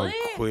Pound, Really?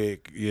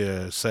 Quick,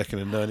 yeah, Second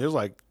and None. It was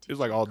like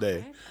all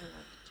day.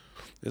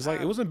 It's like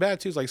it wasn't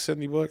bad too. It's like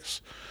 $70.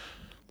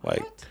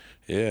 Like, What?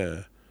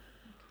 yeah.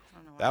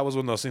 That was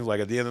one of those things, like,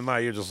 at the end of the night,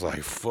 you're just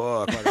like,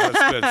 fuck. Like, I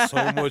spent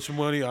so much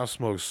money. I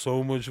smoked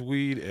so much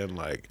weed. And,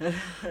 like,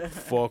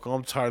 fuck,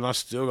 I'm tired. And I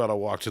still got to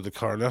walk to the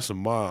car. And that's a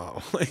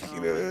mile. Like, Oh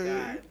you my know?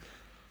 God.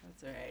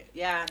 That's right.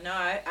 Yeah, no,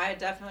 I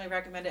definitely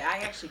recommend it. I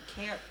actually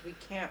we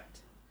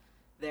camped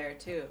there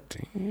too.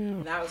 Damn.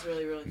 And that was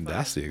really, really fun.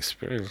 That's the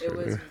experience. It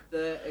right was there.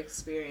 the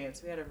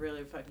experience. We had a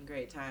really fucking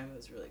great time. It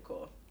was really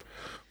cool.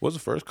 What was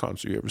the first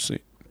concert you ever seen?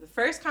 The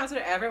first concert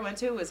I ever went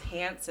to was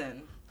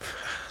Hanson.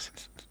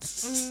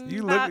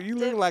 You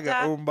look like an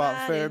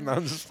Umbop fan.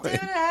 I'm just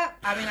like,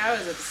 I mean, I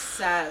was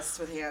obsessed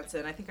with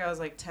Hanson. I think I was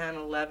like 10,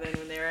 11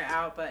 when they were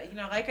out. But,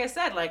 like I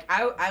said, like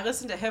I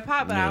listened to hip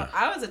hop, but Yeah.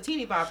 I was a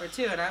teeny bopper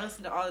too, and I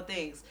listened to all the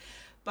things.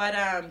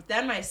 But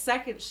then my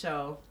second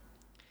show,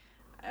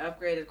 I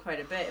upgraded quite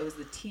a bit. It was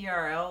the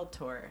TRL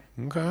tour.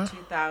 okay.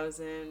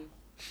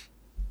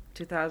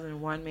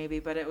 2001 maybe,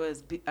 but it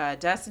was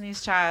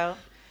Destiny's Child,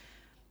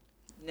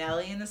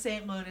 Nelly and the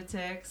Saint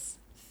Lunatics,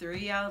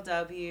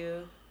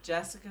 3LW,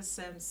 Jessica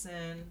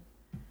Simpson,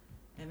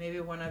 and maybe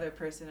one other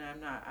person.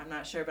 I'm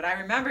not sure, but I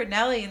remember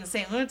Nelly and the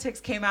Saint Lunatics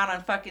came out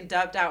on fucking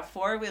dubbed out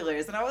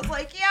four-wheelers, and I was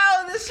like,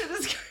 yo, this shit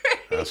is crazy.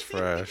 That's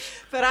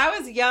fresh. But I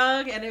was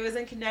young, and it was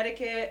in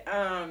Connecticut,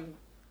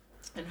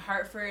 in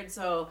Hartford,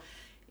 so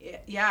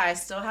yeah, I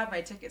still have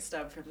my ticket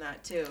stub from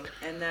that too.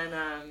 And then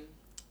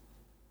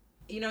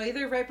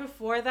either right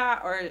before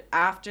that or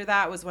after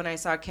that was when I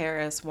saw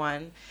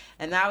KRS-One,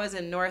 and that was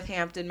in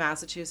Northampton,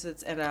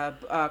 Massachusetts, in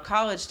a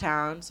college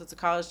town. So it's a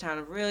college town,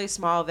 a really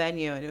small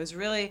venue, and it was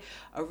really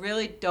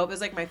dope. It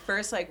was like my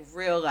first like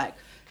real like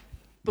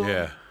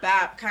boom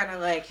bap kind of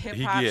like hip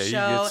hop show. He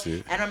gets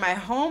it. And my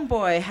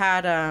homeboy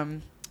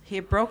had he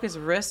broke his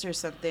wrist or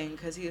something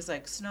because he was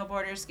like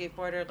snowboarder,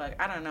 skateboarder,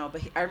 like I don't know.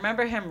 But I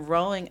remember him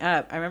rolling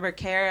up. I remember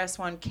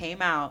KRS-One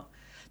came out.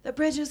 The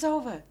bridge is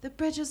over. The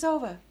bridge is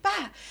over.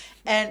 Bah!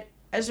 And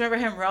I just remember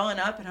him rolling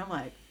up, and I'm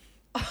like,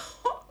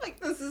 oh, like,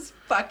 this is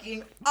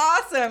fucking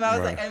awesome. I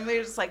was like, and we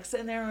were just like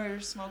sitting there, and we were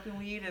smoking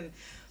weed, and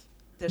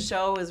the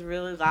show was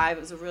really live.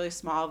 It was a really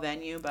small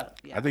venue, but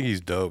yeah. I think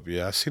he's dope.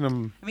 Yeah, I seen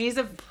him. I mean, he's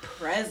a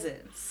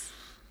presence.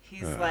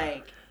 He's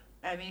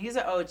he's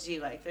an OG.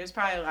 Like, there's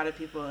probably a lot of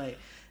people, like,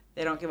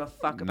 they don't give a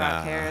fuck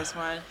about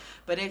KRS-One.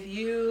 But if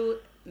you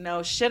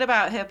know shit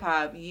about hip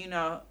hop, you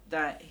know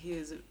that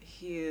he's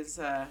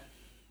a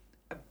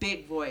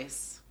big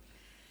voice.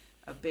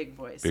 A big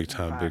voice. Big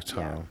time.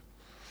 Yeah.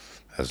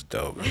 That's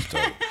dope.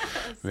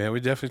 Man, we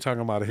definitely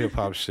talking about hip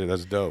hop shit.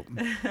 That's dope.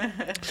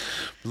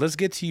 Let's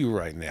get to you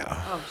right now.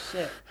 Oh,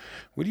 shit.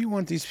 What do you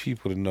want these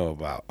people to know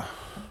about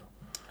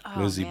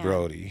Lizzie man.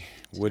 Brody?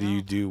 What do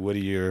you do? What are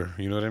your,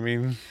 you know what I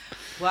mean?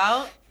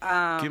 Well,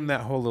 give them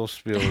that whole little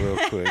spiel real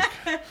quick.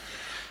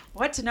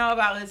 what to know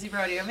about Lizzie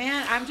Brody?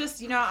 Man, I'm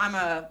just, I'm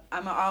a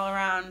all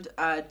around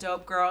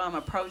dope girl. I'm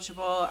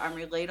approachable. I'm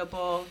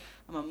relatable.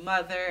 I'm a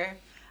mother.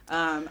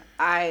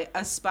 I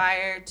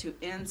aspire to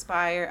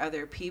inspire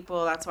other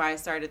people. That's why I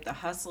started the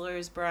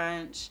Hustlers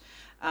Brunch.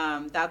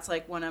 That's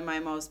like one of my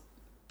most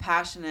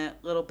passionate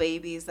little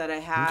babies that I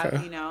have,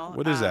 Okay.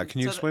 What is that?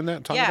 Can you explain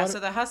that? Talk about so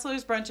it? the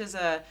Hustlers Brunch is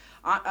a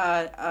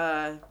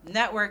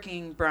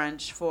networking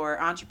brunch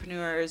for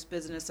entrepreneurs,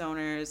 business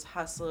owners,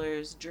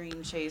 hustlers,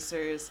 dream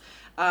chasers.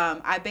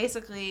 I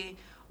basically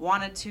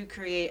wanted to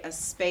create a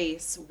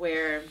space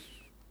where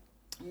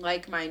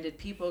like-minded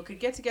people could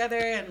get together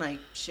and like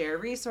share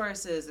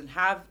resources and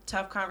have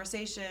tough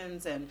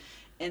conversations and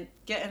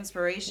get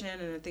inspiration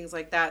and things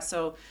like that.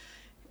 So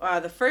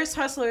the first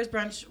Hustlers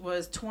Brunch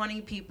was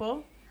 20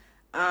 people,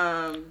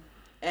 and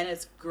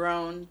it's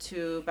grown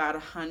to about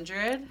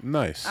 100.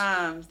 Nice.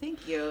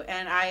 Thank you.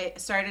 And I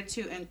started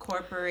to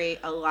incorporate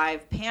a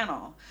live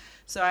panel.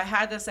 So I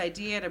had this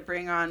idea to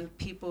bring on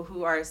people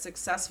who are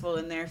successful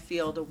in their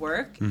field of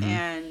work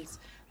and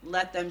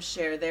let them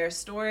share their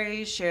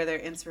stories, share their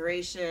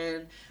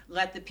inspiration,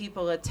 let the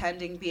people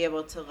attending be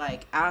able to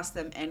like ask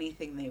them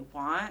anything they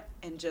want,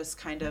 and just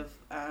kind of,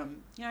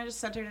 just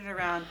centered it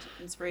around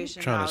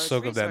inspiration, trying to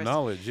soak up that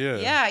knowledge.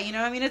 Yeah,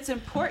 I mean, it's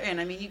important.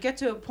 I mean, you get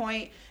to a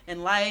point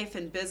in life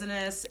and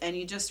business, and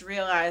you just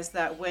realize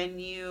that when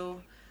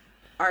you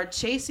are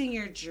chasing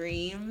your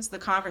dreams, the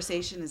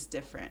conversation is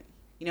different.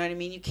 You know what I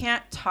mean? You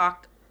can't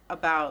talk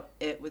about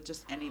it with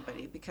just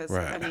anybody, because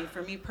right. I mean,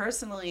 for me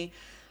personally,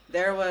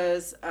 there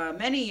was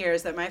many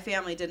years that my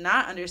family did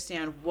not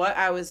understand what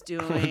I was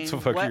doing,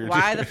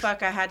 why the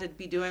fuck I had to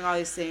be doing all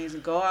these things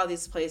and go all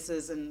these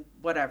places and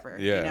whatever,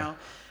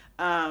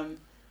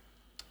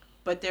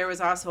 but there was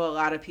also a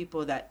lot of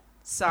people that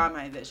saw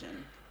my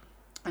vision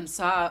and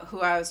saw who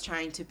I was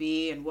trying to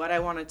be and what I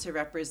wanted to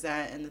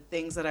represent and the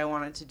things that I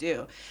wanted to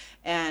do.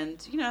 And,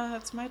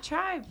 that's my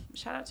tribe.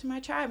 Shout out to my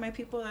tribe, my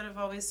people that have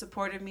always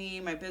supported me,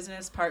 my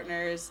business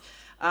partners.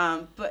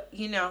 But,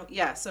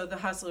 so the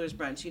Hustlers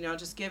Brunch,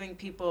 just giving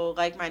people,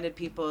 like-minded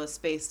people, a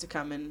space to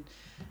come and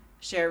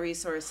share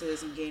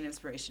resources and gain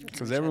inspiration.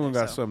 Because everyone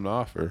got something to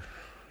offer.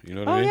 You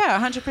know what I mean? Oh,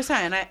 yeah,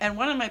 100%. And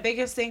one of my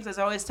biggest things is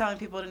always telling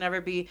people to never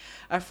be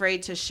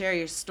afraid to share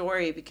your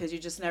story, because you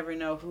just never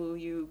know who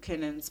you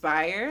can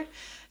inspire.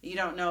 You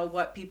don't know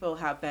what people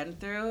have been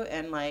through,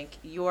 and like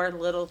your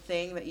little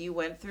thing that you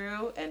went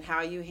through and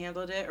how you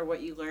handled it or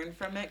what you learned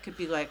from it could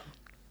be like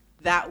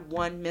that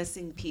one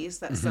missing piece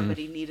that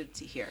somebody needed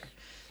to hear.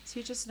 So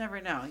you just never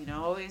know,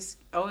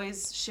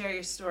 always share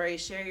your story,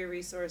 share your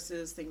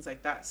resources, things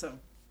like that. So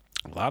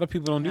a lot of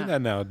people don't do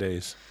that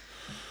nowadays.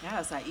 Yeah,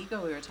 it's that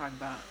ego we were talking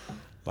about.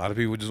 A lot of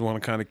people just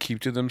want to kind of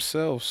keep to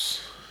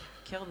themselves.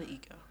 Kill the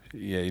ego.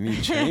 Yeah, you need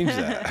to change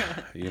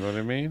that. You know what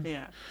I mean?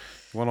 Yeah.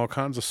 You want all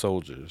kinds of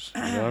soldiers.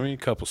 You know what I mean? A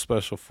couple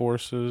special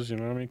forces. You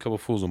know what I mean? A couple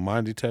fools with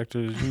mind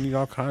detectors. You need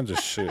all kinds of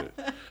shit.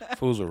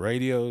 Fools with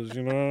radios.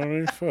 You know what I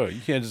mean? Fuck.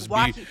 You can't just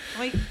be.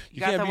 You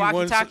got the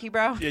walkie-talkie,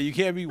 bro? Yeah, you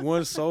can't be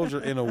one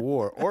soldier in a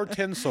war or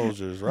 10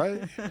 soldiers,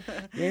 right?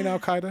 You ain't Al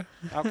Qaeda.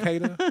 You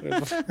know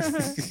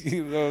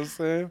what I'm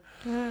saying?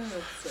 That's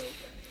so funny.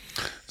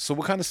 So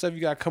what kind of stuff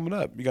you got coming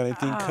up? You got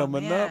anything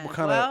coming up?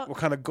 What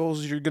kind of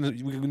goals you're gonna?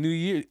 New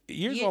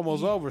year's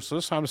almost over, so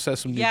it's time to set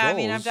some new goals. Yeah, I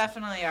mean, I'm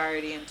definitely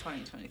already in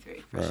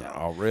 2023 for sure.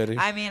 Already.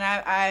 I mean,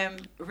 I'm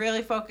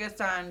really focused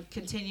on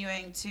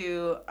continuing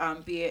to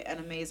be an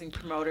amazing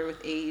promoter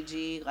with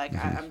AEG. Like,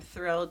 I'm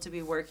thrilled to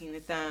be working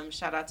with them.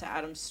 Shout out to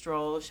Adam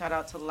Stroll. Shout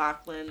out to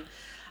Lachlan.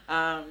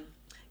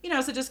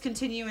 So just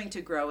continuing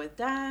to grow with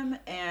them,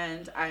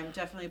 and I'm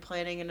definitely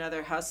planning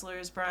another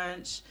Hustlers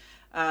Brunch.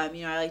 I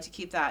like to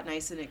keep that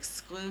nice and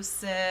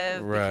exclusive,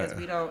 because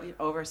we don't,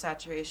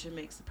 oversaturation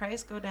makes the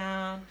price go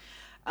down.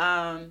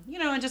 And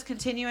just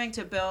continuing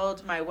to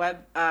build my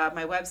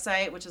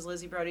website, which is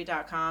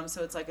lizziebrody.com.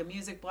 So it's like a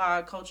music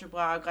blog, culture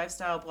blog,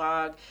 lifestyle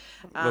blog.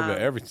 A little bit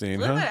of everything, A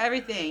little bit of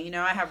everything.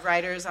 I have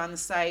writers on the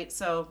site,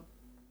 so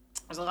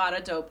there's a lot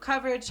of dope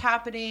coverage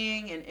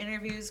happening and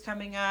interviews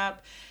coming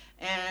up.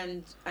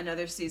 And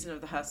another season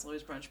of the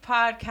Hustlers Brunch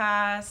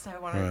podcast. I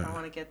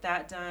want to get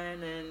that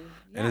done.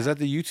 And is that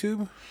the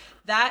YouTube?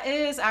 That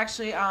is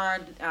actually on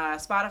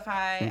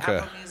Spotify,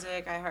 Apple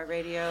Music,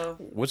 iHeartRadio.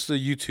 What's the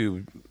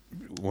YouTube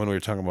one we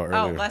were talking about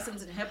earlier? Oh,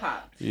 Lessons in Hip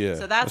Hop. Yeah.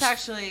 So that's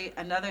actually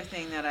another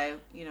thing that I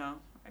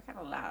got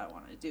a lot I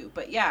want to do.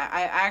 But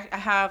yeah, I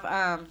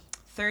have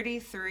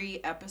 33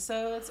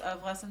 episodes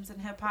of Lessons in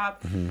Hip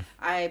Hop.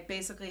 I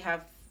basically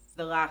have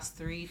the last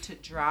 3 to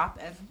drop,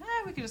 and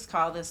we could just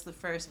call this the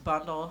first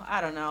bundle. I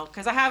don't know,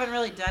 because I haven't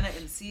really done it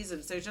in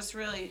seasons. They're just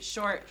really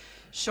short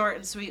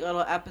and sweet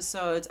little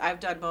episodes. I've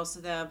done most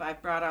of them. I've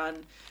brought on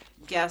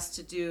guests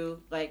to do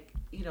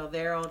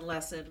their own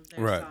lesson,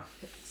 their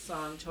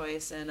song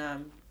choice, and I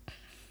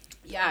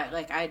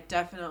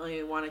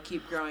definitely want to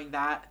keep growing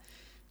that,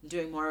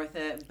 doing more with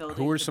it, and building.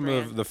 Who were some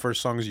of the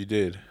first songs you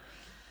did?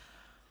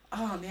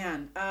 Oh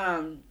man.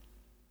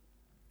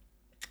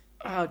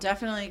 Oh,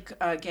 definitely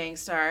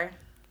Gangstar.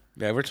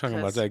 Yeah, we're talking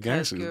about that.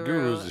 Gangster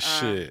Guru's the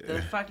shit. The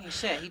fucking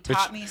shit. He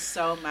taught me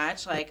so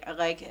much.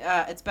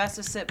 It's best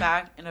to sit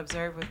back and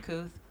observe with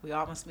Kuth. We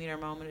all must meet our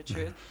moment of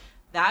truth.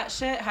 That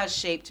shit has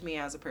shaped me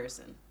as a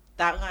person.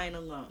 That line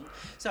alone.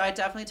 So I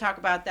definitely talk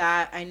about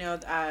that. I know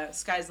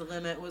Sky's the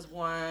Limit was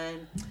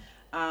one.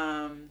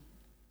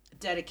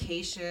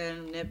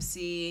 Dedication,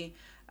 Nipsey.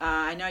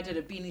 I know I did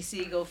a Beanie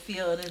Siegel,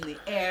 Feel It in the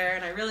Air,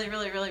 and I really,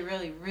 really, really,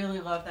 really, really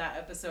love that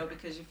episode,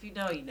 because if you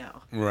know, you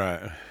know.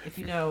 Right. If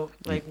you know,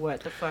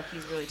 what the fuck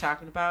he's really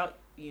talking about,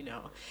 you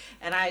know.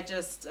 And I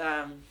just,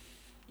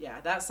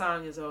 that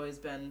song has always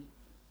been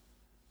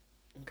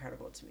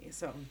incredible to me.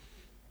 So,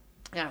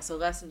 yeah, so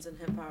Lessons in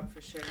Hip Hop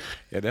for sure.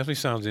 Yeah, definitely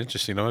sounds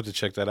interesting. I'll have to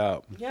check that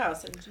out. Yeah, I'll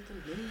send you the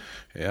video.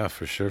 Yeah,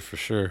 for sure.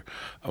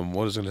 What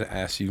I was going to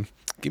ask you,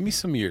 give me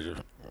some of your...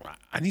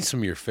 I need some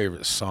of your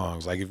favorite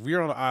songs. Like, if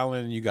you're on an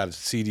island and you got a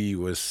CD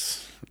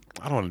with,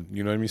 you know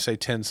what I mean? Say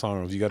 10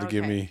 songs. You got to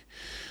give me,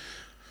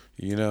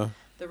 The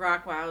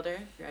Rock Wilder,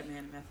 Redman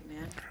and Method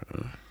Man.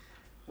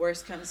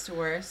 Worst Comes to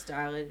Worst,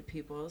 Dilated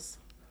Peoples.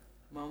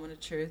 Moment of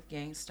Truth,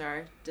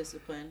 Gangstar.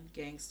 Discipline,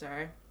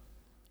 Gangstar.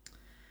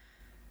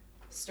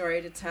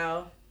 Story to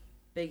Tell,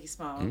 Biggie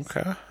Smalls.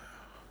 Okay.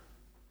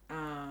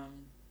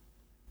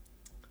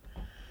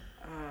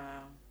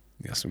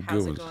 Got some good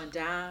How's ones. It Going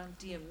Down,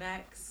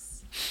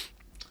 DMX.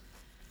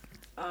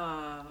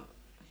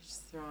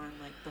 Just throwing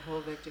like the whole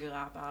Victory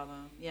Lap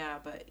album. Yeah,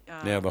 but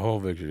Yeah, the whole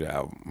Victory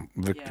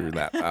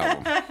Lap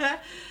album.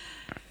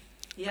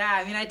 Yeah,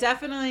 I mean, I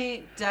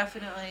definitely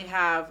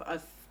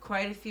have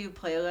quite a few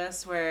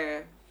playlists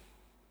where,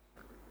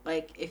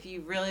 like, if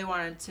you really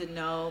wanted to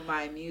know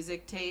my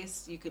music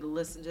taste, you could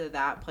listen to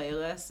that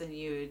playlist and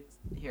you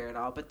would hear it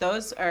all. But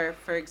those are,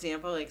 for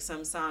example, like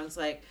some songs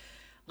like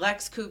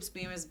Lex Coops,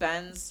 Bemis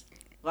Benz,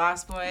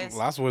 Lost Boys.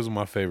 Lost Boys is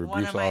my favorite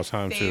One groups of of all my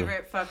time, too.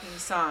 favorite fucking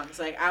songs.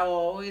 Like, I will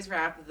always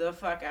rap the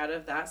fuck out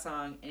of that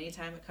song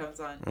anytime it comes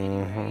on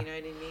anywhere. You know what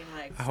I mean?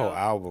 Like, The whole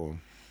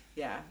album.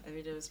 Yeah, I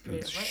mean, it was pretty.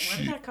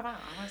 When did that come out?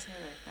 I want to say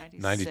like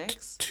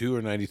 96? 92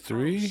 or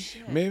 93,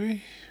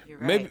 maybe? You're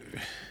right. Maybe.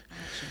 I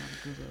actually want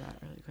to Google that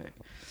really quick.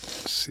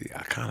 See,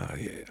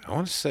 I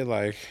want to say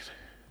like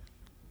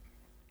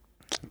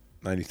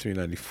 93,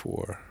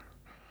 94.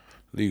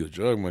 Legal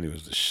Drug Money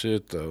was the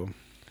shit, though.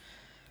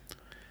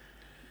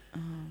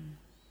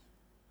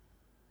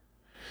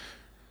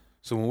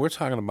 So when we're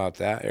talking about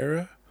that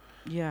era,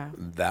 Yeah.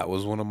 that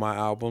was one of my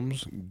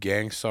albums.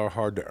 Gangstar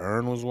Hard to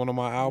Earn was one of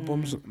my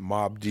albums.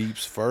 Mobb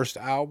Deep's first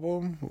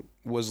album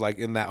was like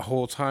in that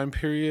whole time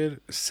period.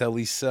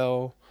 Celly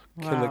Cell,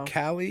 Killer Wow.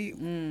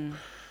 Cali.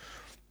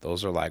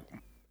 Those are like,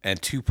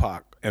 and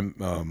Tupac and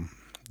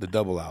the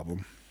double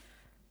album.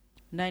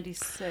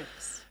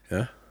 96.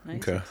 Yeah.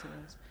 96 Okay.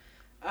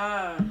 it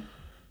was.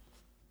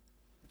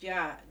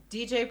 Yeah,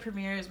 DJ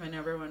Premier is my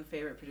 #1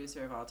 favorite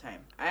producer of all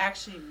time. I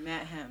actually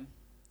met him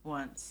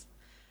once.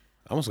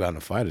 I almost got in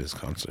a fight at this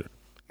concert.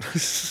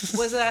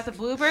 Was it at the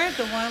Bluebird,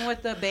 the one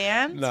with the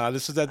band? No,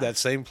 this is at that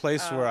same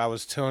place where I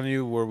was telling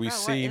you where we What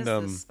seen is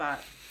this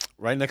spot?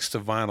 right next to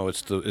Vinyl.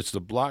 It's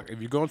the block.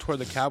 If you're going toward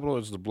the Capitol,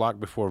 it's the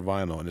block before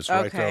Vinyl, and it's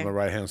right there on Okay. the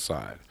right hand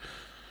side.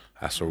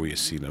 That's where we had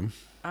seen him.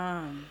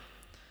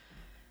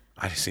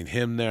 I seen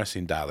him there. I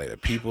seen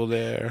Dilated People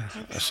there.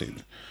 I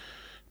seen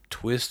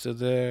Twista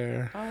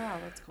there. Oh wow,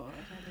 that's cool.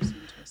 I've never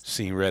seen Twist.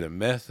 Seen Red and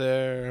Meth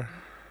there.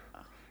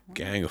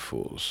 Gang of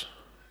Fools.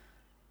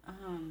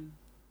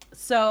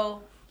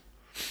 So,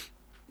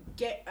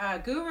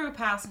 Guru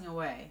passing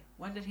away.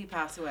 When did he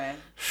pass away?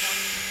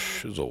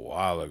 It was a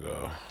while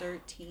ago.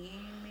 13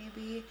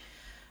 maybe.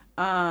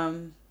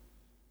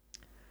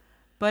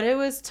 But it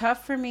was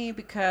tough for me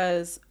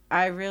because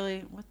I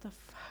really, what the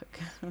fuck?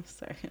 I'm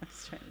sorry, I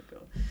was trying to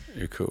go.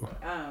 You're cool.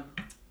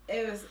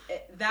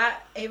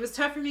 It was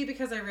tough for me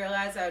because I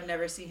realized I would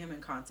never see him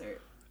in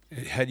concert.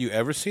 Had you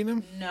ever seen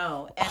him?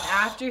 No. And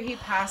after he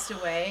passed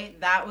away,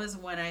 that was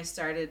when I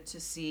started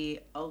to see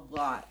a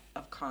lot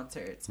of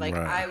concerts. Like,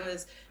 Right. I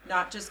was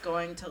not just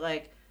going to,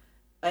 like,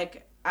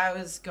 I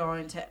was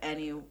going to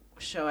any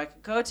show I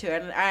could go to.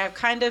 And I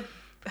kind of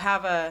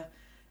have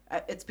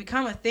it's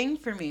become a thing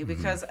for me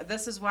because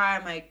this is why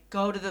I'm like,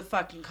 go to the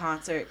fucking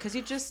concert. Because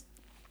you just,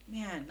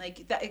 man,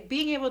 like, that,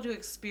 being able to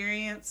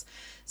experience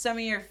some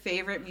of your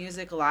favorite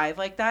music live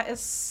like that is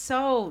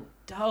so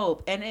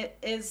dope, and it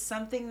is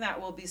something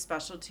that will be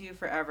special to you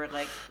forever.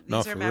 Like,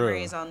 these are for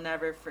memories real. I'll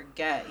never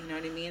forget. You know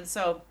what I mean?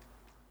 So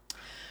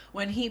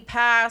when he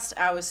passed,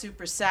 I was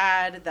super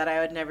sad that I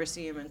would never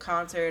see him in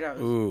concert.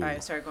 I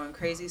started going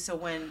crazy. So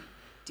when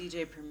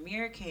DJ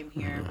Premier came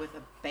here with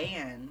a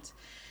band,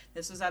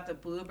 this was at the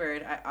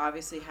Bluebird. I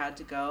obviously had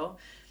to go,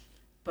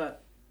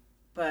 but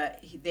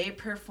they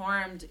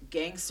performed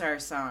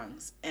Gangstar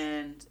songs,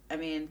 and I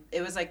mean,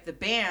 it was like the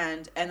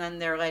band, and then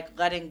they're like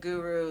letting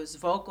Guru's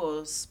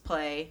vocals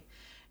play,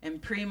 and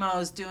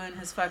Primo's doing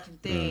his fucking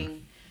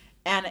thing,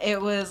 and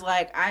it was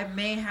like, I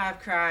may have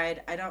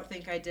cried. I don't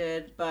think I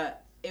did,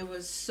 but it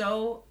was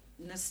so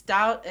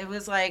nostalgic. It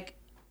was like,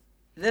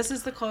 this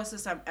is the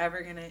closest I'm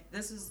ever gonna.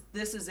 This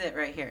is it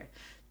right here.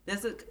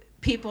 This is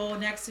people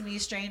next to me,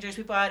 strangers,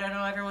 people I don't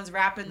know. Everyone's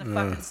rapping the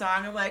fucking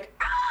song. I'm like,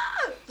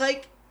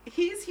 like,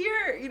 he's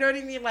here, you know what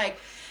I mean? Like,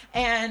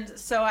 and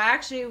so I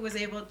actually was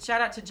able to shout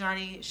out to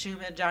Johnny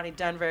Schumann, Johnny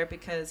Denver,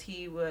 because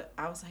I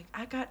was like,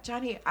 I got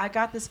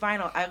this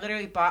vinyl. I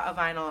literally bought a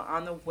vinyl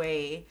on the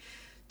way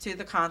to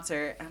the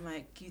concert. I'm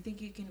like, do you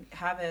think you can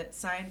have it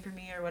signed for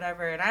me or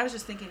whatever? And I was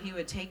just thinking he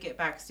would take it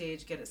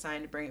backstage, get it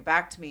signed, and bring it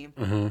back to me.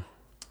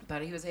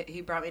 But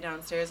he brought me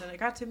downstairs, and I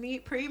got to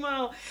meet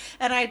Primo,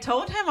 and I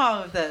told him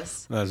all of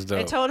this. That's dope.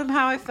 I told him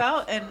how I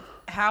felt and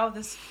how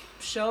this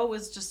show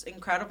was just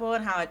incredible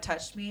and how it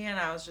touched me, and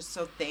I was just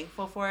so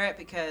thankful for it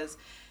because,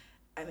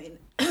 I mean,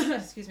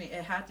 excuse me,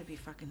 it had to be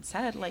fucking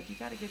said. Like, you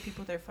got to give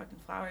people their fucking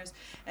flowers.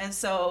 And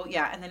so,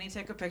 yeah, and then he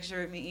took a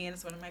picture of me, and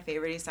it's one of my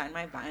favorite. He signed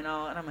my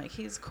vinyl, and I'm like,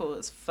 he's cool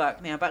as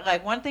fuck, man. But,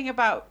 like, one thing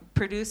about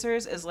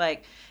producers is,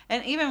 like,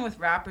 and even with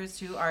rappers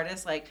too,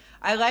 artists, like,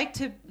 I like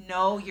to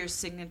know your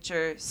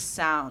signature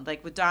sound.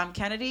 Like, with Dom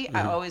Kennedy,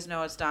 I always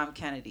know it's Dom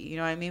Kennedy. You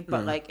know what I mean?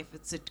 But, like,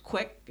 if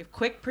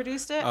Quick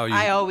produced it,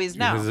 I always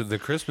know. The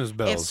Christmas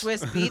bells. If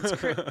Swiss Beats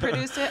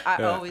produced it,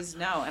 I always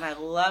know. And I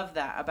love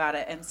that about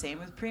it. And same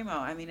with Primo.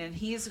 I mean, and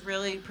he's he's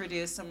really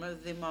produced some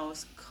of the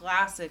most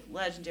classic,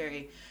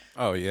 legendary,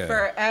 Oh yeah.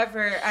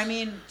 forever. I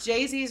mean,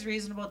 Jay-Z's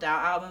Reasonable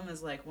Doubt album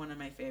is like one of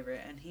my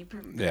favorite, and he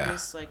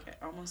produced like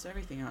almost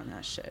everything on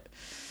that shit.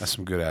 That's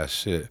some good ass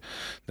shit.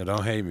 Now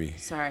don't hate me,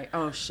 Sorry.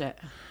 Oh shit.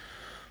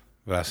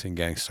 but I've seen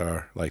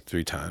Gangstar like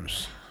 3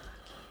 times.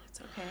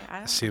 It's okay. I I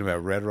don't. seen him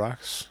at Red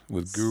Rocks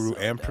with Guru So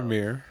and dope.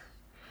 Premier,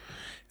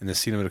 and then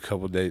seen him a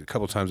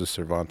couple times at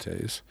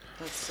Cervantes.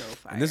 That's so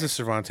fire. And this is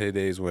Cervantes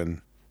days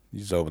when you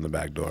just open the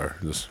back door,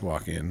 just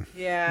walk in.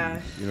 Yeah.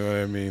 You know what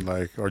I mean?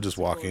 Like, or just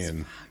walk cool as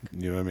in.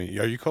 You know what I mean?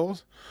 Are you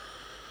cold?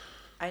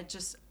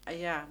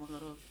 Yeah, I'm a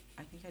little.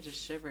 I think I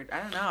just shivered. I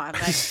don't know. I'm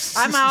like,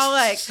 I'm all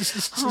like,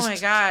 oh my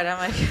god.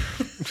 I'm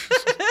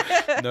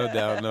like. No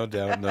doubt, no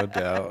doubt, no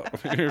doubt.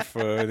 You're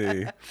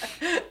funny.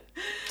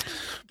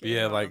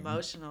 Yeah, all like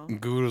emotional.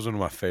 Guru's one of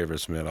my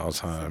favorites, man, all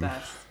It's the time.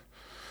 best.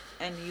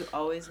 And you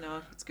always know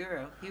if it's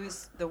Guru. He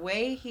was the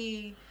way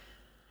he.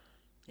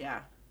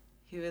 Yeah,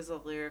 he was a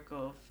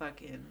lyrical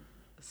fucking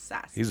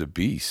assassin. He's a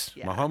beast.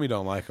 Yeah. My homie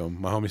don't like him.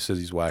 My homie says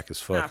he's whack as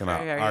fuck, Not and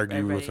for I argue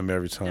with everybody. him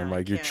every time. No,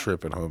 like, you you're can't.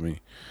 tripping, homie.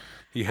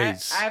 He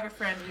hates. I have a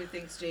friend who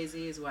thinks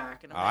Jay-Z is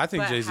whack. And I'm I like,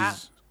 think "But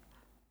Jay-Z's.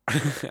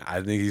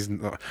 I think he's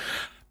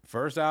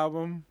first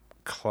album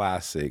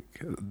classic.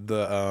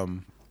 The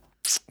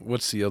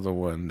what's the other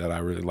one that I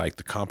really like?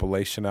 The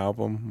compilation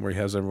album where he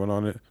has everyone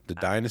on it. The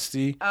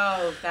Dynasty.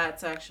 Oh,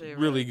 that's actually a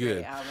Really really great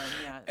good. album.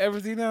 Yeah.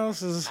 Everything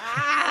else is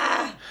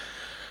Ah!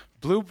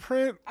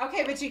 Blueprint.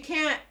 Okay, but you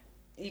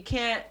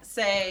can't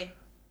say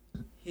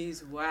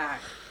he's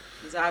whack.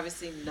 He's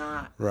obviously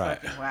not Right.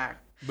 fucking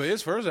whack. But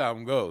his first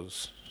album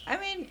goes. I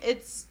mean,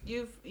 it's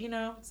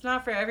it's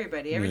not for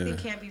everybody. Everything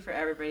Yeah. can't be for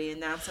everybody,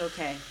 and that's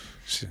okay.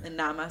 Shit. And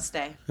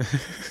namaste.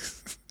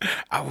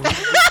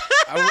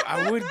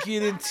 I would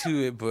get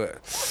into it, but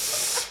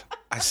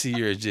I see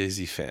you're a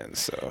Jay-Z fan,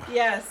 so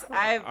Yes,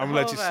 I'm gonna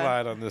let you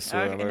slide on this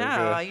one. Okay,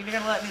 no, you're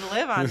gonna let me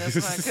live on this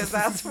one because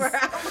that's where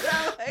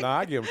I'm like. No,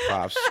 I give him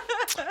props.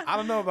 I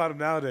don't know about him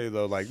nowadays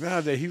though. Like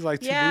nowadays, he's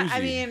like too Yeah, bougie. I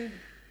mean,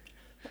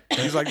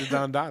 he's like the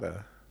Don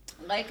Dada.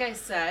 like I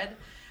said,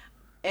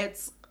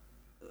 it's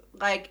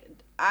like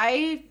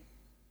I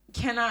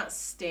cannot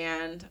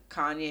stand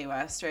Kanye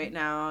West right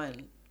now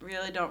and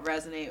really don't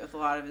resonate with a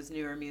lot of his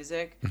newer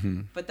music.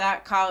 Mm-hmm. But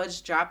that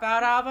College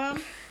Dropout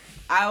album,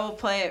 I will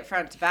play it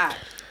front to back.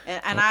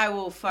 And I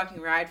will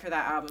fucking ride for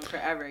that album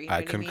forever. You know I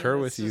what concur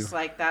mean? with you. It's just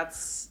like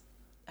that's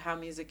how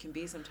music can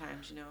be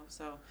sometimes,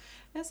 So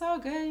it's all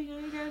good,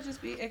 you gotta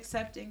just be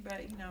accepting,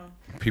 but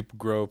People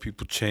grow,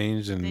 people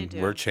change, They and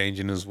do. we're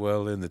changing as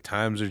well, and the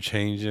times are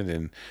changing,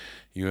 and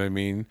you know what I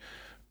mean.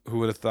 Who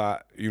would have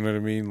thought? You know what I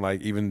mean?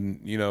 Like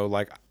even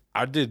like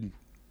I've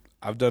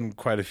done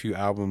quite a few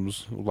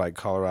albums like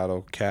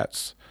Colorado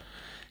Cats,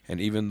 and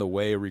even the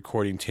way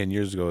recording 10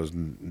 years ago is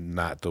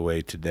not the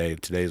way today.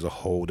 Today's a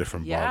whole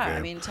different yeah, ballgame.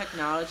 I mean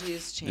technology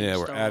has changed Yeah,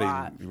 a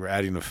lot. we're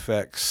adding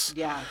effects.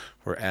 Yeah.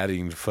 We're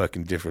adding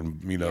fucking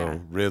different, Yeah.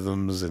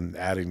 rhythms and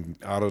adding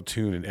auto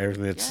tune and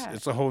everything.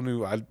 It's a whole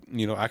new. I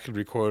could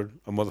record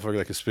a motherfucker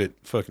that could spit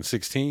fucking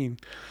 16, and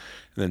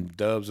then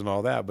dubs and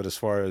all that. But as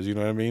far as what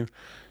I mean,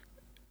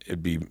 I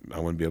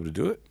wouldn't be able to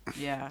do it.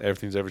 Yeah.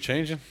 Everything's ever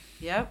changing.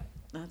 Yep.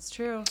 That's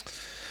true.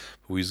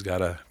 We just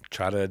gotta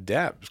try to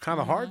adapt. It's kind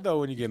of Mm-hmm. hard though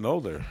when you're getting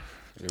older.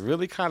 It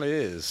really kind of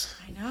is.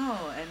 I know,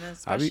 and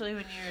especially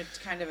when you're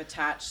kind of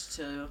attached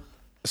to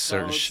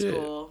Certain old shit.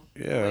 school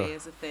Yeah.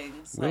 ways of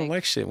things. We don't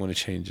like shit when it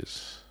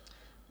changes.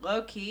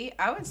 Low key,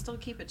 I would still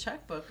keep a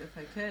checkbook if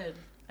I could.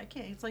 I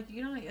can't. It's like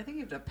I think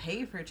you have to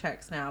pay for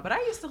checks now. But I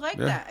used to like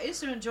Yeah. that. I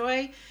used to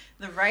enjoy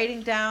the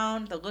writing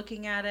down, the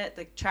looking at it,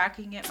 the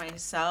tracking it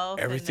myself.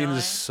 and Everything knowing-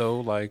 is so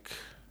like.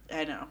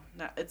 I know.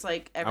 It's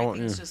like want-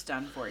 everything's just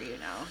done for you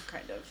now,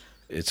 kind of.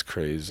 It's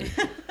crazy.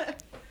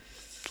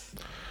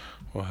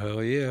 Well,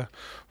 hell yeah.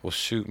 Well,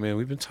 shoot, man,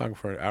 we've been talking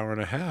for an hour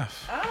and a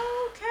half.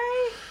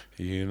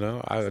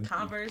 Okay.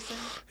 Conversing.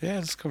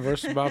 Just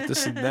converse about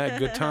this and that.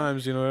 Good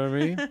times, you know what I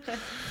mean?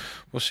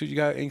 Well, shoot, you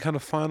got any kind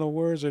of final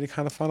words or any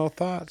kind of final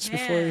thoughts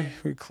before Man.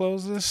 we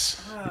close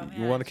this? Oh, You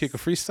man, want to kick a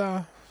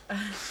freestyle? No.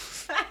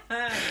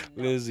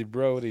 Lizzie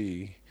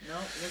Brody. Nope,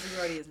 Lizzie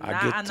Brody is I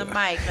not get on the the-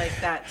 mic like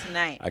that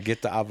tonight. I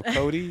get the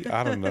avocado.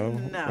 I don't know.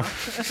 No.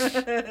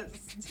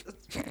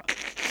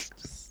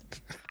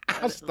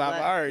 I'll stop.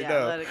 I already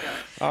know. Let it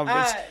go. No.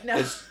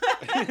 Hey,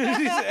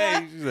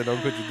 she said,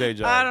 don't quit your day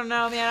job. I don't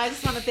know, man. I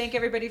just want to thank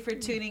everybody for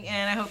tuning in.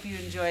 I hope you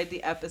enjoyed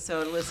the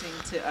episode, listening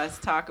to us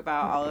talk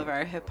about all of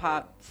our hip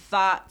hop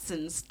thoughts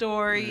and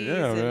stories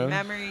Yeah, man. and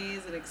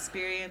memories and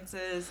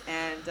experiences.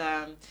 And,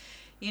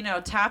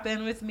 tap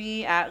in with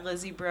me at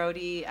Lizzie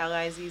Brody,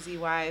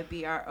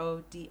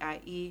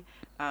 LIZZYBRODIE,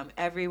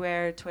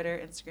 everywhere: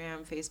 Twitter,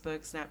 Instagram,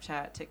 Facebook,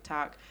 Snapchat,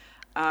 TikTok.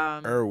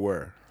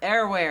 Where?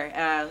 Everywhere.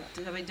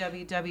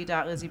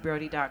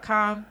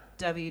 www.lizziebrody.com,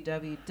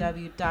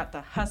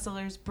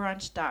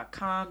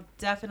 www.thehustlersbrunch.com.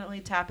 Definitely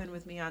tap in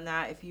with me on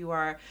that if you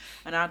are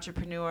an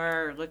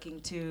entrepreneur or looking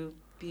to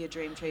be a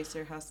dream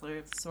chaser, hustler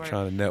of the sort.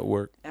 Trying to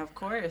network. Of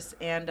course.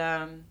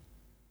 And,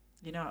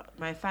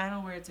 my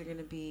final words are going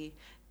to be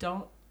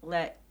don't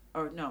let,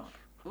 or no.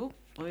 Oop,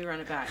 Let me run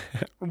it back.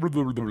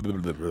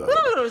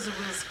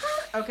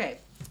 Okay.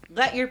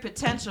 Let your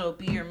potential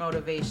be your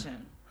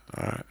motivation.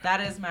 All right.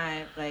 That is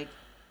my, like,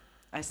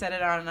 I said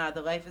it on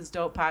the Life is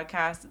Dope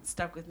podcast. It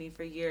stuck with me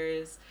for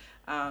years.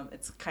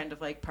 It's kind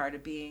of like part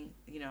of being,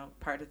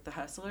 part of the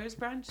Hustlers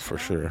brunch. For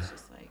sure. It's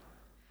just like,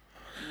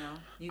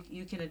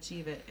 you can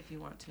achieve it if you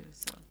want to.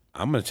 So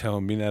I'm going to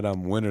tell me that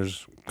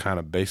winter's kind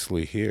of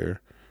basically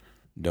here.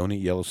 Don't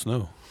eat yellow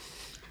snow.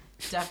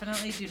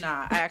 Definitely do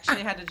not. I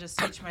actually had to just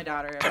teach my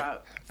daughter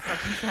about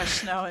fucking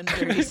fresh snow and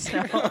dirty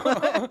snow.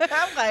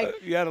 I'm like,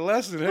 you had a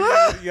lesson. You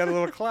got a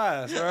little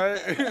class, right?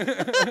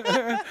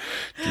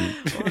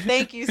 Well,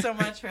 thank you so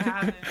much for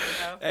having me.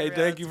 Hey,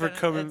 thank you for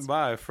coming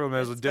by. It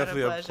was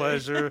definitely a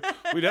pleasure.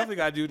 We definitely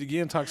got to do it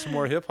again. Talk some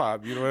more hip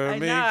hop. You know what I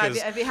mean?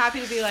 I'd be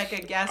happy to be like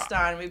a guest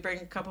on. We bring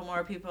a couple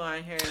more people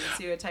on here and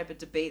see what type of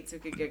debates we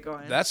could get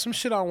going. That's some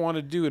shit I want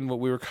to do. And what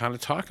we were kind of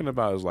talking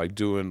about is like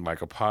doing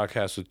like a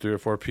podcast with 3 or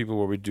 4 people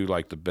where we do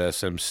like the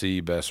best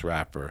MC, best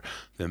rapper,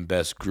 then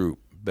best group,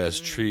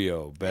 best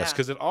trio, best,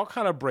 because it all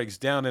kind of breaks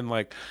down in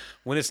like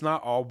when it's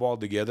not all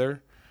balled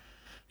together.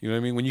 You know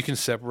what I mean? When you can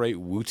separate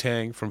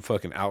Wu-Tang from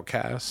fucking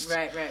Outkast.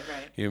 Right.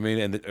 You know what I mean?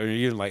 And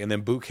even like, and then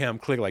Boot Camp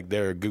Click, like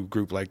they're a good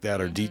group like that,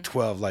 or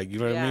D12, like, you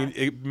know what I mean?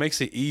 It makes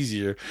it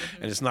easier,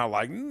 and it's not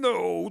like,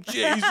 no,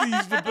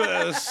 Jay-Z's the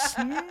best.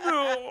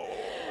 No.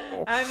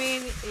 I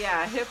mean,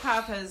 yeah, hip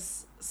hop has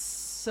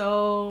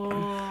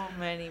so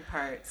many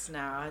parts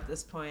now at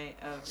this point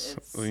of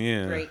its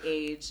great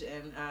age,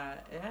 and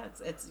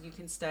it's you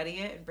can study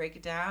it and break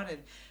it down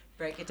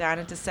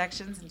into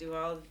sections and do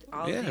all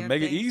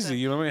make it easy.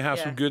 You know what I mean? Have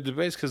some good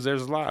debates, because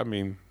there's a lot. I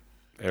mean,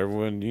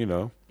 everyone,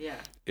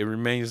 it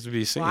remains to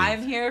be seen. Well,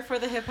 I'm here for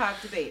the hip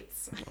hop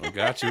debates. I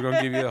got you. We're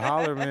gonna give you a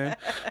holler, man.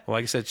 Well,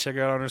 like I said, check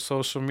her out on her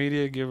social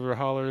media. Give her a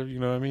holler. You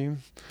know what I mean?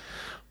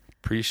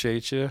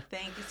 Appreciate you.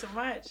 Thank you so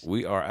much.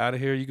 We are out of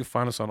here. You can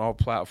find us on all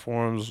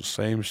platforms.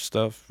 Same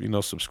stuff.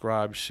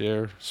 Subscribe,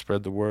 share,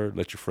 spread the word.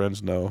 Let your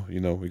friends know.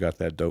 We got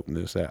that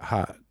dopeness, that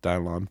hot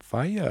Dylon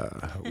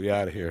fire. We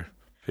out of here.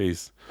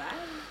 Peace.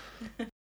 Bye.